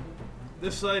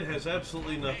 This side has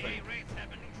absolutely nothing.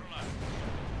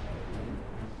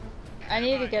 I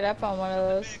need to get up on one of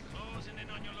those.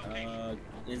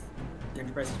 Can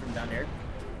you press it from down there?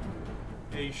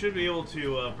 Yeah, you should be able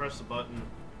to press the button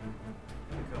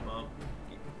to come up.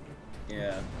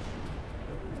 Yeah.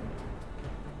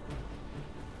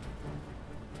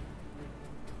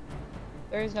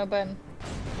 There is no button.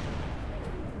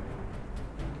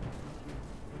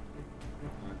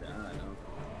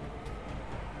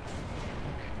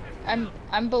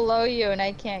 I'm below you and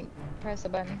I can't press a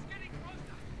button.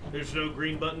 There's no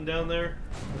green button down there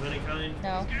of any kind?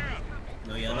 No.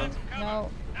 No yellow?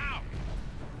 No.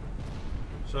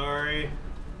 Sorry.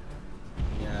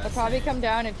 Yeah. I'll probably come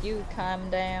down if you come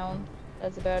down.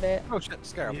 That's about it. Oh shit,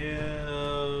 Scarab. Yeah, I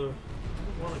don't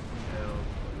want to come down.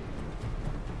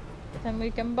 Then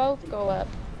we can both go up.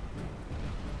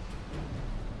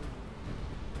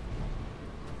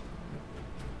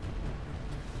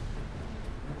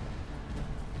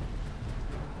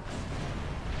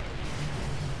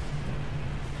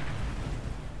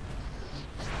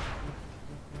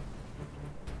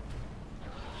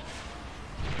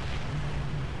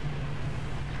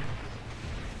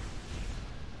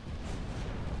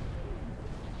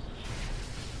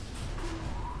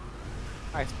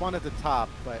 I spawned at the top,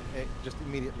 but it just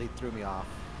immediately threw me off.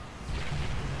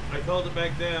 I called it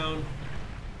back down.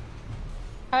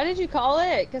 How did you call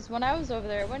it? Because when I was over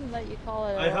there, it wouldn't let you call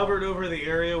it. I hovered over the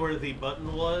area where the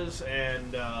button was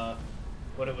and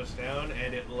when it was down,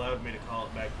 and it allowed me to call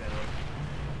it back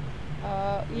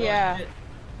down. Yeah.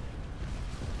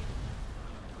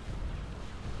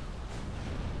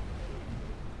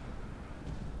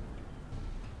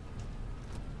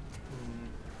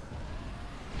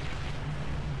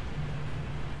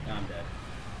 I'm dead.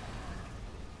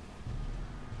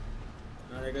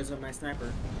 Oh, there goes my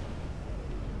sniper.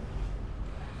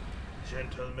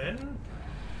 Gentlemen.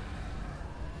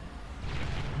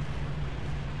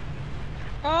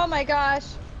 Oh my gosh.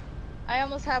 I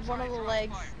almost have one of the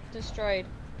legs destroyed.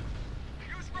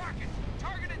 Use rocket.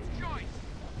 Target its joint.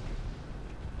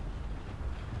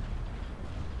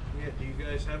 Yeah, do you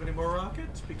guys have any more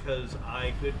rockets? Because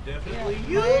I could definitely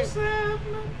Yeah, use them.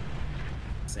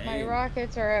 Same. My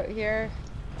rockets are out here.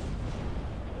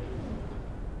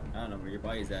 I don't know where your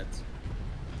body's at.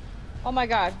 Oh my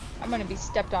god. I'm gonna be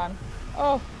stepped on.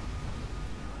 Oh.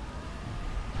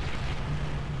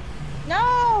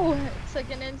 No! It's like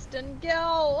an instant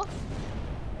kill.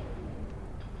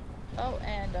 Oh,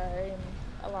 and I'm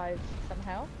alive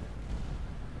somehow.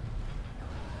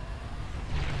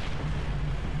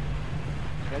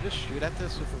 Can I just shoot at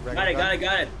this with a regular Got it, got it,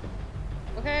 got it.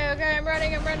 Okay, okay, I'm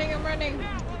running.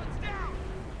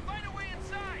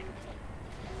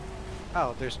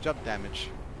 Oh, there's jump damage.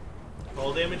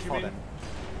 Fall damage, you Fall mean? damage.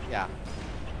 Yeah.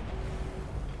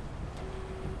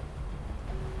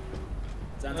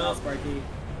 It's on top, Sparky.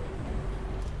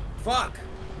 Fuck!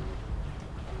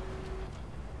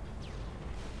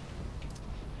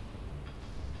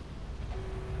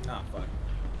 Oh, fuck.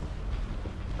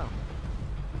 Oh.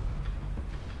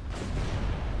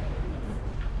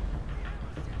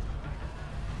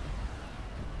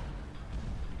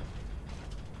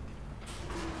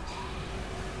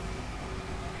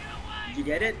 Did you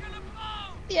get it?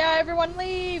 Yeah, everyone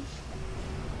leave!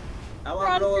 I want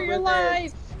Run to blow for up your with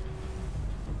life!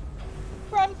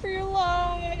 Run for your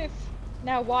life!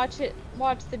 Now watch it.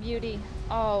 Watch the beauty.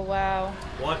 Oh, wow.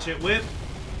 Watch it whip.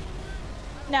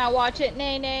 Now watch it,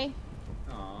 Nene.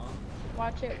 Aww.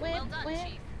 Watch it whip, Well done, whip.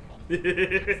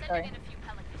 Chief. Sorry. Sending in a few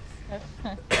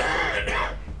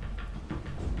pelicans.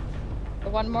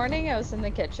 One morning I was in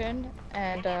the kitchen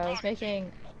and I was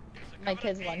making my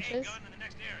kids lunches.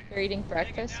 They're eating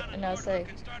breakfast, and I was like,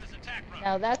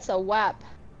 "Now that's a WAP.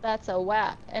 That's a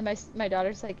WAP." And my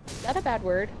daughter's like, "Is that a bad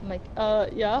word?" I'm like,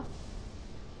 yeah.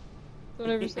 Don't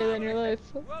ever say that in your life.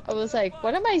 I was like,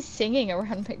 what am I singing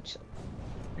around my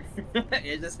children?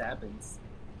 It just happens.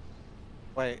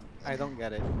 Wait, I don't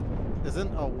get it.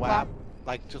 Isn't a WAP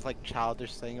like just like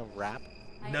childish saying a rap?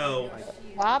 No.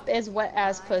 WAP is wet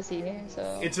ass pussy,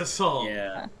 so. It's a song.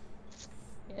 Yeah.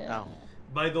 Yeah. Oh.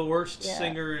 By the worst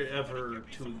singer ever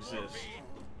to exist.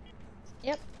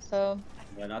 Yep, so.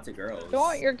 Well, not to girls. Don't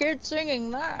want your kids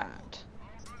singing that.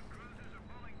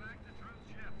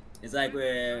 It's like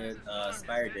with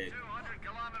Spire Dick.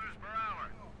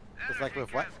 It's like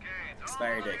with what?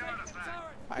 Spire Dick.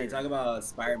 They talk about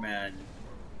Spider-Man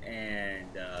and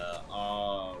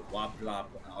all wop blop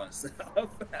and all that stuff.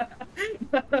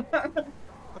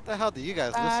 What the hell do you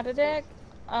guys listen Dick.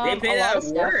 They pay that at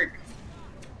work.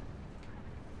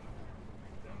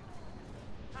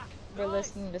 We're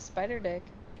listening to Spider Dick.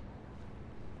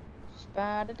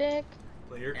 Spider Dick.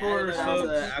 Play your chorus, that was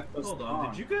folks. an actual Hold song.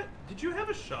 on. Did you have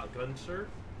a shotgun, sir?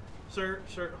 Sir,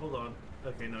 hold on.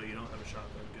 Okay, no, you don't have a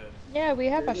shotgun. Good. Yeah, we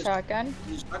have a shotgun.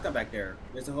 There's a shotgun back there.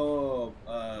 There's a whole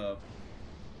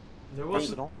There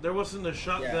wasn't a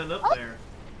shotgun up there.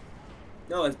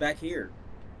 No, it's back here.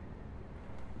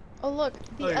 Oh look,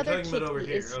 the you're other talking about over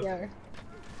chickie here, is okay. here.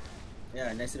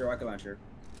 Yeah, next to the rocket launcher.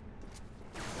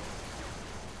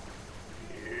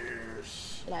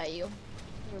 Yes. Hello, you.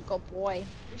 You're a good boy.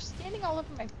 You're standing all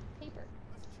over my paper.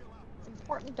 It's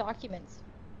important documents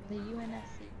from the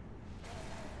UNSC.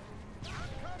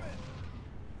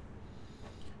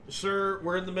 Sir,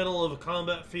 we're in the middle of a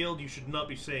combat field. You should not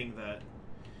be saying that.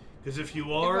 Because if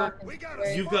you are,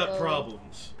 you've got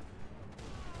problems.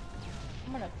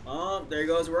 I'm gonna... Oh, there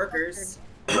goes workers.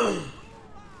 Woo,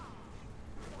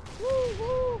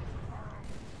 woo.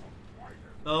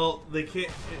 Oh, they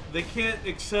can't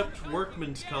accept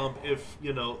workman's comp if,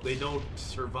 you know, they don't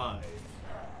survive.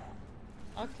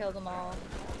 I'll kill them all.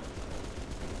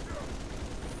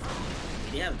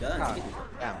 You have guns.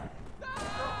 Yeah.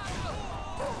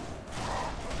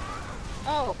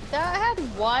 Oh, that had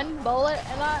one bullet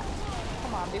and that...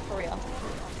 Come on, be for real.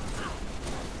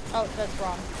 Oh, that's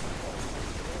wrong.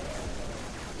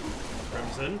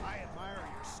 Crimson,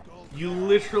 you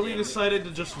literally decided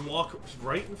to just walk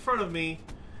right in front of me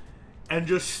and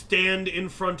just stand in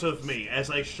front of me as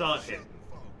I shot him.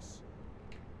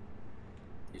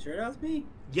 You sure that was me?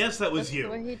 Yes, that was That's the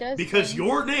way he does because things.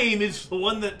 your name is the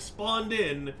one that spawned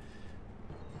in.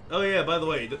 Oh yeah, by the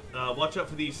way, watch out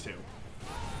for these two.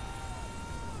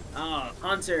 Oh,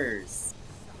 hunters.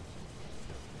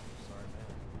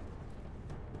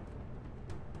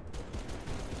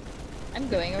 I'm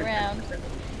going around.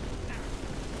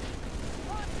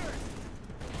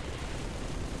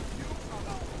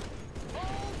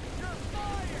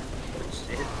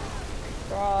 Shit.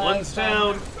 One's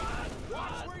down.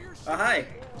 Oh, hi.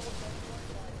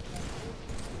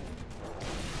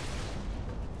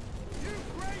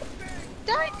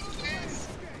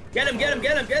 Get him, get him,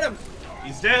 get him, get him!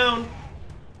 He's down.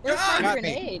 Where's my Got me.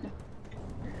 grenade?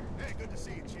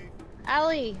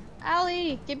 Allie!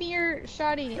 Allie! Give me your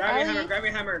shotty! Grab your Allie! hammer, grab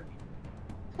your hammer.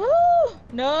 Woo!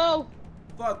 No!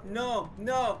 Fuck, no,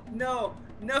 no, no,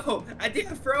 no! I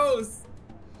think I froze!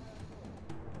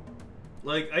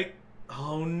 Like,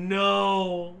 oh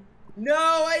no. No,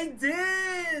 I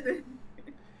did!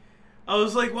 I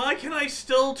was like, why can I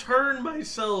still turn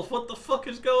myself? What the fuck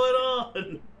is going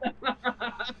on?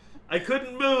 I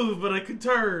couldn't move, but I could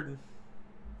turn.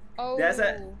 Oh. That's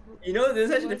you know, this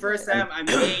is actually the first time I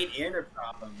made internet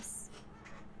problems.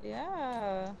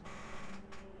 Yeah.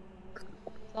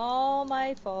 It's all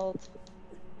my fault.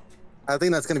 I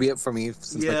think that's gonna be it for me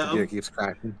since my computer keeps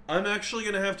crashing. I'm actually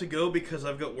gonna have to go because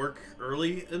I've got work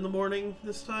early in the morning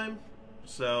this time.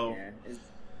 So Yeah,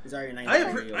 it's already 9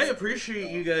 I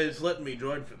appreciate you guys letting me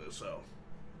join for this though,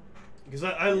 because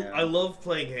I love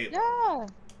playing Halo. Yeah.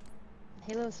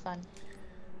 Halo's fun.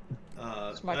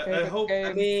 It's my I favorite hope. game.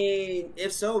 I mean,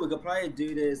 if so, we could probably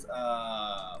do this,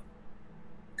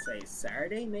 say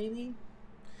Saturday, maybe?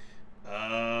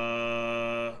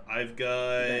 I've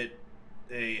got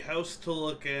a house to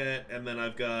look at, and then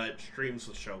I've got streams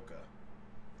with Shoka.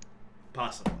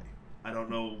 Possibly. I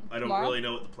don't know. I don't Tomorrow? really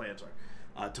know what the plans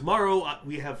are. Tomorrow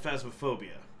we have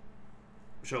Phasmophobia.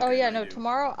 Shoka Oh yeah, and I no, do.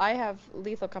 tomorrow I have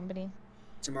Lethal Company.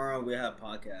 Tomorrow we have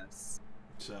podcasts.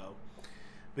 So,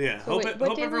 but yeah, So hope wait, what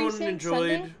hope day were you everyone saying,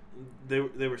 enjoyed. Sunday?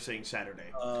 They were saying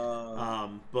Saturday.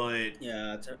 But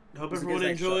yeah, hope it's everyone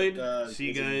like enjoyed. Shoka, See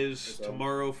you Disney, guys so.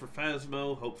 tomorrow for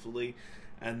Phasmo, hopefully,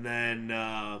 and then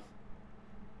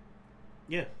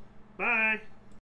Yeah. Bye.